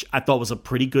 which I thought was a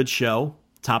pretty good show,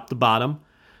 top to bottom.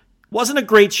 Wasn't a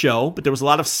great show, but there was a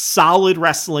lot of solid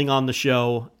wrestling on the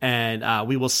show. And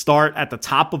we will start at the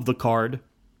top of the card.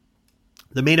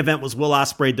 The main event was Will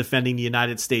Ospreay defending the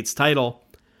United States title,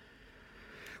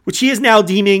 which he is now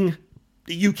deeming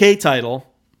the UK title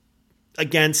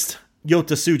against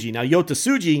Yota Tsuji. Now, Yota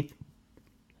Tsuji,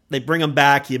 they bring him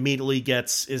back. He immediately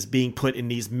is being put in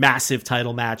these massive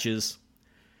title matches.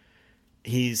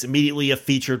 He's immediately a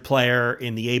featured player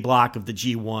in the A block of the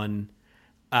G1.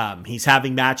 He's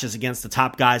having matches against the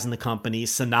top guys in the company,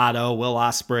 Sonato, Will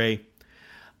Ospreay.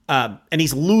 And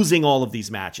he's losing all of these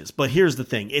matches. But here's the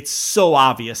thing. It's so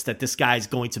obvious that this guy is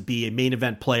going to be a main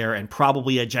event player and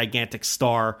probably a gigantic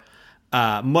star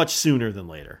much sooner than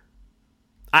later.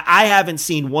 I haven't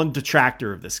seen one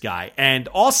detractor of this guy. And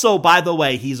also, by the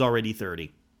way, he's already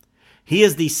 30. He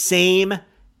is the same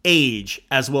age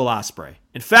as Will Ospreay.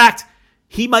 In fact,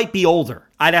 he might be older.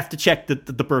 I'd have to check the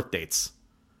birth dates.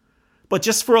 But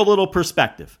just for a little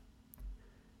perspective,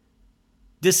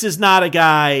 this is not a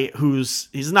guy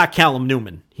he's not Callum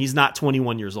Newman. He's not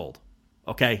 21 years old.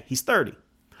 Okay? He's 30.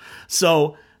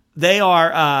 So they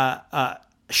are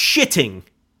shitting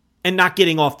and not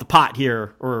getting off the pot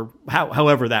here, or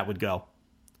however that would go.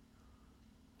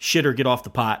 Shit or get off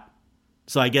the pot.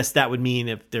 So I guess that would mean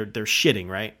if they're shitting,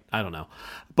 right? I don't know.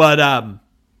 But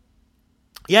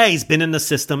yeah, he's been in the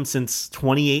system since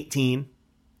 2018.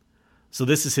 So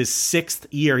this is his 6th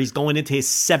year. He's going into his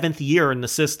 7th year in the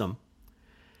system.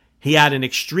 He had an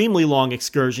extremely long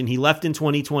excursion. He left in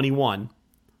 2021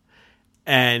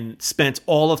 and spent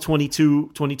all of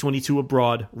 2022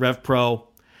 abroad, Rev Pro.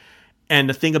 And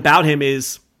the thing about him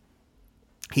is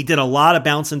he did a lot of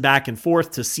bouncing back and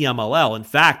forth to CMLL. In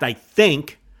fact, I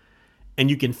think, and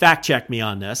you can fact check me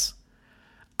on this,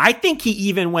 I think he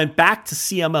even went back to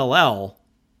CMLL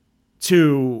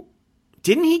to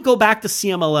didn't he go back to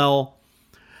CMLL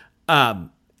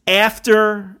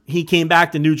after he came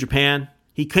back to New Japan?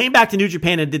 He came back to New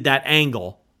Japan and did that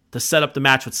angle to set up the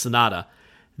match with Sonata.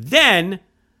 Then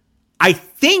I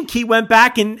think he went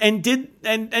back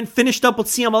and finished up with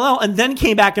CMLL and then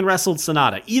came back and wrestled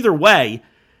Sonata. Either way,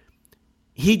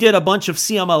 he did a bunch of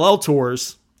CMLL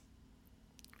tours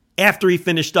after he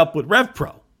finished up with Rev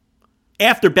Pro.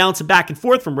 After bouncing back and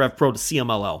forth from Rev Pro to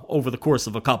CMLL over the course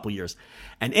of a couple years.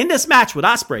 And in this match with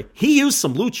Ospreay, he used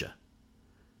some lucha.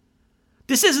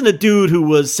 This isn't a dude who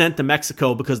was sent to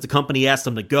Mexico because the company asked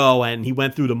him to go and he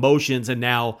went through the motions and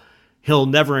now he'll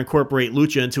never incorporate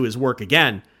lucha into his work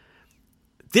again.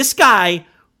 This guy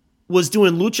was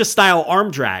doing lucha-style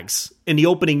arm drags in the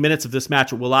opening minutes of this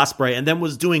match with Will Ospreay and then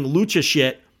was doing lucha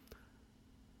shit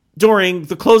during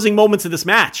the closing moments of this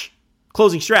match.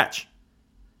 Closing stretch.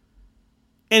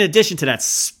 In addition to that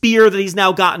spear that he's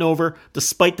now gotten over,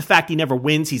 despite the fact he never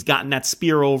wins, he's gotten that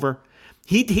spear over.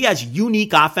 He has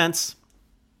unique offense.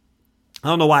 I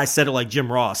don't know why I said it like Jim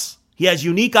Ross. He has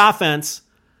unique offense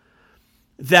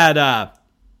that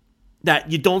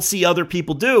you don't see other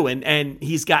people do. And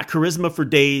he's got charisma for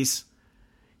days.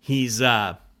 He's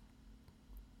got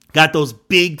those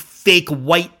big fake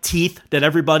white teeth that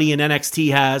everybody in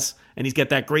NXT has. And he's got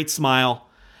that great smile.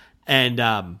 And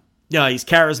he's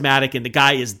charismatic. And the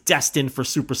guy is destined for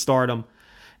superstardom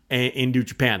in New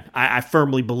Japan. I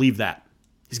firmly believe that.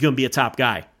 He's going to be a top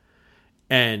guy.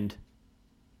 And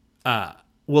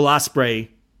Will Ospreay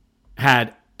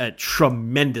had a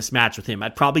tremendous match with him.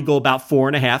 I'd probably go about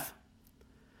 4.5.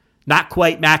 Not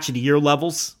quite match of the year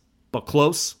levels, but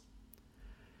close.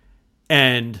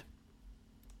 And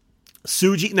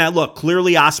Tsuji, now look,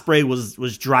 clearly Ospreay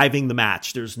was driving the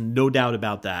match. There's no doubt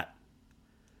about that.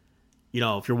 You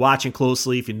know, if you're watching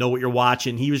closely, if you know what you're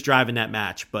watching, he was driving that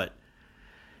match. But,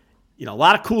 you know, a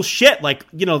lot of cool shit. Like,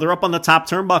 you know, they're up on the top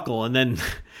turnbuckle and then,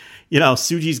 you know,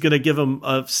 Tsuji's going to give him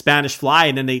a Spanish fly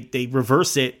and then they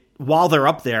reverse it while they're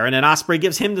up there. And then Ospreay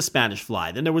gives him the Spanish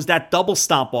fly. Then there was that double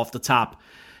stomp off the top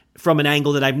from an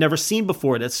angle that I've never seen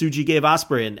before that Tsuji gave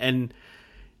Ospreay. And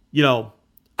you know,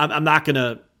 I'm not going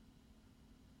to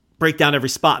break down every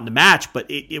spot in the match, but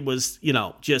it was, you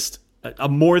know, just a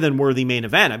more than worthy main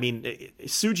event. I mean,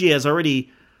 Tsuji has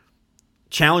already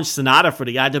challenged Sonata for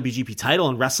the IWGP title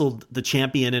and wrestled the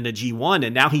champion in a G1,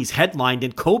 and now he's headlined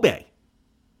in Kobe.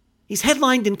 He's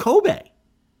headlined in Kobe.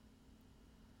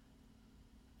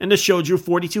 And the show drew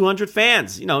 4,200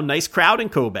 fans. You know, nice crowd in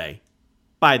Kobe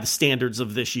by the standards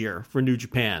of this year for New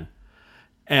Japan.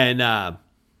 And,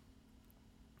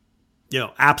 you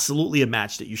know, absolutely a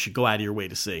match that you should go out of your way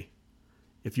to see.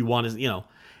 If you want to, you know.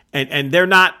 And they're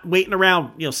not waiting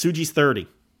around. You know, Tsuji's 30.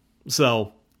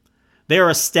 So they're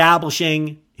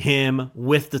establishing him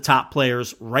with the top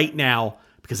players right now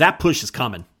because that push is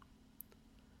coming.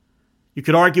 You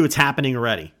could argue it's happening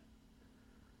already.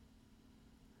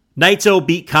 Naito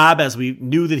beat Cobb as we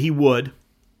knew that he would.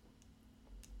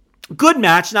 Good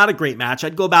match, not a great match.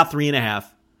 I'd go about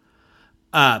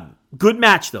 3.5. Good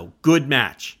match, though. Good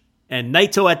match. And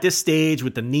Naito at this stage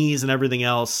with the knees and everything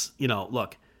else, you know,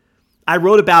 look, I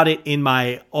wrote about it in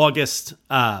my August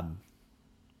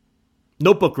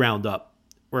notebook roundup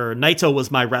where Naito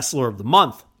was my wrestler of the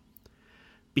month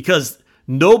because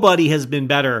nobody has been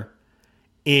better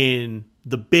in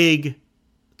the big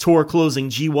tour closing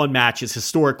G1 matches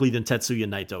historically than Tetsuya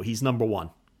Naito. He's number one.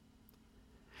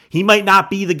 He might not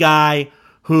be the guy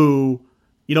who,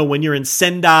 you know, when you're in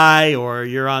Sendai or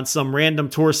you're on some random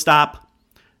tour stop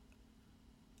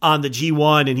on the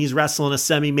G1 and he's wrestling a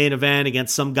semi-main event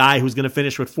against some guy who's going to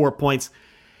finish with 4 points.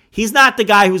 He's not the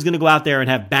guy who's going to go out there and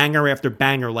have banger after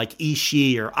banger like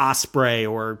Ishii or Ospreay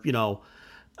or, you know,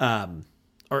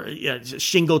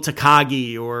 Shingo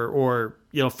Takagi or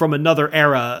you know, from another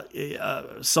era,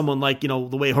 someone like, you know,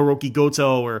 the way Hiroki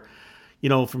Goto or, you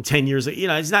know, from 10 years, you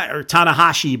know, he's not, or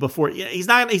Tanahashi before, he's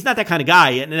not that kind of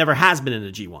guy and never has been in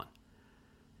the G1.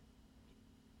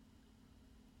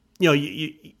 You know,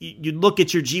 you look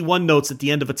at your G1 notes at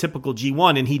the end of a typical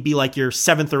G1 and he'd be like your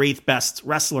 7th or 8th best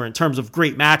wrestler in terms of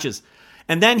great matches.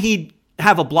 And then he'd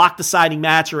have a block deciding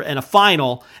match and a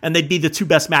final and they'd be the 2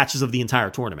 best matches of the entire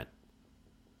tournament.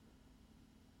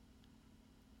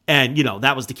 And, you know,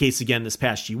 that was the case again this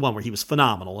past G1 where he was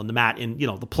phenomenal in you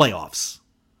know, the playoffs.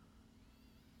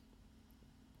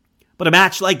 But a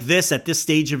match like this at this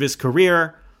stage of his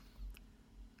career,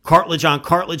 cartilage on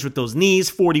cartilage with those knees,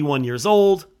 41 years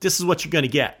old, this is what you're going to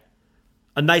get.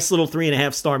 A nice little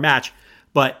 3.5-star match.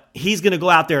 But he's going to go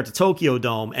out there at the Tokyo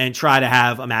Dome and try to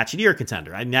have a match of the year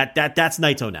contender. I mean, that's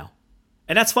Naito now.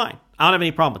 And that's fine. I don't have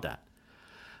any problem with that.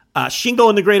 Shingo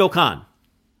and the Great Okan.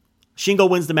 Shingo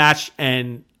wins the match,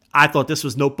 and I thought this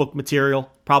was notebook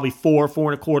material, probably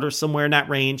 4.25, somewhere in that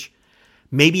range.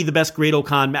 Maybe the best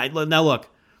Great-O-Khan match. Now look,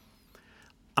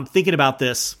 I'm thinking about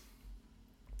this,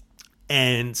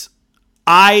 and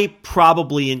I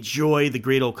probably enjoy the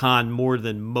Great-O-Khan more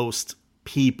than most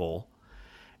people.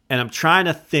 And I'm trying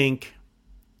to think,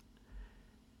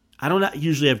 I don't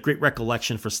usually have great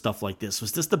recollection for stuff like this.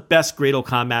 Was this the best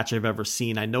Great-O-Khan match I've ever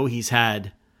seen? I know he's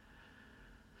had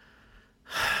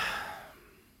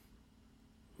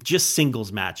just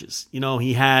singles matches.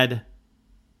 He had...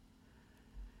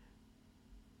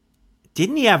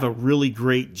 Didn't he have a really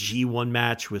great G1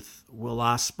 match with Will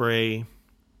Ospreay?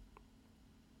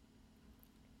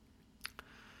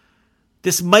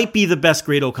 This might be the best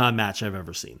Great-O-Khan match I've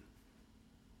ever seen.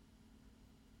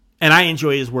 And I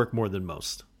enjoy his work more than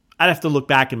most. I'd have to look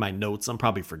back in my notes. I'm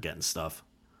probably forgetting stuff.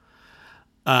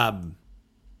 But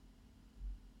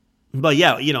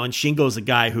yeah, and Shingo's a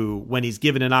guy who, when he's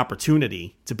given an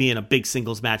opportunity to be in a big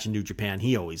singles match in New Japan,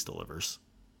 he always delivers.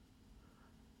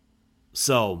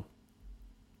 So,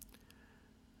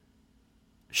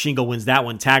 Shingo wins that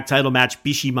one. Tag title match,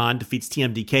 Bishiman defeats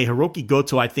TMDK. Hiroki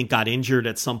Goto, I think, got injured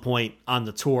at some point on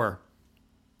the tour.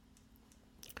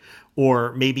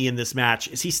 Or maybe in this match.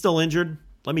 Is he still injured?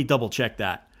 Let me double check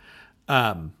that.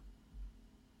 What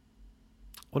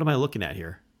am I looking at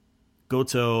here?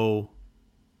 Goto.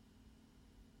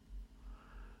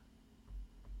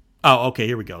 Oh, okay,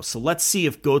 here we go. So let's see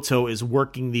if Goto is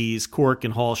working these Cork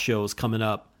and Hall shows coming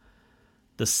up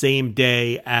the same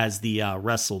day as the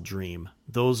WrestleDream.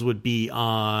 Those would be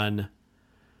on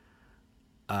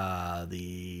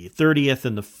the 30th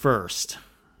and the 1st.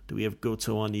 Do we have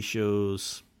Goto on these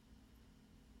shows?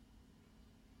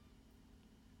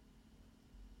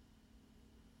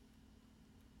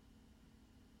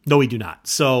 No, we do not.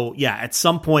 So, yeah, at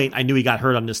some point, I knew he got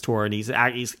hurt on this tour, and he's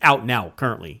out now,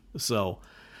 currently. So,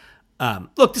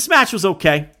 look, this match was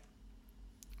okay.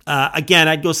 Again,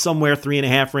 I'd go somewhere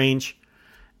 3.5 range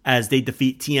as they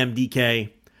defeat TMDK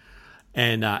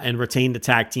and retain the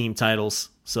tag team titles.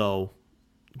 So,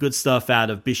 good stuff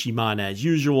out of Bishiman as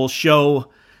usual.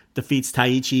 Sho defeats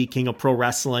Taichi, King of Pro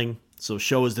Wrestling. So,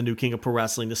 Sho is the new King of Pro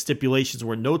Wrestling. The stipulations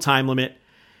were no time limit,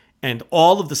 and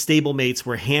all of the stablemates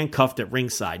were handcuffed at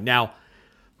ringside. Now,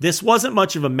 this wasn't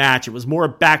much of a match. It was more a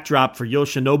backdrop for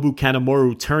Yoshinobu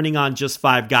Kanemaru turning on just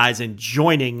 5 guys and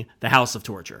joining the House of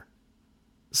Torture.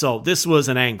 So this was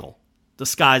an angle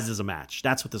disguised as a match.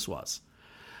 That's what this was.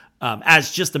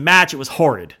 As just a match, it was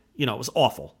horrid. It was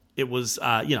awful. It was,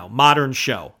 modern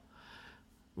show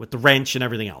with the wrench and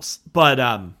everything else. But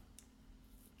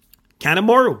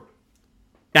Kanemaru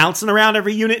bouncing around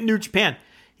every unit in New Japan.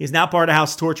 He's now part of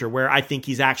House of Torture, where I think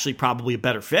he's actually probably a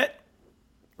better fit,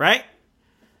 right?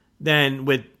 Than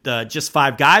with just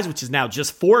 5 guys, which is now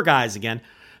just 4 guys again.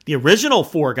 The original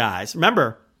 4 guys,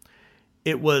 remember,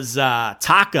 it was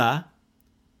Taka,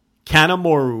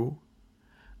 Kanemaru,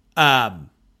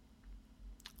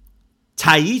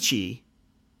 Taichi,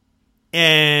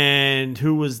 and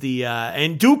who was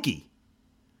and Dookie.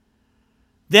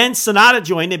 Then Sonata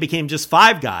joined. It became just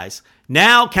 5 guys.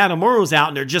 Now Kanemaru's out,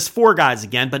 and they're just 4 guys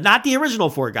again, but not the original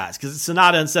 4 guys, because it's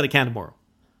Sonata instead of Kanemaru.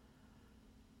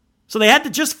 So they had the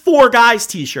just 4 guys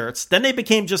t-shirts. Then they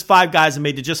became just 5 guys and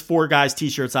made the just 4 guys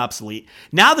t-shirts obsolete.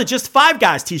 Now the just 5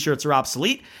 guys t-shirts are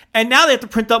obsolete. And now they have to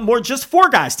print up more just 4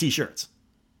 guys t-shirts.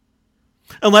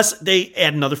 Unless they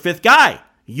add another 5th guy.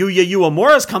 Yuya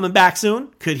Uemura's coming back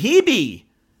soon. Could he be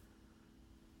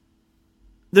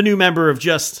the new member of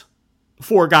just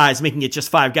 4 guys, making it just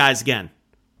 5 guys again?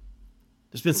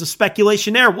 There's been some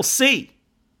speculation there. We'll see.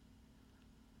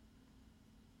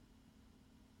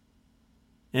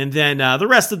 And then the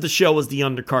rest of the show was the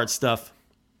undercard stuff.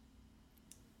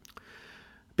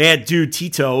 Bad dude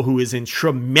Tito, who is in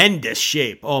tremendous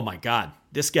shape. Oh my God.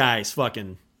 This guy's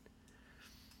fucking...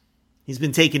 He's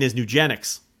been taking his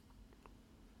Nugenics.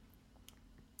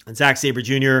 And Zack Sabre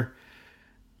Jr.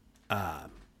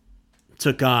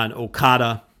 Took on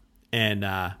Okada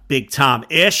and Big Tom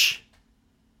Ish.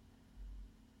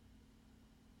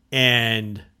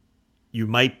 And you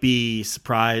might be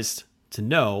surprised to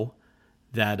know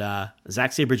that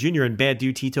Zack Sabre Jr. and Bad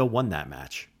Dude Tito won that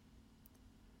match.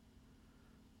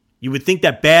 You would think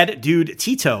that Bad Dude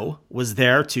Tito was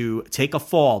there to take a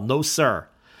fall. No, sir.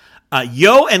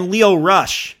 Yo and Leo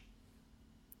Rush.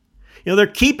 They're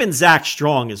keeping Zack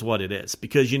strong is what it is.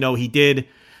 Because,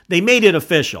 they made it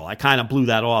official. I kind of blew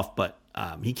that off, but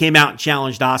he came out and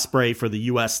challenged Ospreay for the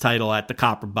U.S. title at the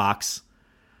Copper Box.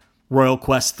 Royal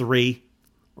Quest 3,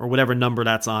 or whatever number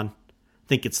that's on. I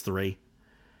think it's 3.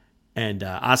 And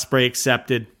Ospreay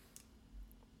accepted.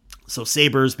 So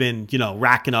Sabre's been,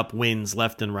 racking up wins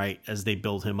left and right as they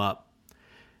build him up.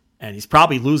 And he's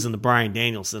probably losing to Bryan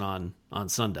Danielson on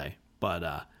Sunday.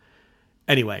 But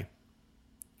anyway,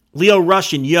 Lio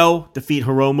Rush and Yo defeat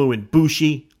Hiromu and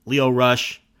Bushi. Lio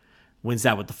Rush wins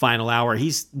that with the final hour.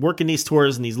 He's working these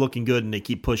tours and he's looking good and they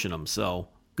keep pushing him. So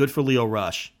good for Lio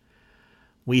Rush.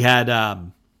 We had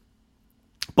a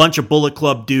bunch of Bullet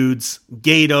Club dudes.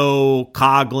 Gato,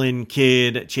 Coughlin,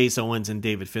 Kid, Chase Owens, and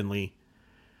David Finlay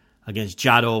against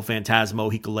Jado,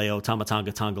 Phantasmo, Hikuleo,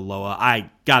 Tamatanga Tangaloa. I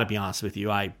got to be honest with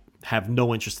you. I have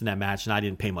no interest in that match and I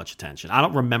didn't pay much attention. I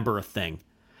don't remember a thing.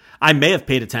 I may have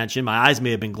paid attention. My eyes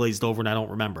may have been glazed over and I don't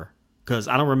remember because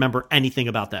I don't remember anything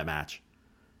about that match.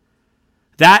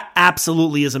 That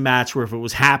absolutely is a match where if it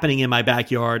was happening in my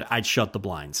backyard, I'd shut the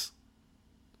blinds.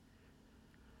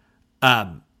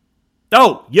 Dookie,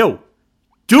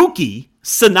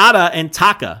 Sonata, and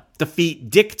Taka defeat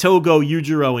Dick Togo,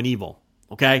 Yujiro, and Evil.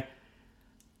 Okay?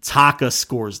 Taka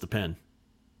scores the pin.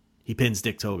 He pins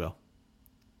Dick Togo.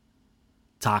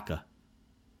 Taka.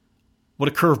 What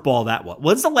a curveball that was.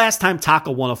 When's the last time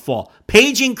Taka won a fall?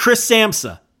 Paging Chris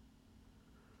Samsa.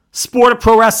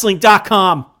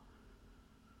 SportofProWrestling.com.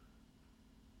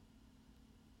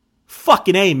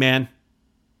 Fucking A, man.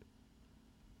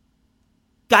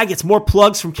 Guy gets more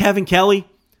plugs from Kevin Kelly.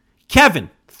 Kevin,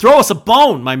 throw us a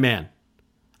bone, my man.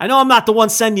 I know I'm not the one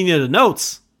sending you the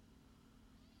notes.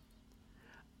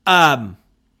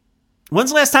 When's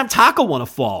the last time Taka won a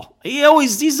fall? He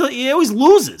always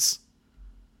loses.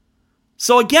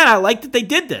 So again, I like that they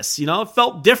did this. You know, it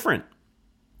felt different.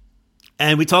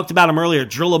 And we talked about him earlier.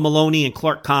 Drilla Maloney and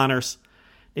Clark Connors.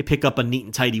 They pick up a neat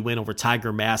and tidy win over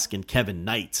Tiger Mask and Kevin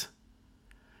Knight.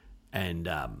 And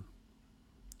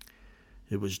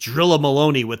it was Drilla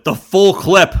Maloney with the full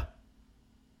clip.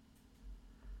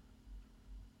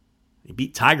 He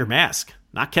beat Tiger Mask,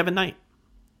 not Kevin Knight.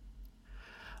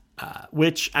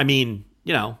 Which, I mean,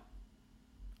 you know,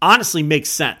 honestly makes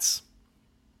sense.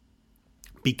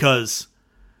 Because,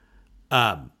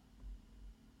 you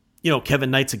know,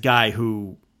 Kevin Knight's a guy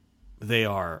who they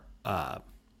are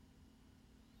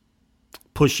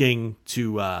pushing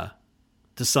to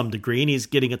some degree, and he's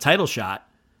getting a title shot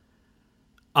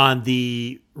on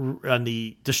the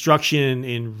destruction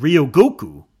in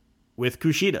Ryogoku with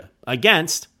Kushida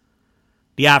against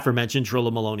the aforementioned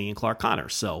Drilla Maloney and Clark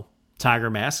Connors. So Tiger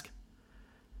Mask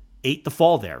ate the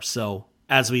fall there. So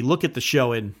as we look at the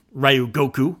show in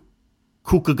Ryogoku,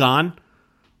 Kukugan,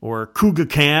 or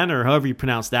Kugakan, or however you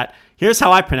pronounce that, here's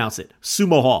how I pronounce it: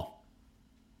 Sumo Hall.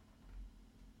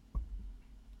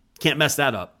 Can't mess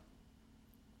that up.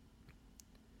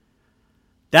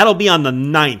 That'll be on the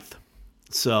 9th.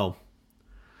 So,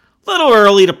 a little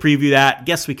early to preview that.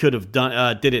 Guess we could have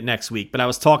did it next week, but I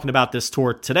was talking about this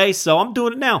tour today, so I'm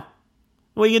doing it now.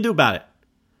 What are you going to do about it?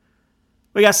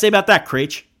 What you got to say about that,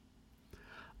 Craich?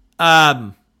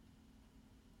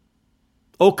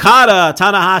 Okada,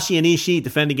 Tanahashi, and Ishii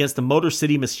defend against the Motor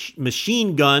City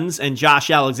Machine Guns and Josh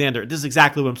Alexander. This is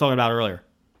exactly what I'm talking about earlier.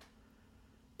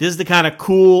 This is the kind of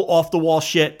cool, off-the-wall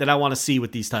shit that I want to see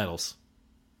with these titles.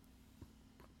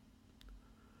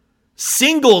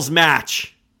 Singles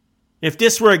match. If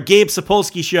this were a Gabe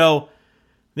Sapolsky show,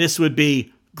 this would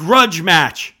be grudge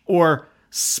match or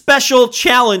special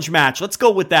challenge match. Let's go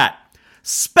with that.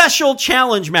 Special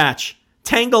challenge match.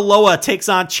 Tanga Loa takes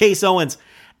on Chase Owens.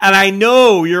 And I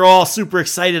know you're all super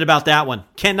excited about that one.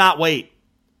 Cannot wait.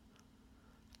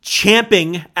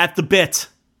 Champing at the bit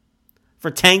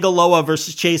for Tanga Loa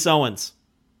versus Chase Owens.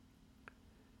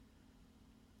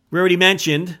 We already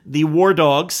mentioned the War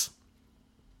Dogs,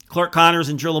 Clark Connors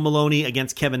and Drilla Maloney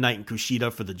against Kevin Knight and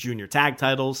Kushida for the junior tag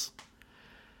titles.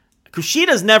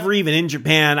 Kushida's never even in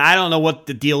Japan. I don't know what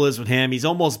the deal is with him. He's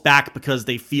almost back because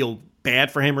they feel bad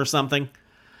for him or something.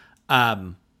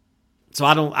 So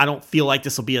I don't feel like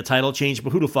this will be a title change,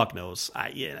 but who the fuck knows?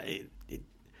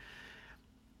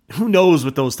 Who knows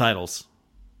with those titles?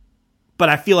 But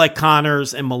I feel like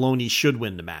Connors and Maloney should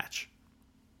win the match.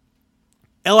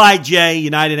 LIJ,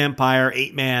 United Empire,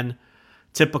 8-man,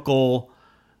 typical.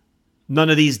 None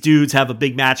of these dudes have a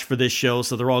big match for this show,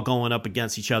 so they're all going up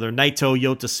against each other. Naito,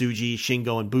 Yota Tsuji,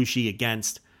 Shingo, and Bushi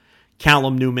against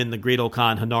Callum Newman, the Great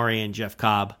Okan, Hanare, and Jeff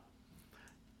Cobb.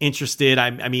 Interested.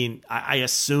 I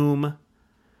assume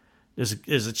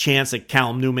there's a chance that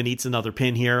Callum Newman eats another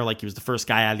pin here, like he was the first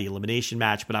guy out of the elimination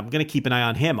match, but I'm going to keep an eye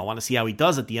on him. I want to see how he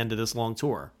does at the end of this long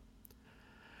tour.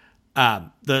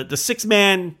 The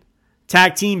 6-man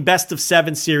tag team best of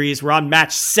 7 series. We're on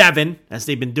match 7, as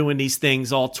they've been doing these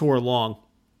things all tour long.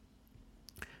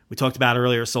 We talked about it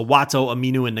earlier. So Wato,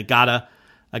 Aminu, and Nagata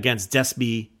against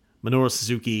Despi, Minoru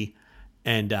Suzuki,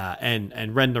 and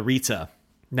Ren Narita.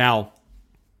 Now,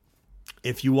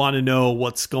 if you want to know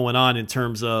what's going on in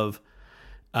terms of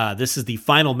This is the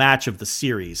final match of the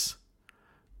series.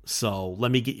 So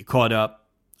let me get you caught up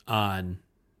on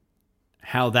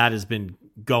how that has been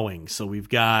going. So we've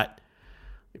got,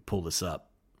 let me pull this up.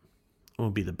 What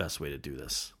would be the best way to do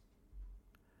this?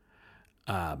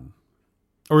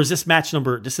 Or is this match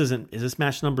number, is this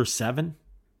match number 7?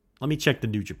 Let me check the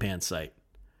New Japan site.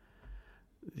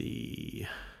 The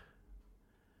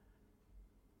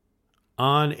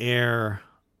on-air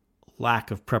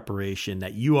lack of preparation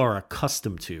that you are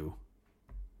accustomed to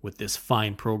with this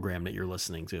fine program that you're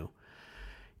listening to.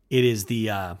 It is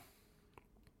the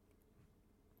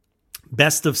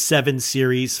best of 7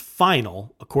 series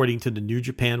final, according to the New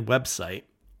Japan website.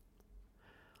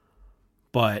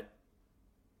 But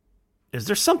is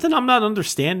there something I'm not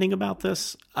understanding about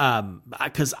this?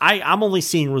 Because I'm only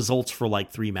seeing results for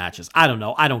like 3 matches. I don't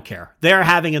know. I don't care. They're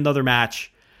having another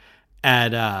match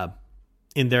at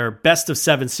in their best of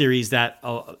 7 series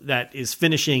that is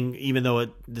finishing, even though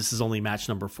this is only match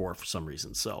number 4 for some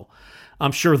reason. So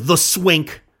I'm sure the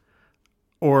Swink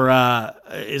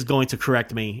is going to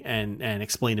correct me and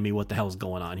explain to me what the hell is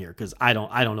going on here, because I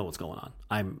don't know what's going on.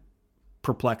 I'm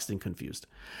perplexed and confused.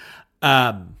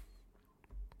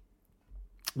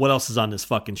 What else is on this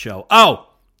fucking show? Oh,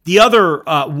 the other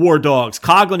War Dogs,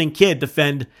 Coughlin and Kidd,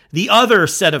 defend the other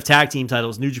set of tag team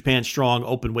titles, New Japan Strong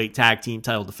Openweight Tag Team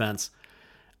title defense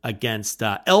against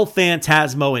El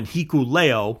Phantasmo and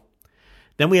Hikuleo.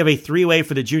 Then we have a 3-way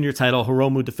for the junior title.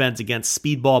 Hiromu defends against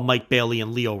Speedball Mike Bailey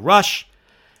and Leo Rush.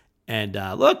 And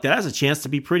look, that has a chance to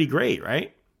be pretty great,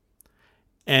 right?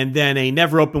 And then a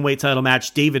never openweight title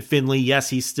match. David Finlay, yes,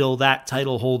 he's still that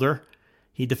title holder.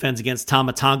 He defends against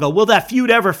Tama Tonga. Will that feud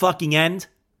ever fucking end?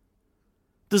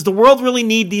 Does the world really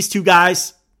need these 2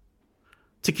 guys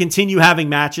to continue having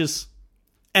matches?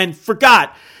 And for God,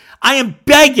 I am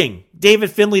begging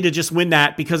David Finlay to just win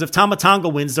that, because if Tama Tonga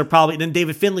wins, then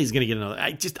David Finlay's going to get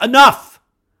another. Just enough.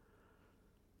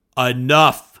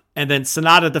 Enough. And then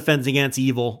Sonata defends against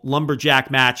Evil.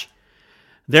 Lumberjack match.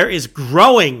 There is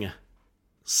growing,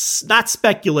 not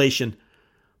speculation,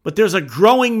 but there's a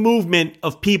growing movement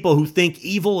of people who think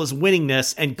Evil is winning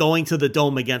this and going to the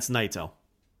Dome against Naito.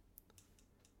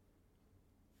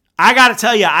 I got to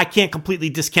tell you, I can't completely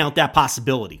discount that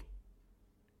possibility.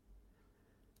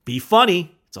 Be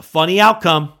funny. It's a funny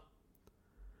outcome.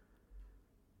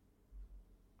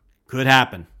 Could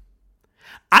happen.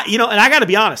 And I got to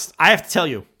be honest. I have to tell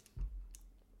you,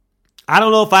 I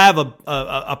don't know if I have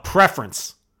a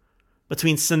preference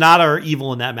between Sonata or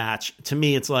Evil in that match. To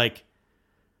me, it's like,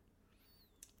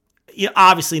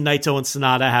 obviously Naito and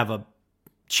Sonata have a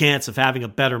chance of having a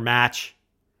better match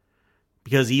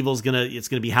because Evil's it's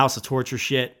gonna be House of Torture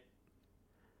shit.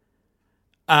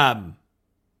 But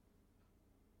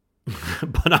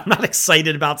I'm not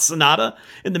excited about Sonata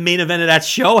in the main event of that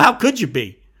show. How could you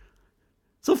be?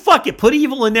 So fuck it. Put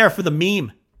Evil in there for the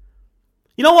meme.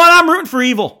 You know what? I'm rooting for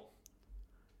Evil.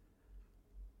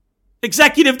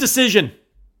 Executive decision.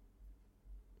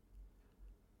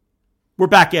 We're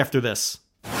back after this.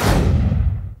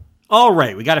 All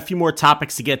right, we got a few more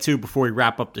topics to get to before we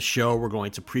wrap up the show. We're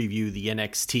going to preview the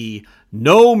NXT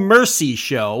No Mercy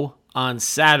show on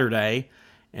Saturday.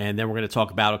 And then we're going to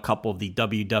talk about a couple of the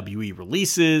WWE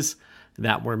releases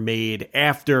that were made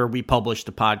after we published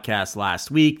the podcast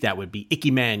last week. That would be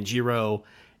Ike Manjiro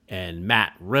and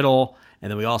Matt Riddle.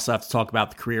 And then we also have to talk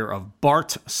about the career of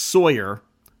Bart Sawyer,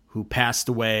 who passed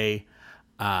away.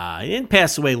 He didn't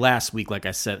pass away last week, like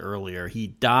I said earlier. He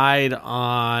died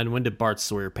on... When did Bart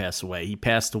Sawyer pass away? He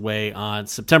passed away on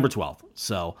September 12th.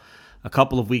 So a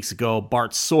couple of weeks ago,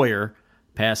 Bart Sawyer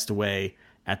passed away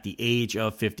at the age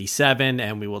of 57,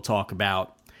 and we will talk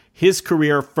about his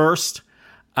career first.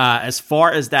 As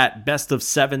far as that best of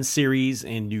 7 series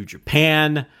in New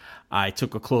Japan, I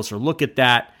took a closer look at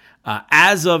that.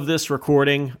 As of this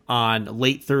recording on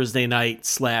late Thursday night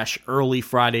 / early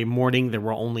Friday morning, there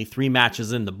were only 3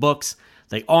 matches in the books.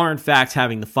 They are, in fact,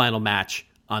 having the final match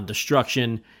on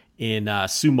Destruction in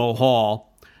Sumo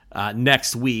Hall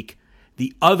next week.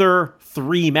 The other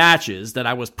 3 matches that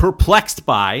I was perplexed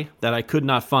by, that I could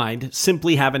not find,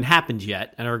 simply haven't happened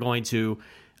yet and are going to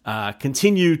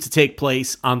continue to take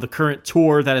place on the current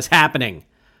tour that is happening.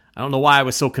 I don't know why I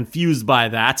was so confused by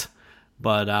that,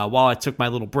 but while I took my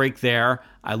little break there,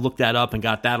 I looked that up and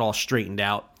got that all straightened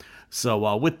out.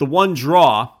 So with the one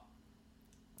draw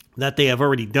that they have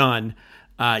already done,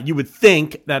 you would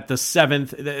think that the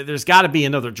 7th, there's got to be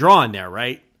another draw in there,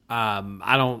 right? I'm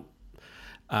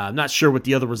not sure what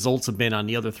the other results have been on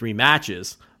the other 3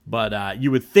 matches, but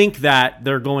you would think that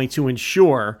they're going to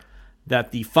ensure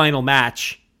that the final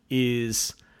match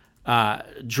is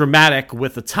dramatic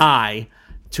with a tie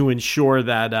to ensure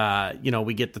that,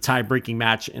 we get the tie-breaking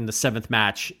match in the 7th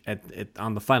match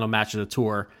on the final match of the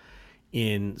tour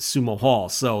in Sumo Hall.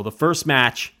 So the first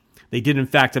match, they did in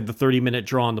fact have the 30-minute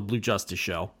draw on the Blue Justice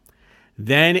show.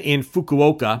 Then in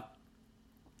Fukuoka,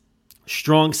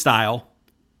 Strong Style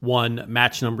won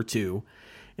match number 2.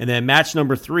 And then match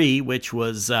number 3, which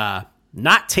was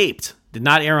not taped, did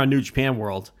not air on New Japan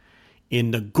World,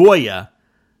 in Nagoya,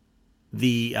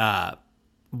 the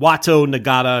Wato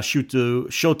Nagata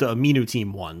Shota Aminu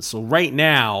team won. So right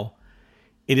now,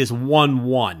 it is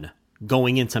 1-1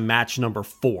 going into match number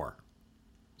 4.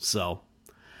 So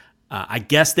I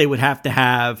guess they would have to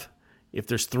have, if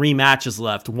there's 3 matches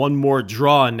left, one more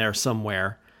draw in there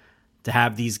somewhere to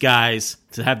have these guys,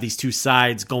 to have these 2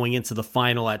 sides going into the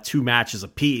final at 2 matches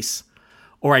apiece.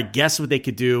 Or I guess what they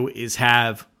could do is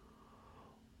have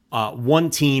one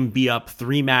team be up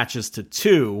 3 matches to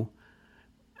 2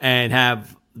 and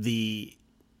have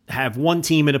one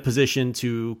team in a position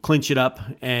to clinch it up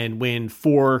and win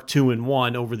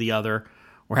 4-2-1 over the other,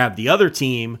 or have the other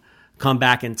team come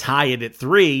back and tie it at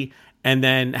 3 and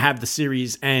then have the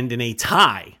series end in a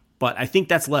tie. But I think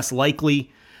that's less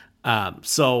likely.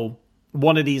 So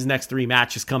one of these next 3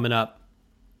 matches coming up,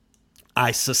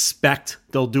 I suspect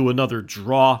they'll do another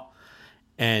draw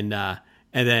and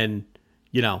then,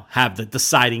 have the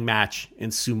deciding match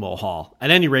in Sumo Hall. At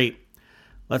any rate,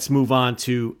 let's move on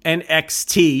to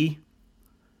NXT.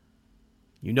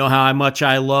 You know how much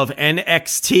I love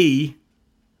NXT.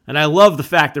 And I love the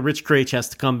fact that Rich Kraetsch has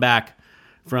to come back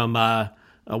from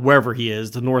wherever he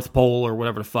is, the North Pole or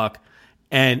whatever the fuck,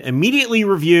 and immediately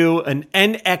review an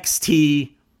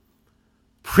NXT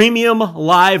premium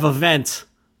live event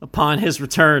upon his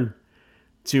return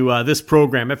to this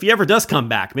program. If he ever does come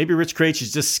back, maybe Rich Kraetsch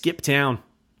has just skipped town.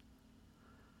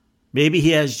 Maybe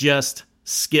he has just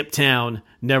skipped town,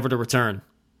 never to return.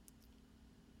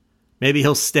 Maybe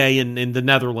he'll stay in the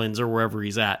Netherlands or wherever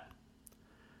he's at.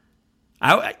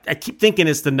 I keep thinking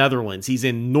it's the Netherlands. He's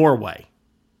in Norway.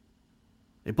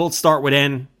 They both start with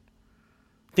N.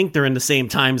 I think they're in the same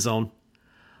time zone.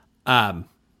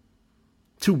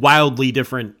 2 wildly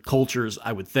different cultures,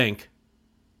 I would think.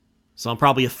 So I'm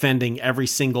probably offending every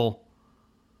single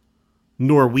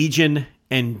Norwegian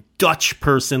and Dutch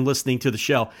person listening to the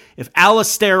show. If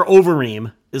Alistair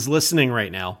Overeem is listening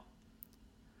right now,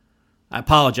 I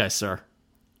apologize, sir.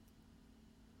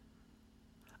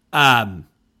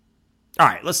 All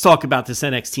right, let's talk about this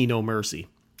NXT No Mercy.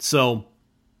 So,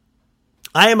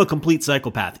 I am a complete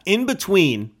psychopath. In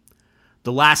between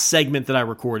the last segment that I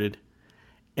recorded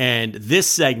and this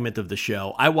segment of the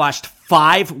show, I watched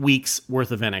 5 weeks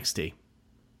worth of NXT.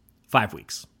 5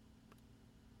 weeks.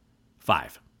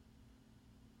 5.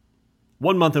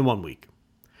 1 month and 1 week.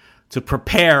 To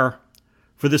prepare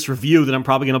for this review that I'm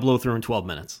probably going to blow through in 12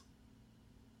 minutes.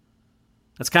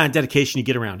 That's the kind of dedication you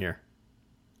get around here.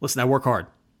 Listen, I work hard.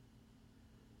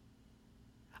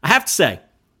 I have to say,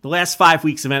 the last 5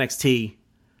 weeks of NXT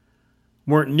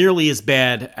weren't nearly as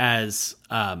bad as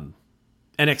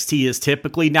NXT is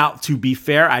typically. Now, to be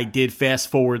fair, I did fast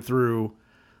forward through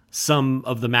some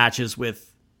of the matches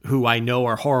with who I know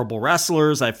are horrible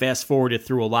wrestlers. I fast forwarded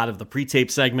through a lot of the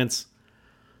pre-tape segments.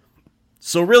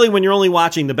 So really, when you're only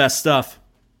watching the best stuff,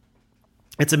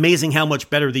 it's amazing how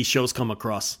much better these shows come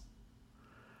across.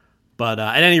 But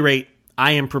at any rate,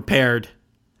 I am prepared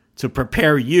to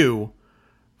prepare you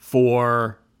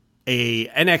for a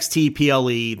NXT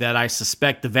PLE that I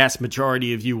suspect the vast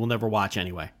majority of you will never watch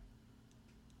anyway.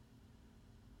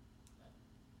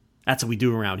 That's what we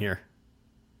do around here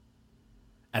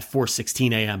at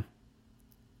 4:16 a.m.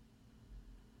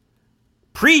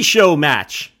 Pre-show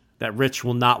match that Rich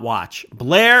will not watch.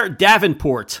 Blair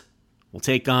Davenport will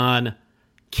take on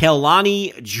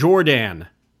Kelani Jordan.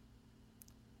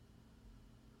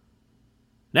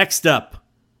 Next up,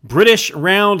 British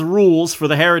round rules for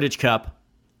the Heritage Cup.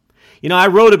 You know, I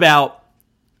wrote about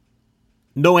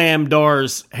Noam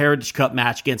Dar's Heritage Cup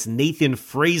match against Nathan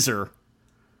Fraser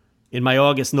in my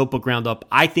August Notebook Roundup.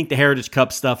 I think the Heritage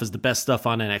Cup stuff is the best stuff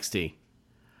on NXT.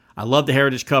 I love the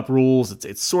Heritage Cup rules.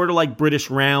 It's sort of like British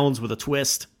rounds with a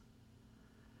twist.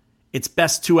 It's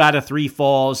best 2 out of 3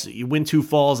 falls. You win 2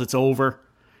 falls, it's over.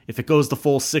 If it goes the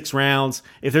full 6 rounds,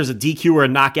 if there's a DQ or a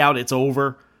knockout, it's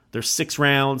over. There's 6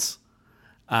 rounds.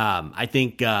 I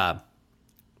think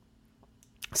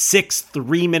 6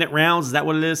 3-minute rounds. Is that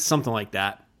what it is? Something like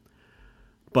that.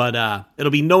 But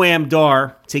it'll be Noam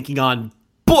Dar taking on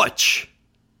Butch.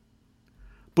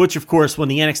 Butch, of course, won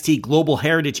the NXT Global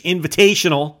Heritage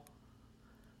Invitational,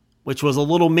 which was a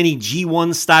little mini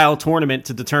G1 style tournament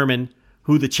to determine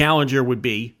who the challenger would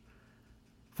be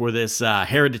for this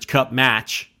Heritage Cup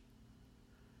match.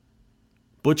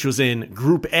 Butch was in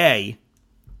Group A,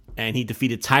 and he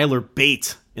defeated Tyler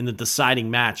Bate in the deciding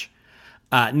match.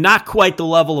 Not quite the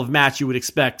level of match you would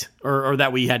expect, or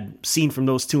that we had seen from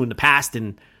those two in the past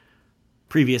in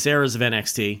previous eras of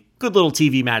NXT. Good little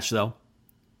TV match, though.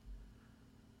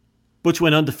 Butch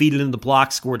went undefeated in the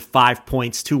block, scored 5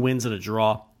 points, 2 wins and a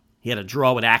draw. He had a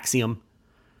draw with Axiom.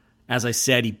 As I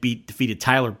said, he defeated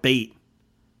Tyler Bate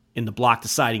in the block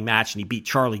deciding match, and he beat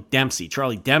Charlie Dempsey.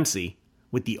 Charlie Dempsey,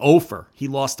 with the offer, he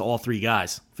lost to all 3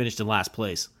 guys, finished in last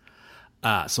place.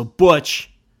 So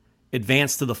Butch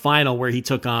advanced to the final where he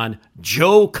took on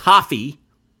Joe Coffey,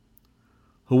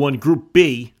 who won Group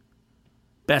B,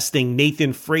 besting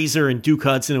Nathan Fraser and Duke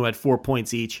Hudson, who had 4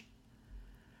 points each.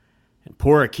 And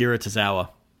poor Akira Tozawa,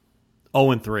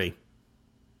 0-3.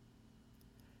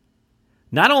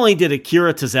 Not only did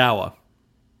Akira Tozawa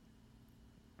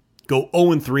go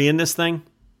 0-3 in this thing,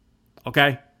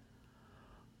 okay,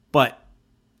 but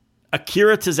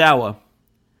Akira Tozawa,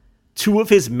 2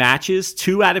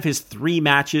 out of his 3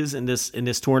 matches in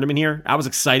this tournament here, I was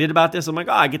excited about this. I'm like,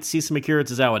 I get to see some Akira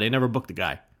Tozawa. They never booked the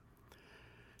guy.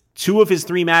 2 of his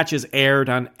 3 matches aired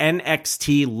on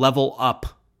NXT Level Up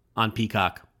on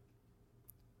Peacock.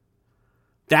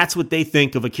 That's what they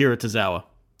think of Akira Tozawa.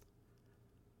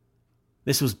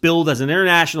 This was billed as an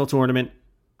international tournament,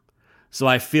 so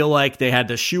I feel like they had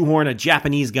to shoehorn a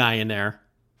Japanese guy in there.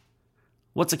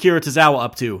 What's Akira Tozawa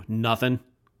up to? Nothing.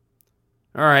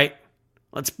 All right,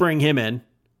 let's bring him in,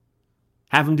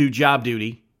 have him do job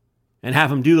duty, and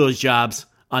have him do those jobs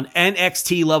on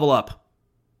NXT Level Up.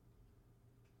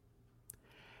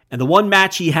 And the one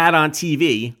match he had on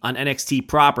TV, on NXT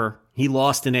proper, he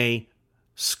lost in a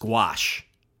squash.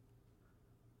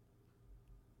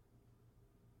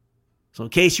 So in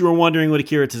case you were wondering what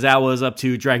Akira Tozawa is up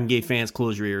to, Dragon Gate fans,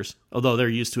 close your ears. Although they're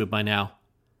used to it by now.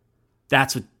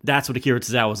 That's what Akira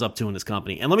Tozawa is up to in this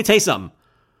company. And let me tell you something.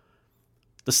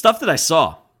 The stuff that I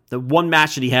saw, the one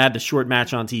match that he had, the short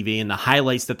match on TV, and the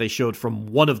highlights that they showed from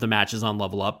one of the matches on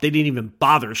Level Up, they didn't even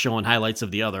bother showing highlights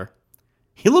of the other.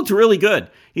 He looked really good.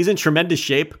 He's in tremendous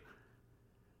shape.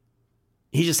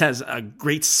 He just has a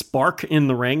great spark in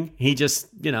the ring. He just,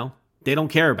 they don't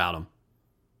care about him.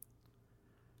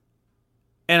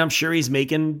 And I'm sure he's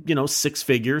making, 6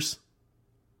 figures.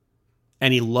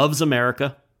 And he loves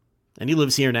America. And he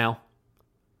lives here now.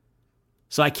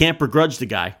 So I can't begrudge the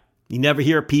guy. You never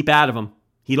hear a peep out of him.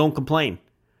 He don't complain.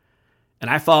 And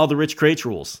I follow the Rich Kraetsch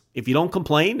rules. If you don't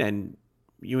complain and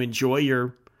you enjoy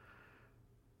your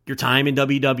time in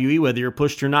WWE, whether you're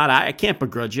pushed or not, I can't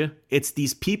begrudge you. It's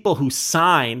these people who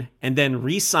sign and then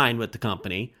re-sign with the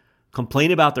company,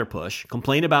 complain about their push,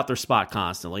 complain about their spot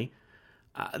constantly.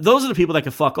 Those are the people that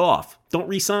can fuck off. Don't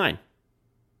re-sign.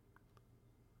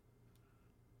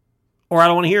 Or I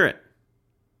don't want to hear it.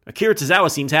 Akira Tozawa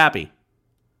seems happy.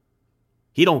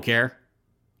 He don't care.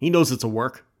 He knows it's a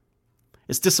work.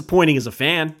 It's disappointing as a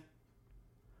fan.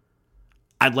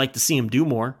 I'd like to see him do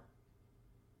more.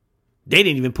 They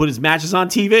didn't even put his matches on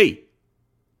TV.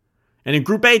 And in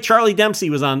Group A, Charlie Dempsey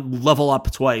was on Level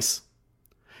Up twice.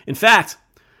 In fact,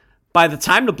 by the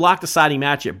time the block deciding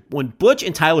match, when Butch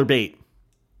and Tyler Bate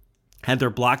had their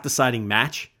block deciding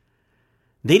match,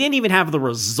 they didn't even have the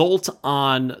result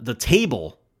on the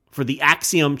table for the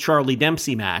Axiom Charlie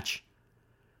Dempsey match,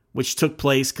 which took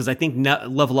place because I think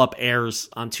Level Up airs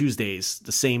on Tuesdays,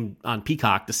 on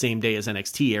Peacock, the same day as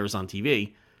NXT airs on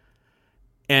TV.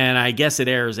 And I guess it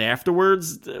airs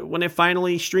afterwards when it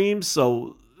finally streams,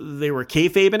 so they were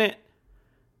kayfabing it,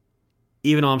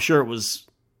 even though I'm sure it was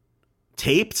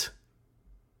taped.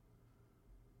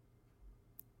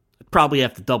 I'd probably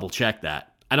have to double check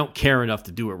that. I don't care enough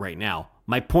to do it right now.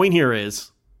 My point here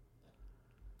is,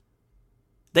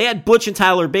 they had Butch and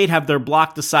Tyler Bate have their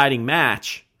block deciding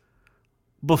match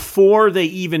before they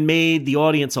even made the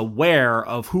audience aware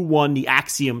of who won the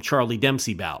Axiom Charlie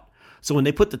Dempsey bout. So when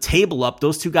they put the table up,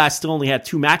 those 2 guys still only had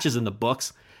 2 matches in the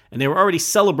books, and they were already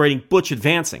celebrating Butch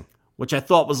advancing, which I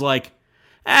thought was like,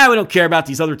 we don't care about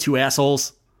these other 2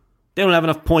 assholes. They don't have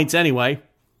enough points anyway.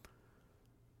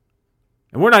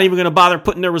 And we're not even going to bother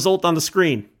putting their result on the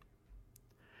screen.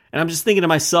 And I'm just thinking to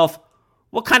myself,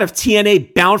 what kind of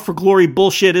TNA Bound for Glory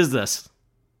bullshit is this?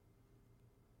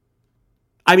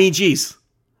 I mean, geez.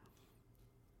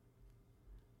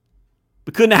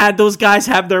 We couldn't have had those guys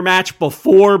have their match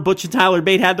before Butch and Tyler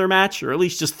Bate had their match, or at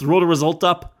least just throw the result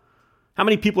up. How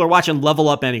many people are watching Level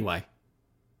Up anyway?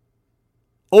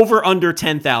 Over under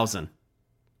 10,000.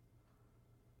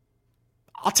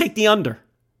 I'll take the under.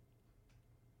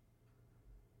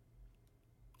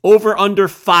 Over under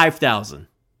 5,000.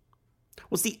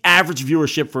 What's the average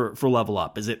viewership for Level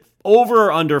Up? Is it over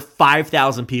or under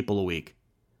 5,000 people a week?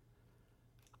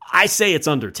 I say it's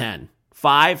under 10.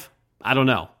 5? I don't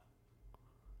know.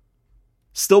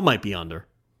 Still might be under.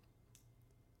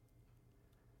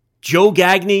 Joe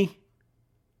Gagne,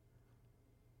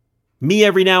 me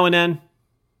every now and then,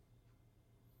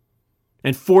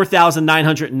 and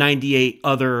 4,998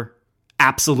 other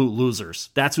absolute losers.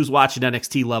 That's who's watching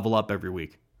NXT level up every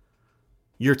week.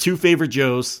 Your 2 favorite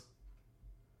Joes.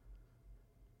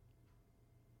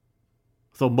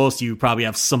 Though most of you probably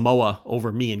have Samoa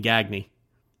over me and Gagne.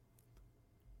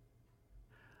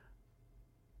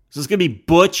 So it's going to be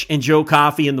Butch and Joe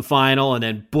Coffey in the final, and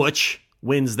then Butch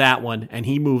wins that one, and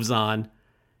he moves on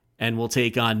and will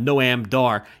take on Noam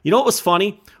Dar. You know what was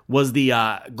funny? Was the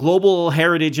Global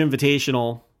Heritage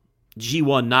Invitational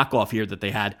G1 knockoff here that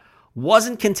they had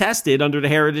wasn't contested under the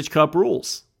Heritage Cup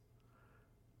rules.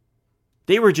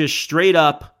 They were just straight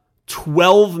up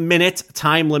 12-minute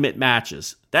time limit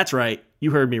matches. That's right.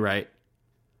 You heard me right.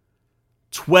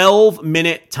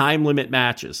 12-minute time limit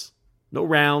matches. No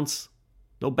rounds.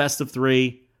 No best of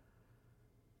 3.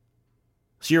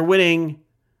 So you're winning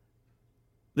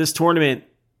this tournament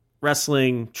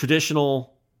wrestling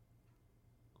traditional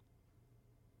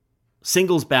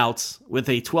singles bouts with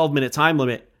a 12-minute time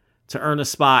limit to earn a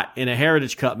spot in a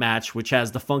Heritage Cup match, which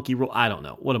has the funky rule. I don't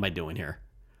know. What am I doing here?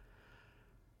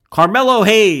 Carmelo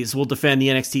Hayes will defend the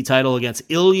NXT title against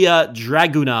Ilya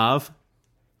Dragunov.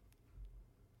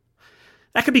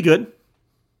 That could be good.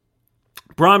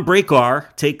 Braun Breaker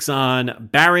takes on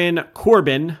Baron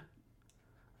Corbin.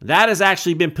 That has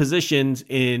actually been positioned,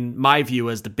 in my view,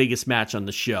 as the biggest match on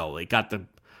the show. They got the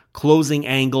closing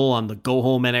angle on the Go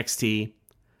Home NXT,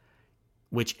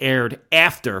 which aired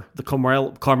after the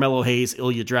Carmelo Hayes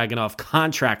Ilya Dragunov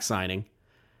contract signing.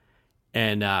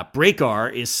 And Breaker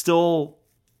is still,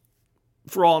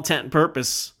 for all intent and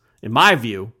purpose, in my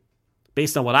view,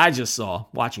 based on what I just saw,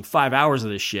 watching 5 hours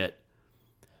of this shit,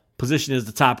 positioned as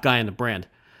the top guy in the brand.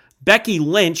 Becky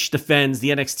Lynch defends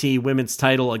the NXT Women's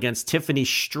title against Tiffany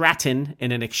Stratton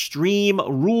in an Extreme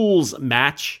Rules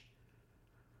match.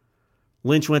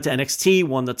 Lynch went to NXT,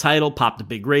 won the title, popped a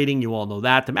big rating. You all know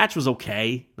that. The match was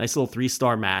okay. Nice little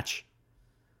 3-star match.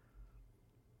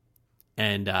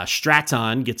 And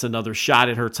Stratton gets another shot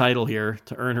at her title here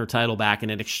to earn her title back in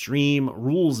an Extreme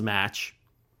Rules match.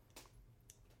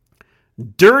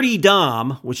 Dirty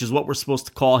Dom, which is what we're supposed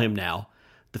to call him now,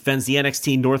 defends the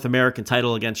NXT North American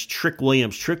title against Trick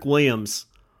Williams. Trick Williams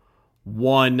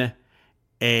won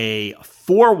a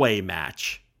 4-way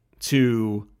match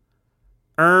to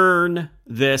earn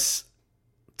this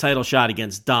title shot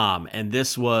against Dom, and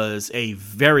this was a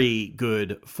very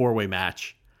good 4-way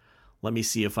match. Let me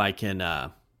see if I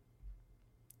can...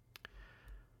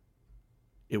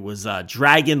 It was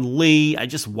Dragon Lee. I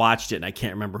just watched it, and I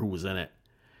can't remember who was in it.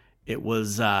 It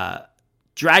was...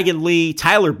 Dragon Lee,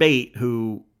 Tyler Bate,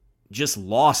 who just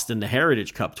lost in the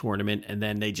Heritage Cup tournament, and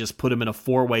then they just put him in a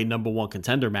 4-way number 1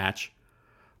 contender match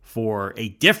for a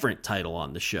different title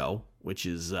on the show, which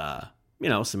is,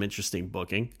 some interesting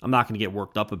booking. I'm not going to get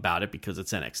worked up about it because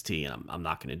it's NXT, and I'm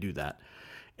not going to do that.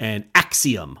 And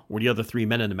Axiom were the other 3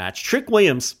 men in the match. Trick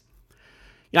Williams,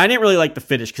 I didn't really like the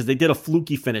finish because they did a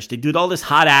fluky finish. They did all this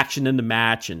hot action in the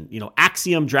match, and,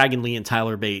 Axiom, Dragon Lee, and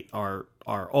Tyler Bate are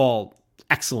all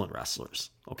excellent wrestlers,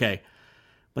 okay?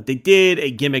 But they did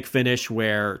a gimmick finish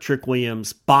where Trick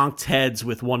Williams bonked heads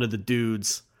with one of the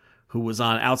dudes who was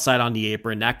outside on the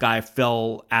apron. That guy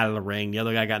fell out of the ring. The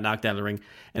other guy got knocked out of the ring.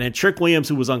 And then Trick Williams,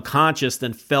 who was unconscious,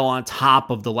 then fell on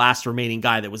top of the last remaining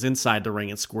guy that was inside the ring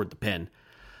and scored the pin.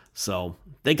 So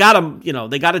they got him,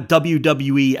 they got a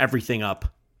WWE everything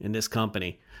up in this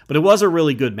company. But it was a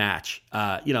really good match.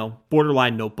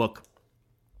 Borderline Notebook.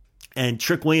 And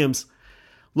Trick Williams,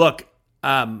 look,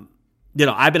 I've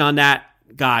been on that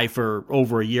guy for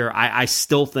over a year. I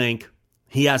still think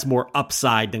he has more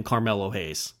upside than Carmelo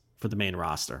Hayes for the main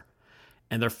roster.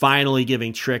 And they're finally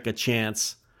giving Trick a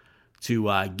chance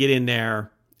to get in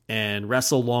there and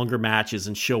wrestle longer matches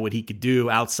and show what he could do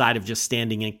outside of just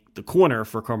standing in the corner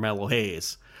for Carmelo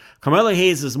Hayes. Carmelo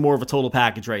Hayes is more of a total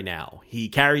package right now. He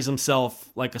carries himself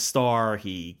like a star.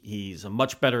 He's a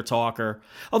much better talker.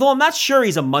 Although I'm not sure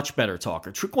he's a much better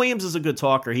talker. Trick Williams is a good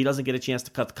talker. He doesn't get a chance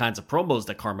to cut the kinds of promos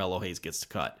that Carmelo Hayes gets to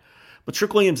cut. But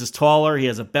Trick Williams is taller. He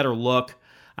has a better look.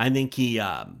 I think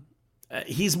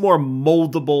he's more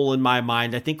moldable in my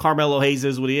mind. I think Carmelo Hayes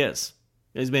is what he is.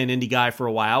 He's been an indie guy for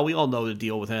a while. We all know the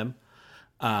deal with him.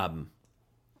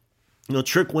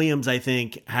 Trick Williams, I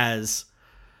think, has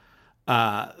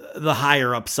the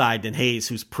higher upside than Hayes,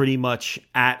 who's pretty much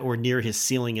at or near his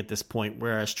ceiling at this point.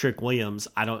 Whereas Trick Williams,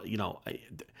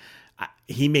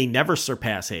 he may never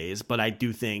surpass Hayes, but I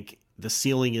do think the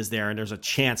ceiling is there and there's a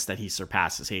chance that he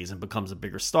surpasses Hayes and becomes a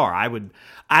bigger star. I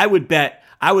would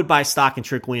buy stock in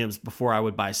Trick Williams before I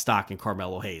would buy stock in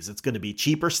Carmelo Hayes. It's going to be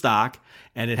cheaper stock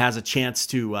and it has a chance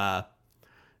to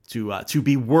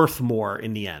be worth more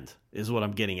in the end, is what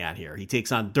I'm getting at here. He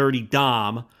takes on Dirty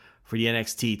Dom for the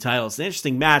NXT title. It's an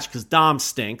interesting match because Dom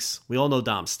stinks. We all know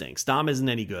Dom stinks. Dom isn't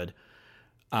any good.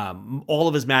 All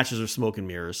of his matches are smoke and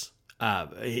mirrors.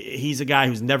 He's a guy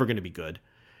who's never going to be good.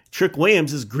 Trick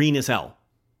Williams is green as hell.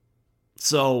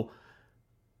 So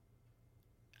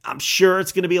I'm sure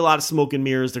it's going to be a lot of smoke and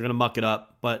mirrors. They're going to muck it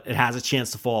up, but it has a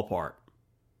chance to fall apart.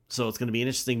 So it's going to be an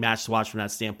interesting match to watch from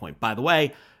that standpoint. By the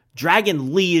way,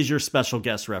 Dragon Lee is your special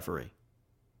guest referee.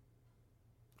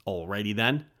 Alrighty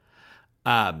then.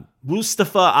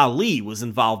 Mustafa Ali was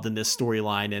involved in this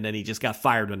storyline, and then he just got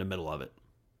fired in the middle of it.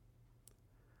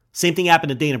 Same thing happened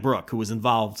to Dana Brooke, who was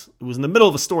involved. It was in the middle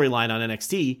of a storyline on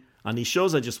NXT, on these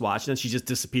shows I just watched, and then she just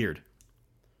disappeared.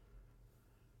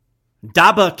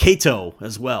 Daba Kato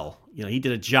as well. You know, he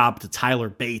did a job to Tyler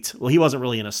Bate. Well, he wasn't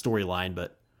really in a storyline,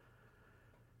 but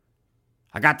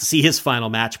I got to see his final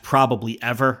match probably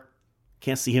ever.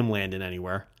 Can't see him landing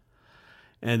anywhere.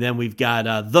 And then we've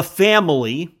got The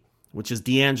Family, which is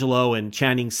D'Angelo and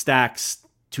Channing Stacks,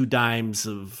 2 dimes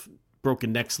of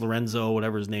Broken Necks Lorenzo,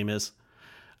 whatever his name is.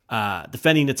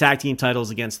 Defending the tag team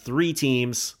titles against 3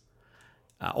 teams.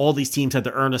 All these teams had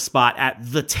to earn a spot at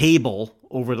the table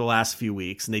over the last few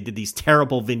weeks, and they did these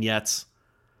terrible vignettes,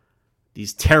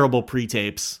 these terrible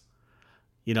pre-tapes,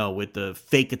 you know, with the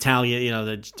fake Italian, you know,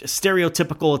 the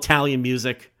stereotypical Italian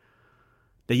music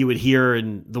that you would hear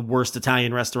in the worst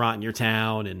Italian restaurant in your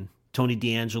town, and Tony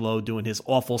D'Angelo doing his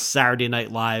awful Saturday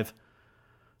Night Live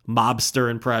mobster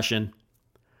impression.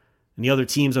 And the other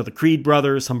teams are the Creed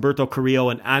brothers, Humberto Carrillo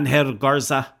and Angel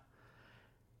Garza.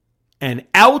 And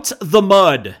Out the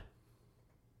Mud.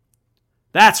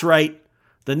 That's right.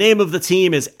 The name of the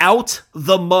team is Out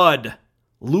the Mud.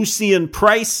 Lucian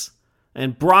Price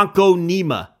and Bronco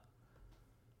Nima.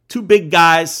 2 big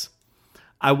guys.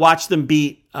 I watched them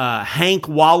beat Hank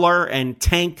Waller and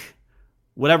Tank,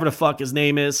 whatever the fuck his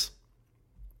name is.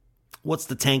 What's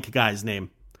the Tank guy's name?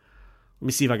 Let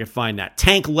me see if I can find that.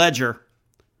 Tank Ledger.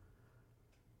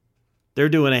 They're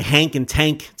doing a Hank and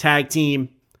Tank tag team.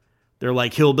 They're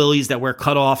like hillbillies that wear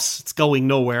cutoffs. It's going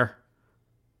nowhere.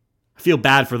 I feel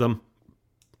bad for them.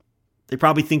 They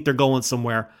probably think they're going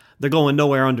somewhere. They're going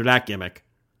nowhere under that gimmick.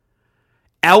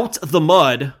 Out the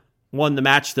Mud won the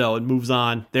match, though, and moves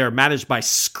on. They're managed by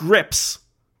Scripps.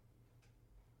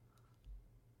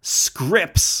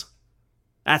 Scripps.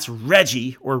 That's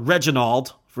Reggie, or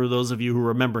Reginald, for those of you who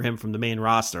remember him from the main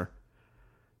roster.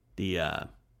 The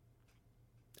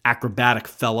acrobatic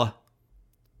fella,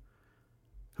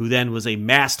 who then was a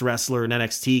masked wrestler in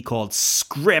NXT called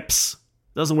Scripps.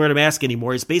 Doesn't wear the mask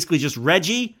anymore. He's basically just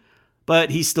Reggie, but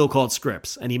he's still called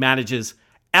Scripps. And he manages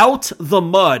Out the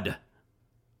Mud.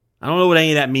 I don't know what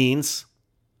any of that means,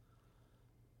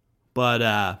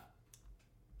 but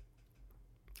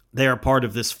they are part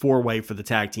of this 4-way for the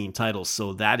tag team titles.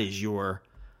 So that is your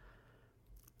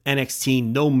NXT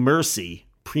No Mercy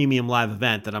premium live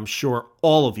event that I'm sure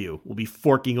all of you will be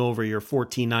forking over your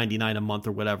 $14.99 a month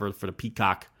or whatever for the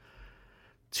Peacock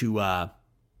to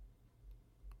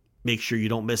make sure you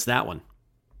don't miss that one.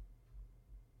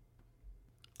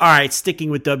 All right, sticking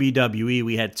with WWE,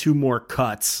 we had 2 more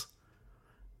cuts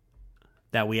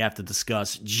that we have to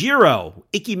discuss.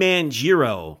 Ikeman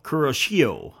Jiro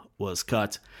Kuroshio was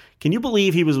cut. Can you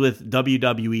believe he was with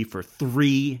WWE for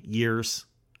 3 years?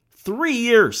 3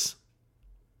 years!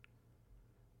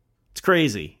 It's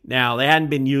crazy. Now, they hadn't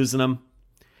been using him.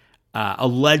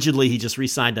 Allegedly, he just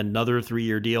re-signed another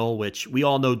 3-year deal, which we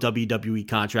all know WWE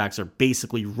contracts are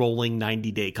basically rolling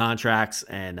 90-day contracts,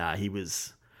 and he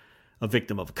was a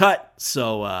victim of a cut.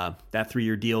 So that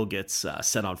 3-year deal gets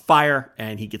set on fire,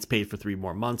 and he gets paid for 3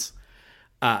 more months.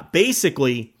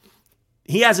 Basically,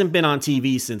 he hasn't been on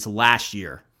TV since last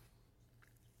year.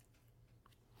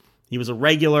 He was a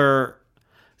regular,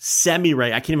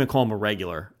 semi-regular. I can't even call him a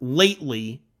regular.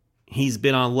 Lately, he's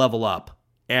been on Level Up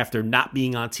after not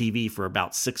being on TV for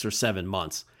about 6 or 7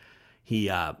 months. He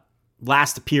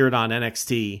last appeared on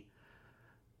NXT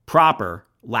proper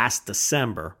last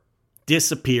December.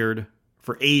 Disappeared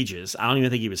for ages. I don't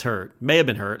even think he was hurt. May have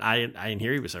been hurt. I didn't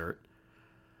hear he was hurt.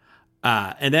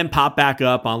 And then popped back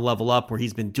up on Level Up, where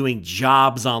he's been doing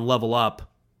jobs on Level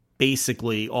Up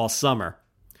basically all summer.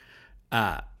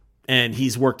 And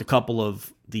he's worked a couple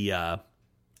of the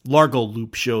Largo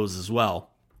Loop shows as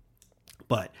well.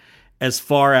 But as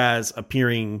far as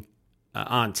appearing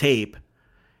on tape,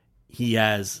 he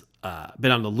has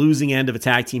been on the losing end of a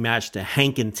tag team match to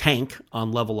Hank and Tank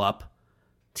on Level Up.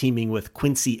 teaming with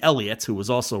Quincy Elliott, who was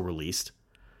also released.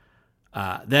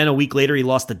 Then a week later, he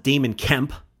lost to Damon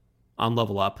Kemp on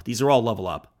Level Up. These are all Level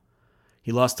Up.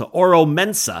 He lost to Oro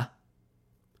Mensa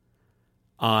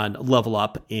on Level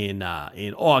Up in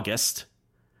August.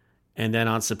 And then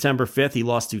on September 5th, he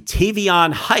lost to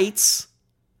Tavion Heights.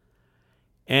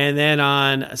 And then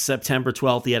on September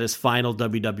 12th, he had his final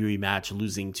WWE match,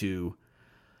 losing to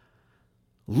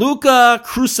Luca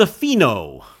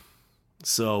Crucifino.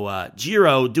 So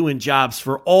Jiro doing jobs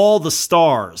for all the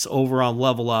stars over on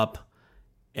Level Up,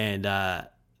 and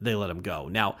they let him go.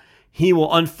 Now, he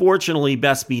will unfortunately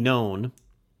best be known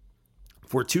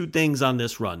for two things on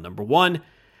this run. Number one,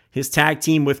 his tag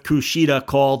team with Kushida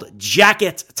called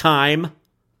Jacket Time.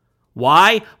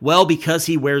 Why? Well, because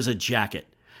he wears a jacket.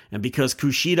 And because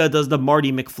Kushida does the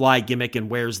Marty McFly gimmick and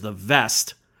wears the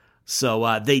vest.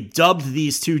 So they dubbed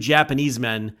these two Japanese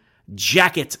men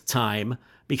Jacket Time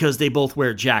because they both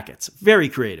wear jackets. Very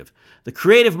creative. The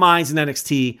creative minds in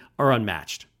NXT are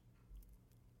unmatched.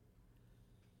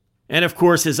 And of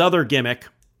course, his other gimmick,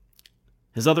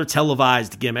 his other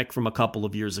televised gimmick from a couple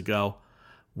of years ago,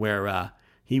 where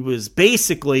he was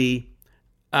basically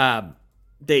he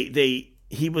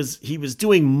was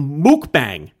doing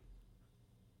mukbang,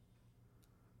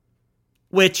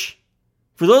 which,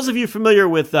 for those of you familiar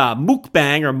with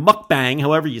mukbang or mukbang,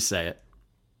 however you say it,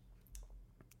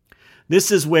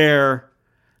 this is where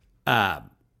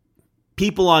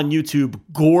people on YouTube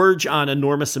gorge on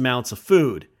enormous amounts of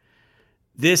food.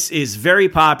 This is very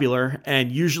popular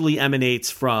and usually emanates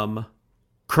from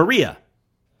Korea.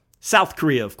 South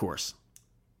Korea, of course.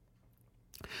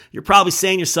 You're probably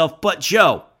saying to yourself, but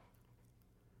Joe,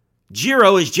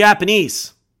 Jiro is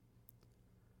Japanese.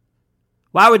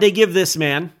 Why would they give this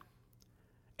man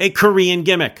a Korean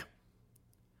gimmick?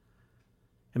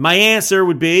 And my answer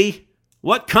would be,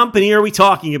 what company are we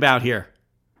talking about here?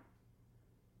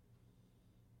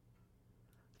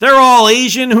 They're all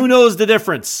Asian. Who knows the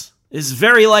difference? Is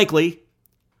very likely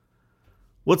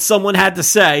what someone had to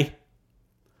say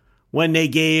when they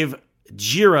gave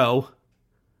Jiro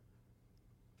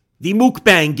the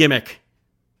mukbang gimmick.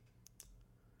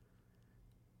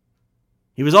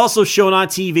 He was also shown on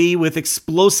TV with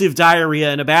explosive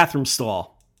diarrhea in a bathroom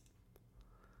stall.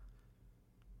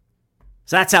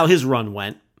 So that's how his run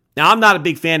went. Now, I'm not a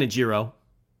big fan of Jiro.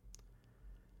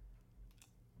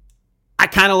 I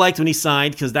kind of liked when he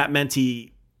signed because that meant he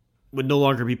would no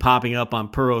longer be popping up on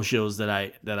Puro shows that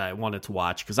I wanted to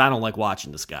watch because I don't like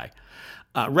watching this guy.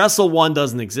 Wrestle One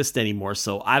doesn't exist anymore,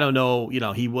 so I don't know. You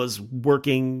know, he was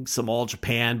working some All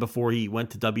Japan before he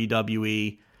went to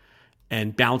WWE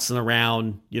and bouncing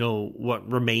around, you know, what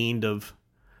remained of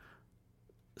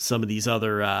some of these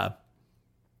other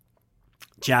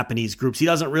Japanese groups. He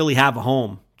doesn't really have a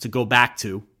home to go back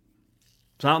to,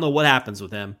 so I don't know what happens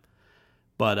with him.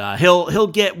 But he'll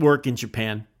get work in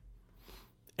Japan,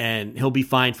 and he'll be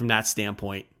fine from that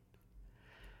standpoint.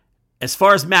 As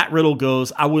far as Matt Riddle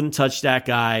goes, I wouldn't touch that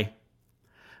guy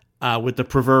with the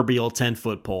proverbial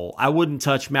 10-foot pole. I wouldn't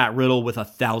touch Matt Riddle with a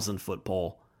 1,000-foot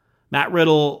pole. Matt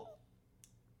Riddle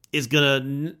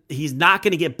he's not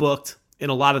gonna get booked in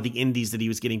a lot of the indies that he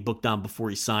was getting booked on before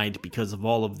he signed because of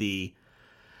all of the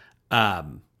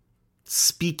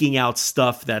speaking out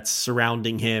stuff that's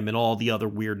surrounding him and all the other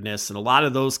weirdness. And a lot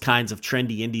of those kinds of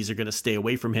trendy indies are going to stay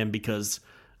away from him because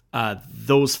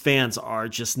those fans are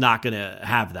just not going to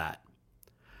have that.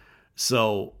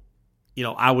 So, you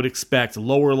know, I would expect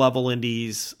lower level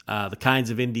indies, the kinds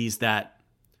of indies that,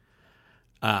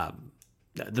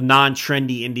 the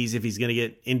non-trendy indies, if he's going to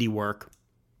get indie work,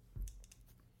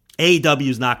 AEW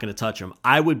is not going to touch him.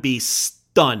 I would be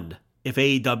stunned if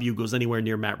AEW goes anywhere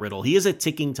near Matt Riddle. He is a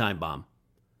ticking time bomb.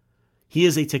 He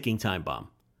is a ticking time bomb.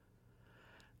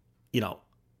 You know,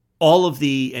 all of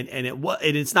the, and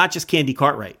it's not just Candy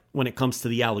Cartwright when it comes to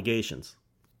the allegations.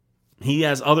 He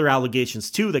has other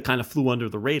allegations too that kind of flew under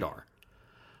the radar.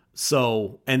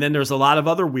 So, and then there's a lot of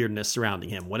other weirdness surrounding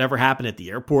him. Whatever happened at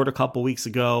the airport a couple weeks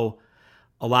ago,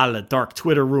 a lot of the dark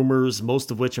Twitter rumors,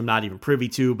 most of which I'm not even privy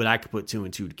to, but I could put two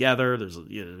and two together.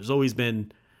 There's always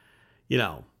been, you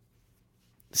know,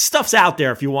 stuff's out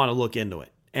there if you want to look into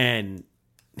it. And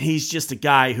he's just a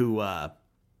guy who,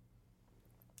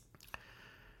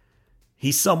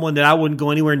 he's someone that I wouldn't go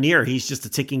anywhere near. He's just a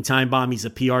ticking time bomb. He's a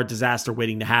PR disaster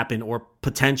waiting to happen or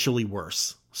potentially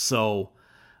worse. So,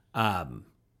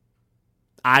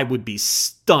 I would be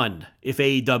stunned if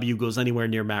AEW goes anywhere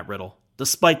near Matt Riddle,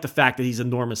 despite the fact that he's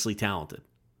enormously talented.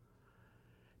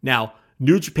 Now,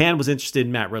 New Japan was interested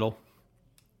in Matt Riddle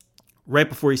right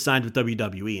before he signed with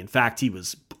WWE. In fact, he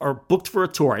was booked for a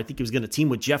tour. I think he was going to team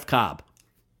with Jeff Cobb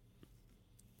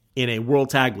in a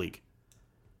World Tag League.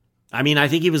 I mean, I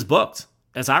think he was booked,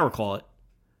 as I recall it.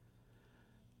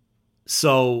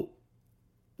 So,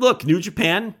 look, New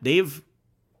Japan, they've,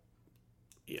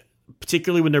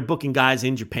 particularly when they're booking guys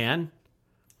in Japan,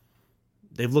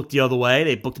 they've looked the other way.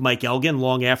 They booked Mike Elgin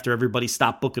long after everybody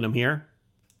stopped booking him here.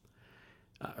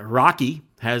 Rocky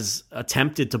has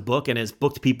attempted to book and has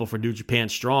booked people for New Japan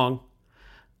Strong.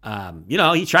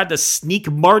 He tried to sneak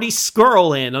Marty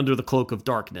Scurll in under the cloak of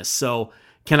darkness. So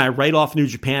can I write off New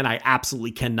Japan? I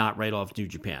absolutely cannot write off New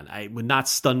Japan. It would not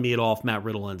stun me at all if Matt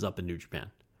Riddle ends up in New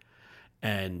Japan.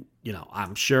 And,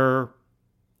 I'm sure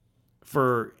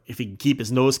if he can keep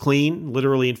his nose clean,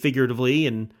 literally and figuratively,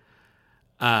 and,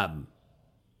 and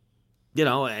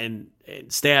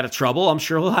stay out of trouble, I'm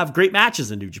sure he'll have great matches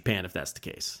in New Japan if that's the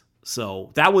case. So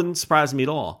that wouldn't surprise me at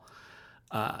all.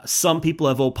 Some people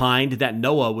have opined that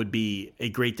Noah would be a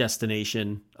great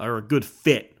destination or a good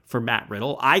fit for Matt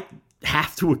Riddle. I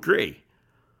have to agree.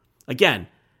 Again,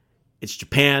 it's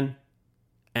Japan,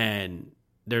 and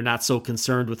they're not so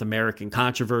concerned with American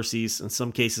controversies. In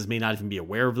some cases, may not even be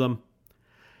aware of them.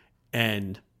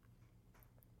 And,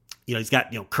 he's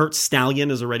got, Kurt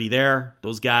Stallion is already there.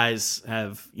 Those guys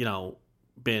have,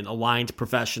 been aligned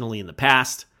professionally in the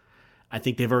past. I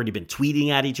think they've already been tweeting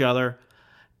at each other.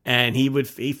 And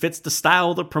he fits the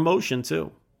style of the promotion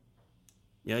too.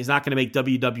 He's not going to make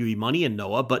WWE money in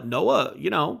Noah, but Noah,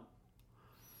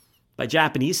 by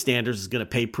Japanese standards, is going to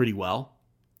pay pretty well.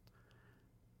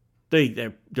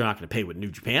 They're not going to pay what New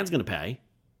Japan's going to pay,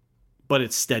 but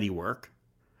it's steady work.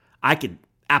 I could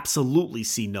absolutely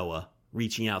see Noah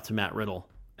reaching out to Matt Riddle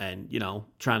and,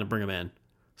 trying to bring him in,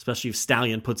 especially if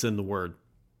Stallion puts in the word.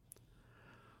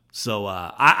 So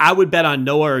I would bet on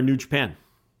Noah or New Japan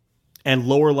and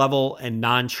lower level and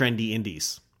non-trendy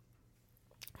indies.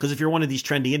 Because if you're one of these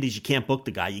trendy indies, you can't book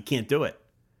the guy. You can't do it.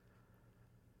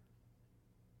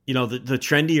 The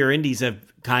trendier indies have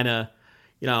kind of,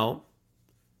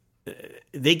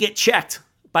 they get checked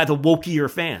by the wokier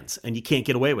fans, and you can't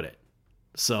get away with it.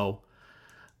 So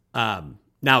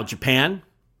now Japan,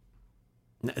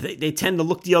 they tend to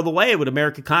look the other way with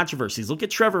American controversies. Look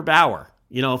at Trevor Bauer.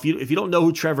 If you don't know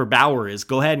who Trevor Bauer is,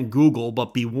 go ahead and Google,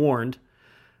 but be warned.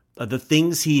 The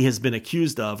things he has been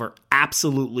accused of are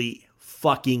absolutely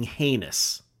fucking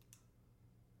heinous.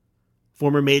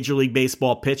 Former Major League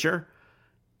Baseball pitcher,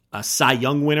 a Cy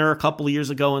Young winner a couple of years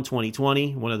ago in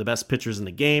 2020, one of the best pitchers in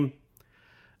the game,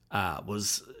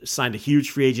 was signed a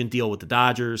huge free agent deal with the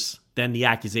Dodgers. Then the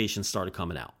accusations started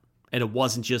coming out. And it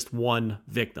wasn't just one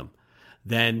victim.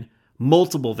 Then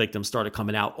multiple victims started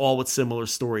coming out, all with similar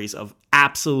stories of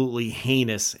absolutely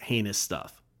heinous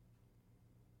stuff.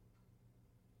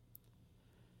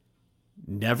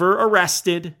 Never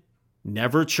arrested,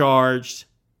 never charged,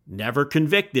 never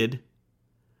convicted.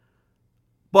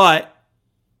 But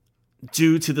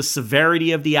due to the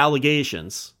severity of the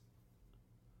allegations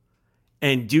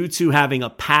and due to having a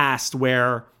past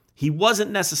where he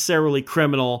wasn't necessarily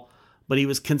criminal, but he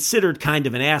was considered kind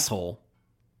of an asshole.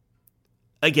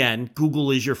 Again,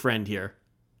 Google is your friend here.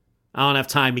 I don't have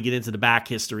time to get into the back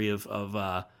history of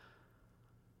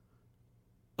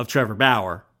Trevor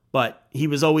Bauer. But he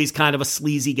was always kind of a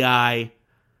sleazy guy,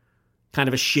 kind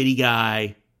of a shitty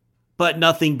guy, but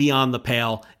nothing beyond the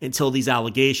pale until these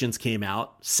allegations came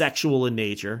out, sexual in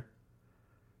nature.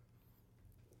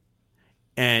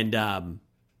 And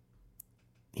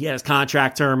he had his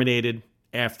contract terminated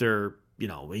after,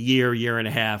 a year and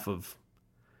a half of,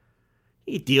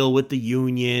 you deal with the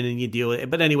union and you deal with it.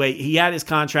 But anyway, he had his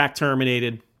contract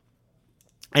terminated.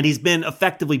 And he's been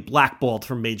effectively blackballed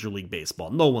from Major League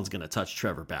Baseball. No one's going to touch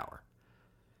Trevor Bauer.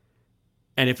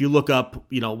 And if you look up,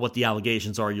 what the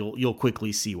allegations are, you'll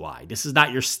quickly see why. This is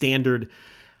not your standard.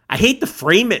 I hate to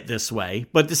frame it this way,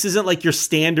 but this isn't like your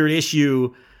standard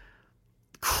issue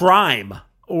crime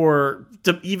or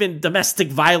even domestic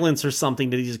violence or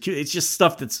something that he's accused. It's just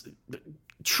stuff that's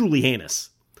truly heinous.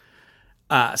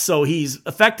 So he's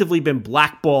effectively been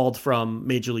blackballed from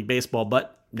Major League Baseball,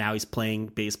 but now he's playing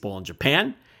baseball in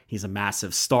Japan. He's a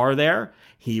massive star there.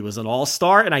 He was an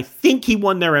all-star, and I think he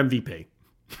won their MVP.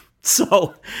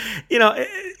 So,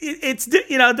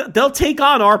 they'll take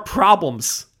on our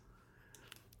problems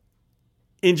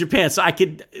in Japan. So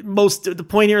the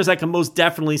point here is I can most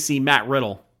definitely see Matt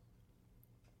Riddle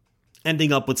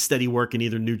ending up with steady work in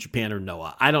either New Japan or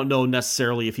Noah. I don't know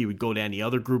necessarily if he would go to any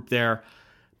other group there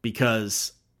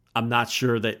because I'm not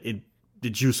sure that the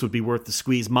juice would be worth the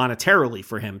squeeze monetarily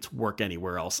for him to work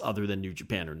anywhere else other than New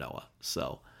Japan or Noah.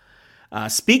 So,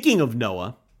 speaking of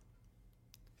Noah,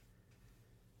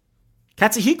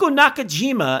 Katsuhiko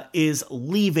Nakajima is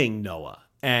leaving Noah.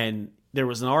 And there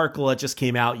was an article that just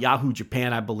came out, Yahoo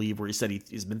Japan, I believe, where he said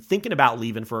he's been thinking about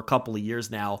leaving for a couple of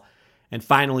years now. and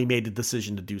finally made the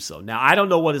decision to do so. Now, I don't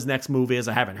know what his next move is.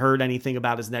 I haven't heard anything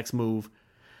about his next move.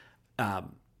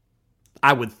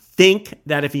 I would think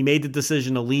that if he made the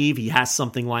decision to leave, he has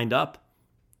something lined up.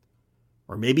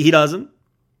 Or maybe he doesn't.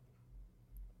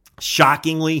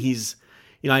 Shockingly, he's,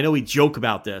 I know we joke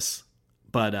about this,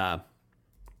 but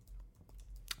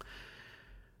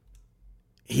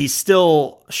he's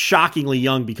still shockingly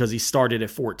young because he started at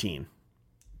 14.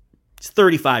 He's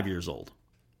 35 years old.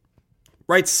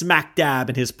 Right smack dab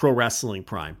in his pro wrestling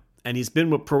prime. And he's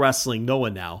been with Pro Wrestling Noah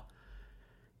now,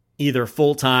 either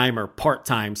full-time or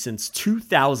part-time, since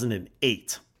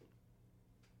 2008.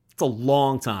 It's a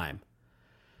long time.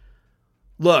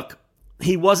 Look,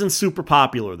 he wasn't super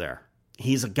popular there.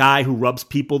 He's a guy who rubs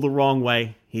people the wrong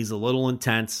way. He's a little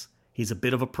intense. He's a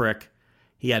bit of a prick.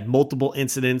 He had multiple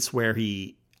incidents where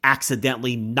he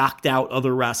accidentally knocked out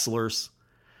other wrestlers.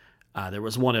 There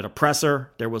was one at a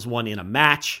presser. There was one in a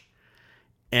match.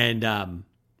 And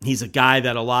he's a guy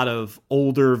that a lot of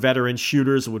older veteran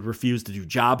shooters would refuse to do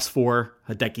jobs for.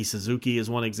 Hideki Suzuki is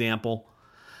one example.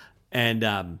 And,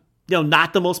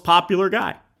 not the most popular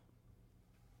guy.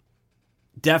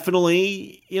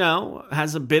 Definitely,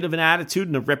 has a bit of an attitude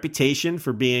and a reputation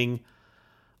for being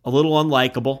a little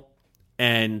unlikable.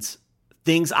 And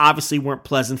things obviously weren't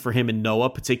pleasant for him and Noah,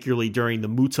 particularly during the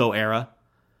Muto era.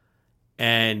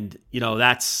 And,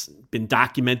 that's been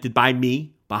documented by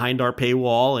me behind our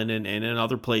paywall and in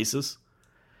other places.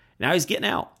 Now he's getting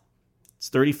out. It's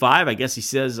 35. I guess he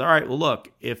says, all right, well,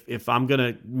 look, if I'm going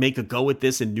to make a go at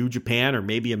this in New Japan or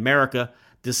maybe America,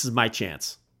 this is my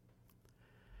chance.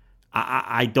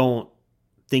 I don't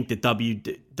think that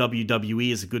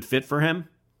WWE is a good fit for him.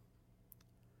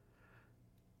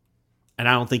 And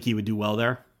I don't think he would do well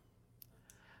there.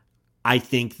 I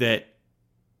think that,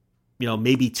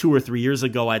 maybe 2 or 3 years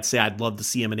ago, I'd say I'd love to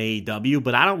see him in AEW,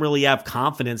 but I don't really have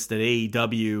confidence that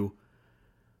AEW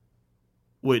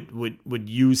would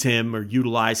use him or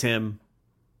utilize him,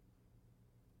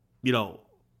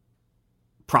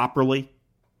 properly.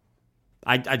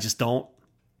 I just don't.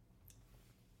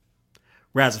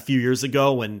 Whereas a few years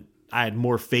ago when I had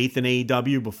more faith in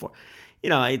AEW before,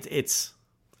 it's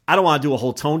I don't want to do a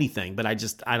whole Tony thing, but I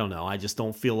don't know. I just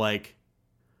don't feel like,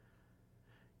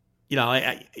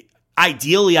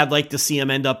 ideally I'd like to see him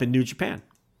end up in New Japan.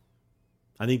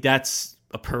 I think that's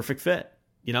a perfect fit,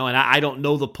 and I don't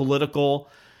know the political.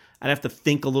 I'd have to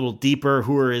think a little deeper.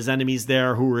 Who are his enemies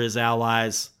there? Who are his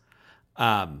allies?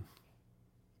 It's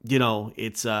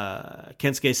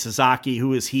Kensuke Sasaki.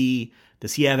 Who is he?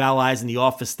 Does he have allies in the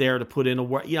office there to put in a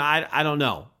word? I don't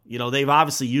know. They've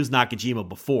obviously used Nakajima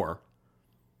before.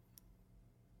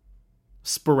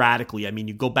 Sporadically. I mean,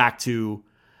 you go back to,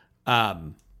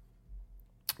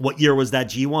 what year was that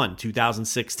G1?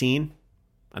 2016?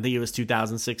 I think it was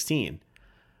 2016.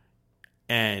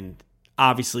 And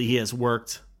obviously he has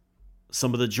worked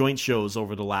some of the joint shows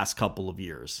over the last couple of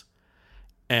years.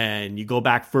 And you go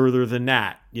back further than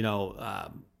that,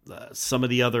 some of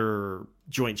the other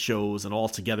joint shows and All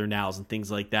Together Nows and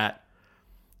things like that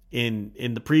in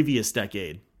the previous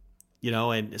decade,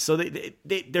 and so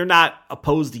they're not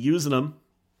opposed to using them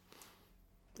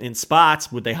in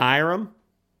spots. Would they hire him?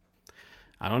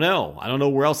 I don't know. I don't know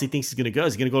where else he thinks he's going to go.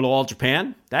 Is he going to go to All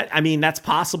Japan? That's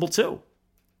possible too.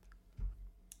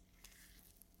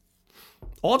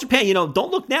 All Japan,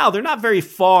 don't look now. They're not very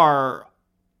far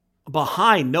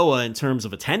behind Noah in terms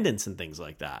of attendance and things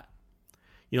like that.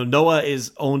 Noah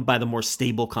is owned by the more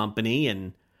stable company,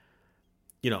 and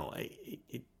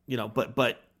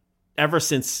but ever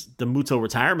since the Muto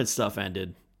retirement stuff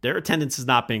ended, their attendance has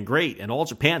not been great, and All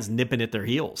Japan's nipping at their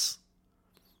heels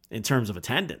in terms of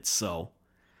attendance. So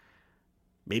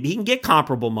maybe he can get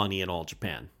comparable money in All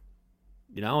Japan,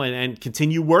 and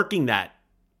continue working that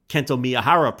Kento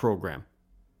Miyahara program.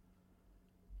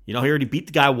 He already beat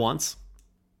the guy once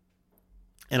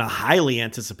in a highly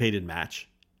anticipated match.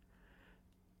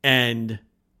 And,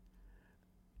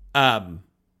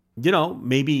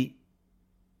 maybe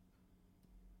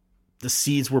the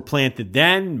seeds were planted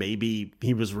then. Maybe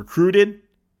he was recruited.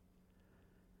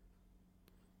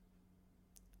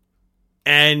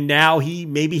 And now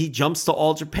he jumps to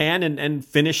All Japan and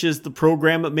finishes the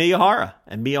program at Miyahara.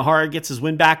 And Miyahara gets his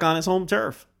win back on his home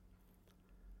turf.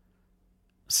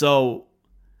 So,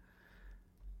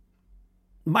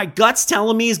 my gut's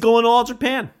telling me he's going to All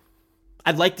Japan.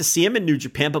 I'd like to see him in New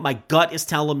Japan, but my gut is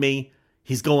telling me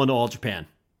he's going to All Japan.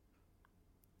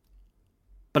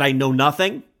 But I know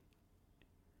nothing.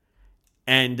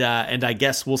 And I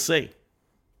guess we'll see.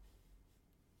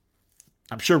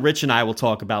 I'm sure Rich and I will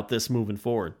talk about this moving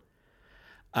forward.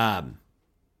 Last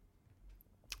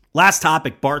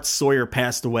topic, Bart Sawyer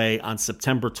passed away on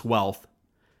September 12th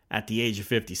at the age of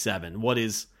 57. What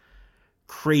is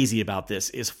crazy about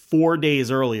this is 4 days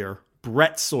earlier,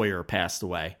 Brett Sawyer passed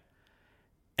away.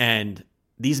 And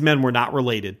these men were not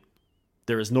related.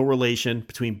 There is no relation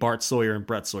between Bart Sawyer and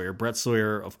Brett Sawyer. Brett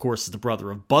Sawyer, of course, is the brother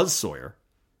of Buzz Sawyer,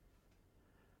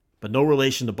 but no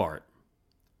relation to Bart.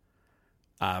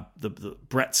 The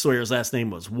Brett Sawyer's last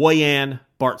name was Woyan.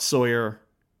 Bart Sawyer,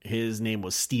 his name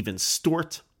was Stephen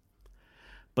Stewart.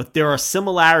 But there are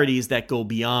similarities that go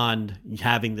beyond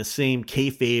having the same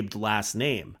kayfabed last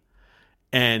name.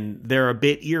 And they're a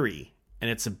bit eerie. And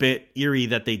it's a bit eerie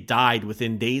that they died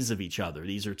within days of each other.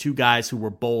 These are two guys who were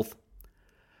both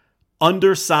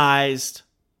undersized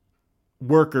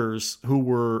workers who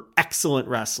were excellent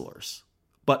wrestlers,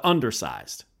 but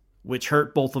undersized, which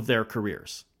hurt both of their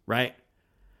careers, right?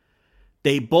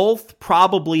 They both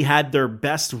probably had their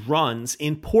best runs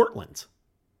in Portland,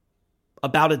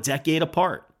 about a decade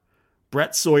apart.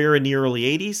 Brett Sawyer in the early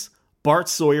 80s, Bart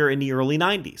Sawyer in the early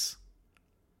 90s.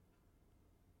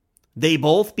 They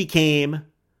both became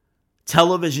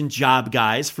television job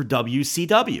guys for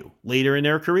WCW later in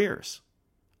their careers.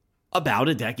 About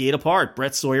a decade apart.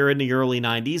 Brett Sawyer in the early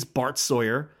 90s, Bart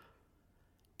Sawyer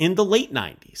in the late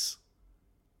 90s.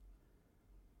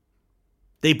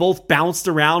 They both bounced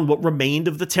around what remained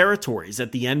of the territories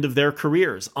at the end of their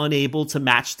careers, unable to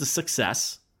match the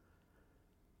success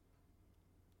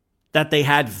that they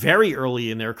had very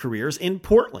early in their careers in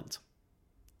Portland.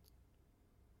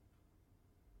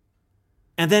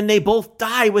 And then they both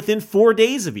die within 4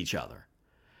 days of each other.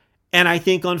 And I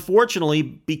think, unfortunately,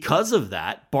 because of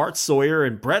that, Bart Sawyer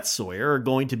and Brett Sawyer are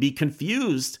going to be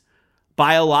confused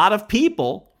by a lot of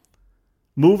people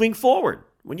moving forward.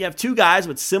 When you have two guys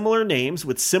with similar names,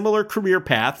 with similar career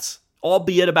paths,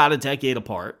 albeit about a decade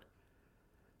apart,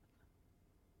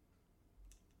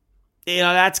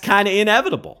 that's kind of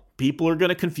inevitable. People are going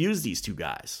to confuse these two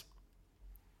guys.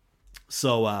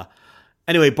 So,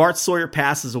 anyway, Bart Sawyer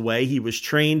passes away. He was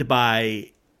trained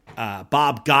by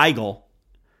Bob Geigel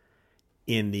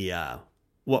in the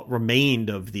what remained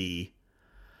of the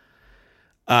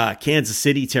Kansas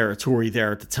City territory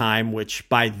there at the time, which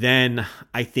by then,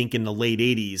 I think in the late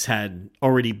 80s, had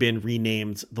already been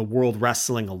renamed the World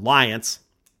Wrestling Alliance,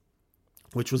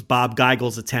 which was Bob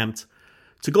Geigel's attempt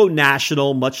to go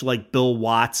national, much like Bill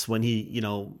Watts when he,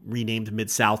 renamed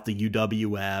Mid-South the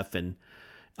UWF, and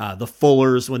the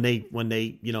Fullers when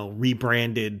they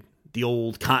rebranded the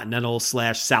old Continental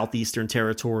 / Southeastern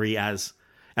territory as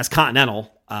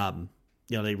Continental.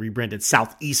 They rebranded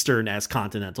Southeastern as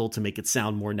Continental to make it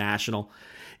sound more national.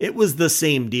 It was the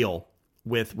same deal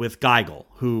with Geigel,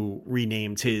 who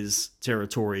renamed his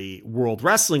territory World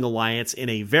Wrestling Alliance in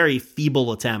a very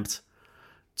feeble attempt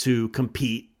to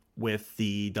compete with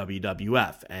the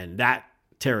WWF. And that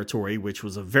territory, which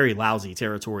was a very lousy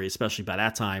territory, especially by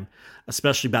that time,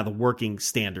 especially by the working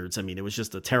standards. I mean, it was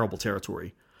just a terrible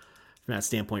territory from that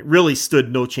standpoint. Really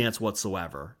stood no chance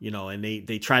whatsoever, and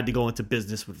they tried to go into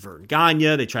business with Vern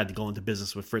Gagne. They tried to go into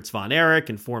business with Fritz von Erich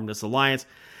and form this alliance.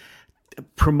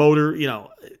 Promoter,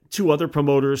 two other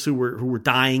promoters who were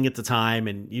dying at the time.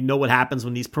 And you know what happens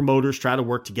when these promoters try to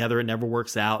work together, it never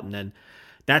works out. And then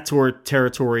that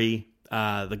territory,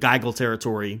 the Geigel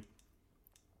territory,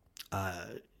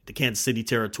 the Kansas City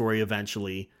territory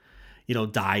eventually,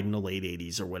 died in the late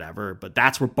 80s or whatever. But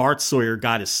that's where Bart Sawyer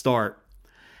got his start.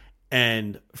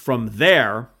 And from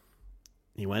there,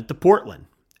 he went to Portland.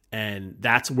 And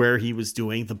that's where he was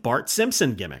doing the Bart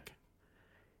Simpson gimmick.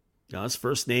 His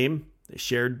first name, they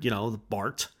shared, the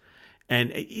Bart.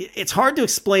 And it's hard to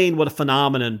explain what a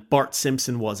phenomenon Bart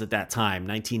Simpson was at that time,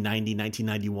 1990,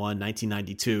 1991,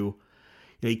 1992.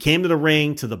 He came to the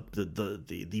ring to the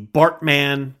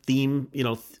Bartman theme,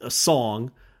 a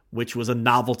song, which was a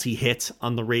novelty hit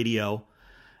on the radio.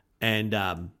 And,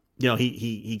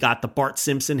 he got the Bart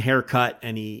Simpson haircut,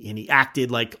 and he acted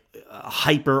like a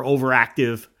hyper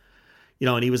overactive,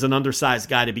 and he was an undersized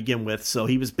guy to begin with. So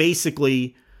he was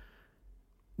basically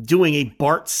doing a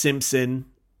Bart Simpson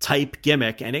type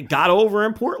gimmick, and it got over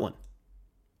in Portland.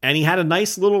 And he had a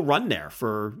nice little run there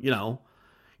for,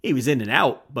 he was in and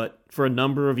out, but for a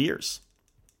number of years.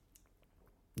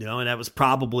 And that was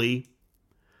probably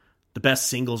the best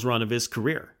singles run of his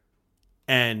career.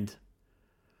 And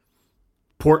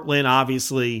Portland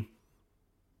obviously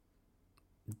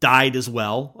died as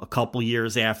well a couple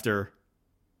years after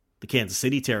the Kansas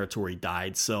City territory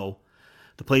died. So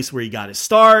the place where he got his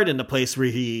start and the place where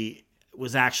he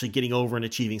was actually getting over and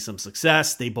achieving some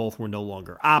success, they both were no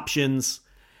longer options.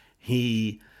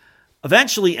 He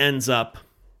eventually ends up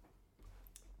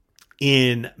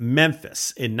in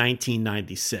Memphis in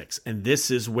 1996. And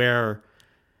this is where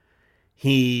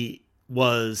he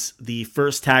was the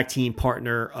first tag team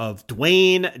partner of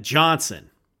Dwayne Johnson,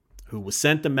 who was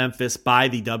sent to Memphis by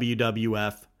the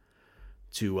WWF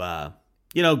to,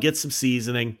 get some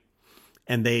seasoning.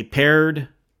 And they paired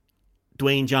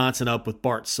Dwayne Johnson up with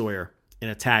Bart Sawyer in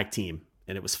a tag team.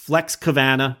 And it was Flex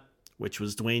Cabana, which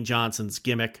was Dwayne Johnson's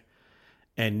gimmick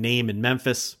and name in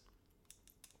Memphis.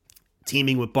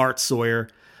 Teaming with Bart Sawyer,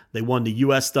 they won the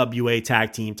USWA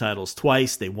tag team titles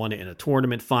twice. They won it in a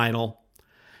tournament final.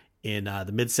 In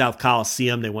the Mid-South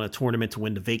Coliseum, they won a tournament to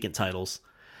win the vacant titles.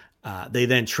 They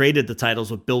then traded the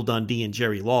titles with Bill Dundee and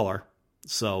Jerry Lawler.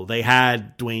 So they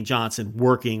had Dwayne Johnson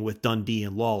working with Dundee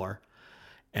and Lawler.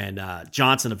 And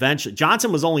Johnson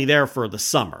was only there for the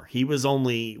summer. He was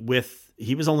only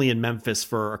in Memphis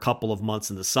for a couple of months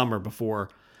in the summer before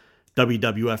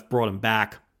WWF brought him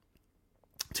back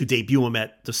to debut him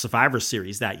at the Survivor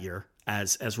Series that year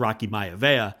as Rocky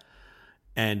Maivia.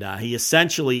 And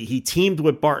he teamed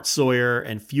with Bart Sawyer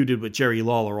and feuded with Jerry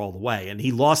Lawler all the way. And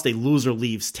he lost a loser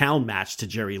leaves town match to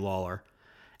Jerry Lawler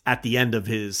at the end of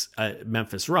his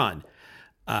Memphis run.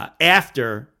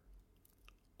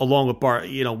 Along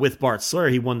with Bart Sawyer,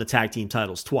 he won the tag team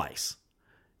titles twice.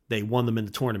 They won them in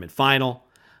the tournament final.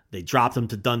 They dropped them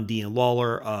to Dundee and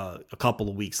Lawler a couple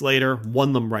of weeks later,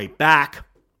 won them right back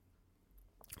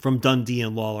from Dundee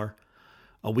and Lawler.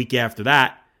 A week after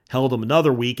that, held them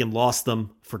another week and lost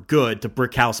them for good to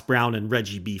Brickhouse Brown and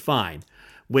Reggie B. Fine,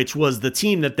 which was the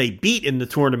team that they beat in the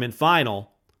tournament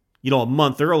final, a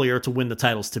month earlier to win the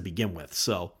titles to begin with.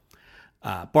 So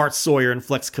Bart Sawyer and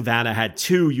Flex Cabana had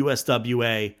 2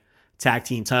 USWA tag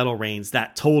team title reigns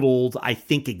that totaled, I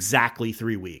think, exactly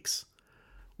 3 weeks,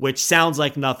 which sounds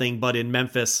like nothing, but in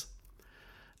Memphis,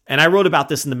 and I wrote about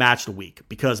this in the match of the week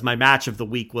because my match of the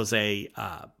week was a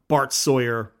Bart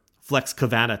Sawyer Flex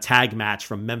Cabana tag match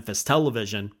from Memphis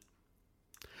Television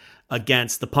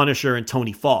against the Punisher and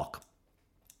Tony Falk.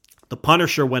 The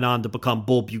Punisher went on to become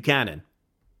Bull Buchanan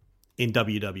in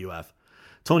WWF.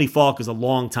 Tony Falk is a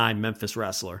longtime Memphis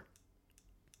wrestler.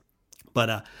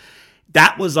 But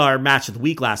that was our match of the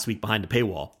week last week behind the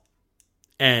paywall.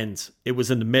 And it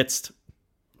was in the midst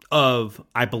of,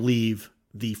 I believe,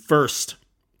 the first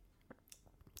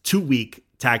 2-week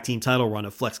tag team title run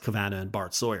of Flex Cabana and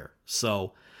Bart Sawyer.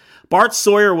 So Bart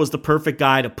Sawyer was the perfect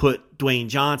guy to put Dwayne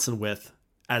Johnson with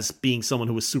as being someone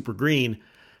who was super green,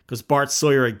 because Bart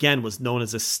Sawyer, again, was known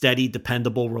as a steady,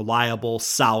 dependable, reliable,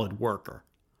 solid worker.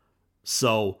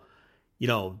 So,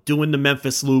 doing the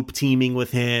Memphis loop, teaming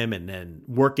with him, and then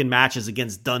working matches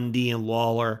against Dundee and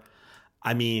Lawler,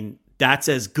 I mean, that's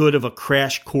as good of a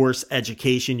crash course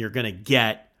education you're going to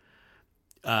get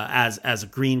as a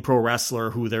green pro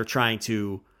wrestler who they're trying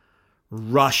to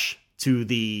rush to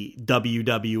the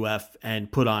WWF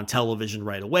and put on television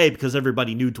right away, because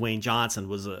everybody knew Dwayne Johnson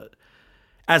was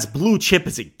as blue chip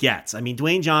as it gets. I mean,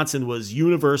 Dwayne Johnson was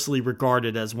universally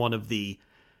regarded as one of the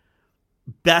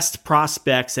best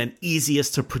prospects and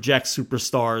easiest to project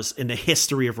superstars in the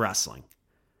history of wrestling.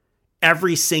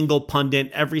 Every single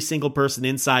pundit, every single person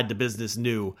inside the business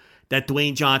knew that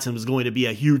Dwayne Johnson was going to be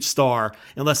a huge star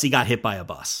unless he got hit by a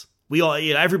bus.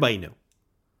 Everybody knew.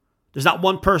 There's not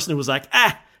one person who was like,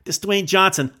 this Dwayne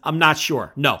Johnson, I'm not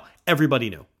sure. No, everybody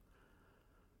knew.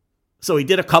 So he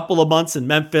did a couple of months in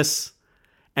Memphis.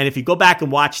 And if you go back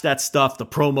and watch that stuff, the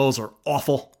promos are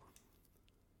awful.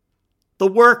 The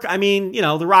work, I mean,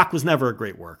 The Rock was never a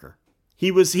great worker.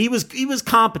 He was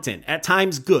competent, at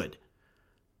times good.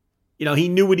 He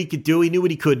knew what he could do. He knew what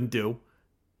he couldn't do.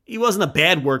 He wasn't a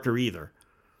bad worker either.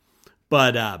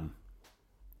 But,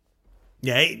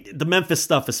 the Memphis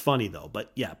stuff is funny, though.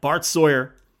 But, yeah, Bart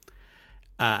Sawyer,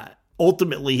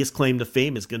 ultimately his claim to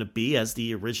fame is going to be as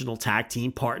the original tag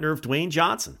team partner of Dwayne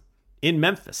Johnson in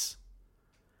Memphis.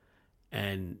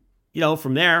 And,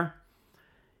 from there,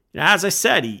 as I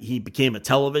said, he became a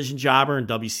television jobber in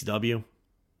WCW.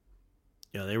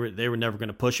 They were never going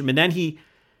to push him. And then he,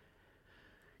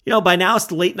 by now it's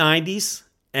the late 90s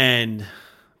and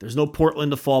there's no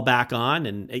Portland to fall back on.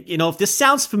 And, if this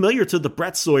sounds familiar to the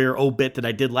Brett Sawyer obit that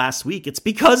I did last week, it's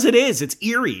because it is. It's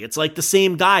eerie. It's like the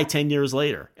same guy 10 years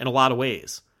later in a lot of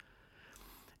ways.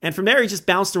 And from there, he just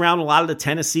bounced around a lot of the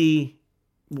Tennessee,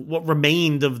 what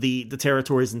remained of the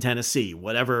territories in Tennessee,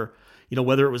 whatever,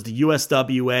 whether it was the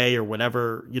USWA or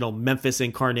whatever, Memphis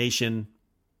incarnation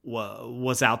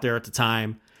was out there at the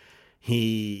time.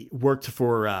 He worked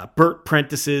for Burt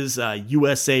Prentice's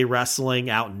USA Wrestling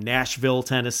out in Nashville,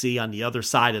 Tennessee, on the other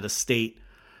side of the state,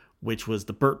 which was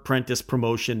the Burt Prentice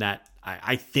promotion that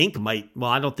I think I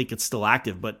don't think it's still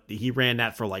active, but he ran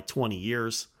that for like 20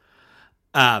 years.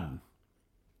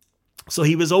 So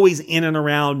he was always in and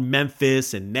around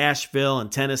Memphis and Nashville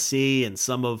and Tennessee and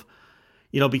some of,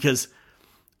 because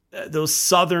those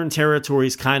southern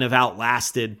territories kind of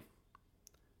outlasted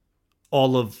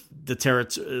all of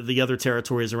the other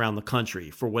territories around the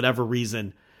country. For whatever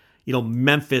reason,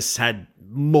 Memphis had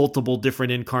multiple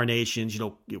different incarnations.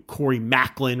 Corey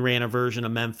Macklin ran a version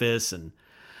of Memphis, and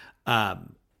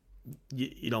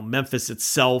Memphis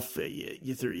itself.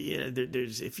 If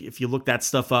you look that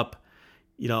stuff up,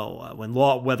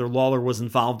 whether Lawler was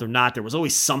involved or not, there was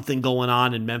always something going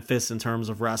on in Memphis in terms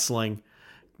of wrestling.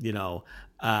 What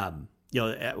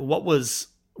was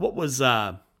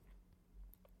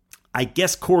I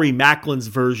guess Corey Macklin's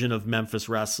version of Memphis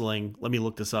wrestling. Let me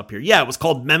look this up here. Yeah, it was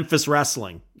called Memphis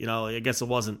Wrestling. I guess it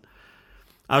wasn't.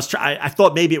 I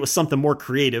thought maybe it was something more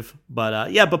creative,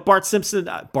 but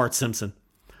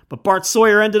but Bart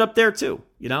Sawyer ended up there too.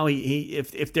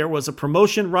 If there was a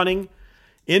promotion running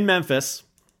in Memphis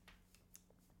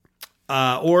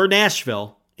or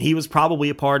Nashville, he was probably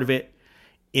a part of it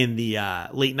in the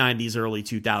late 90s, early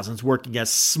 2000s, working as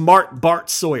Smart Bart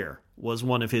Sawyer. Was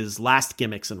one of his last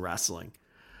gimmicks in wrestling.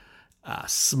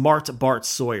 Smart Bart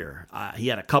Sawyer. He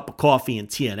had a cup of coffee in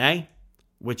TNA,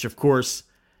 which of course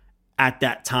at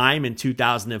that time in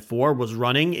 2004 was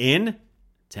running in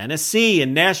Tennessee,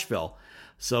 in Nashville.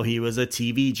 So he was a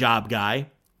TV job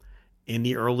guy in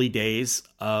the early days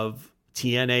of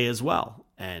TNA as well.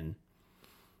 And,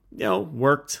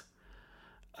 worked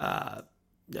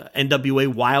NWA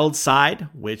Wild Side,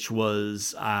 which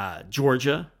was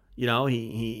Georgia.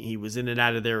 He was in and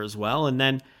out of there as well. And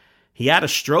then he had a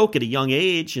stroke at a young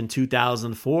age in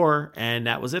 2004, and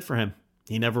that was it for him.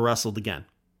 He never wrestled again.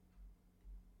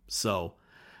 So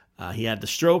he had the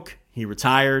stroke, he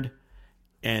retired,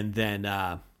 and then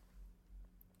that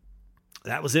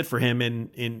was it for him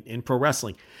in pro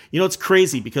wrestling. It's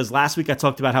crazy because last week I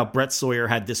talked about how Brett Sawyer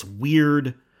had this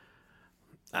weird,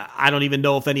 I don't even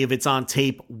know if any of it's on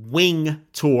tape, wing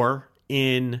tour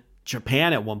in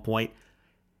Japan at one point.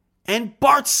 And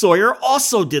Bart Sawyer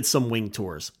also did some wing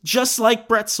tours, just like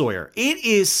Brett Sawyer. It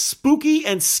is spooky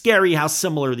and scary how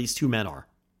similar these two men are.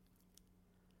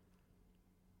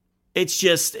 It's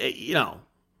just,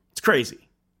 it's crazy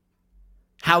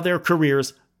how their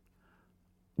careers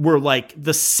were like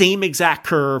the same exact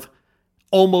curve,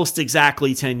 almost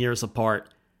exactly 10 years apart,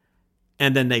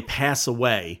 and then they pass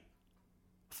away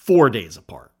 4 days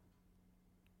apart.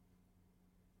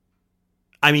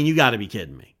 I mean, you got to be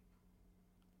kidding me.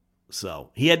 So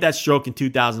he had that stroke in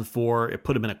 2004. It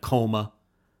put him in a coma.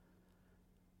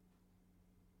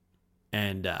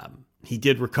 And he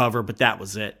did recover, but that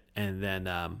was it. And then,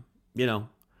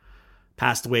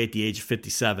 passed away at the age of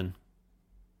 57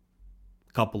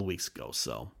 a couple of weeks ago.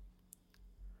 So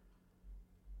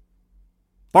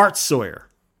Bart Sawyer,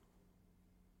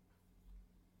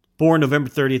 born November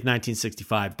 30th,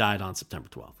 1965, died on September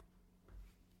 12th.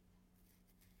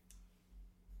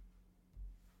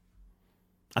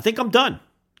 I think I'm done.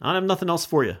 I don't have nothing else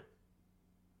for you.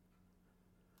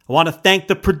 I want to thank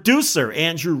the producer,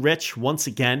 Andrew Rich, once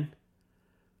again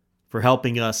for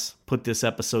helping us put this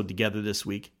episode together this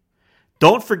week.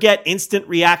 Don't forget Instant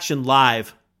Reaction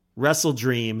Live,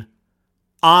 WrestleDream,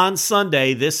 on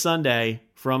Sunday, this Sunday,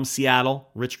 from Seattle.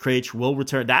 Rich Craich will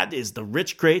return. That is the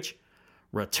Rich Craich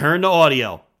Return to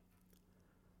Audio.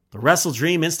 The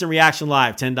WrestleDream Instant Reaction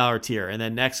Live, $10 tier. And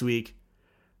then next week,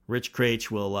 Rich Craich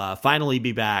will finally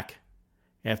be back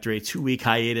after a 2-week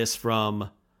hiatus from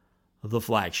the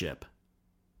Flagship.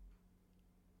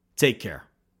 Take care.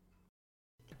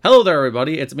 Hello there,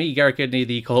 everybody. It's me, Garrett Kidney,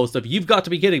 the co-host of You've Got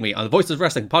to Be Kidding Me on the Voices of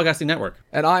Wrestling Podcasting Network.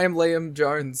 And I am Liam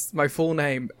Jones, my full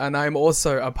name, and I'm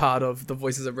also a part of the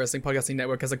Voices of Wrestling Podcasting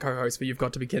Network as a co-host for You've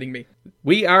Got to Be Kidding Me.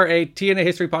 We are a TNA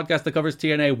history podcast that covers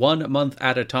TNA 1 month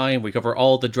at a time. We cover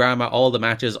all the drama, all the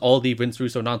matches, all the Vince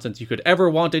Russo nonsense you could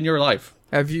ever want in your life.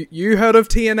 Have you heard of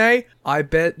TNA? I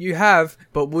bet you have,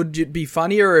 but would it be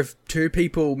funnier if two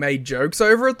people made jokes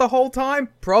over it the whole time?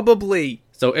 Probably.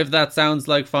 So if that sounds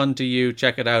like fun to you,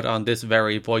 check it out on this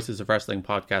very Voices of Wrestling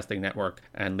Podcasting Network,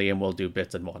 and Liam will do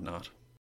bits and whatnot.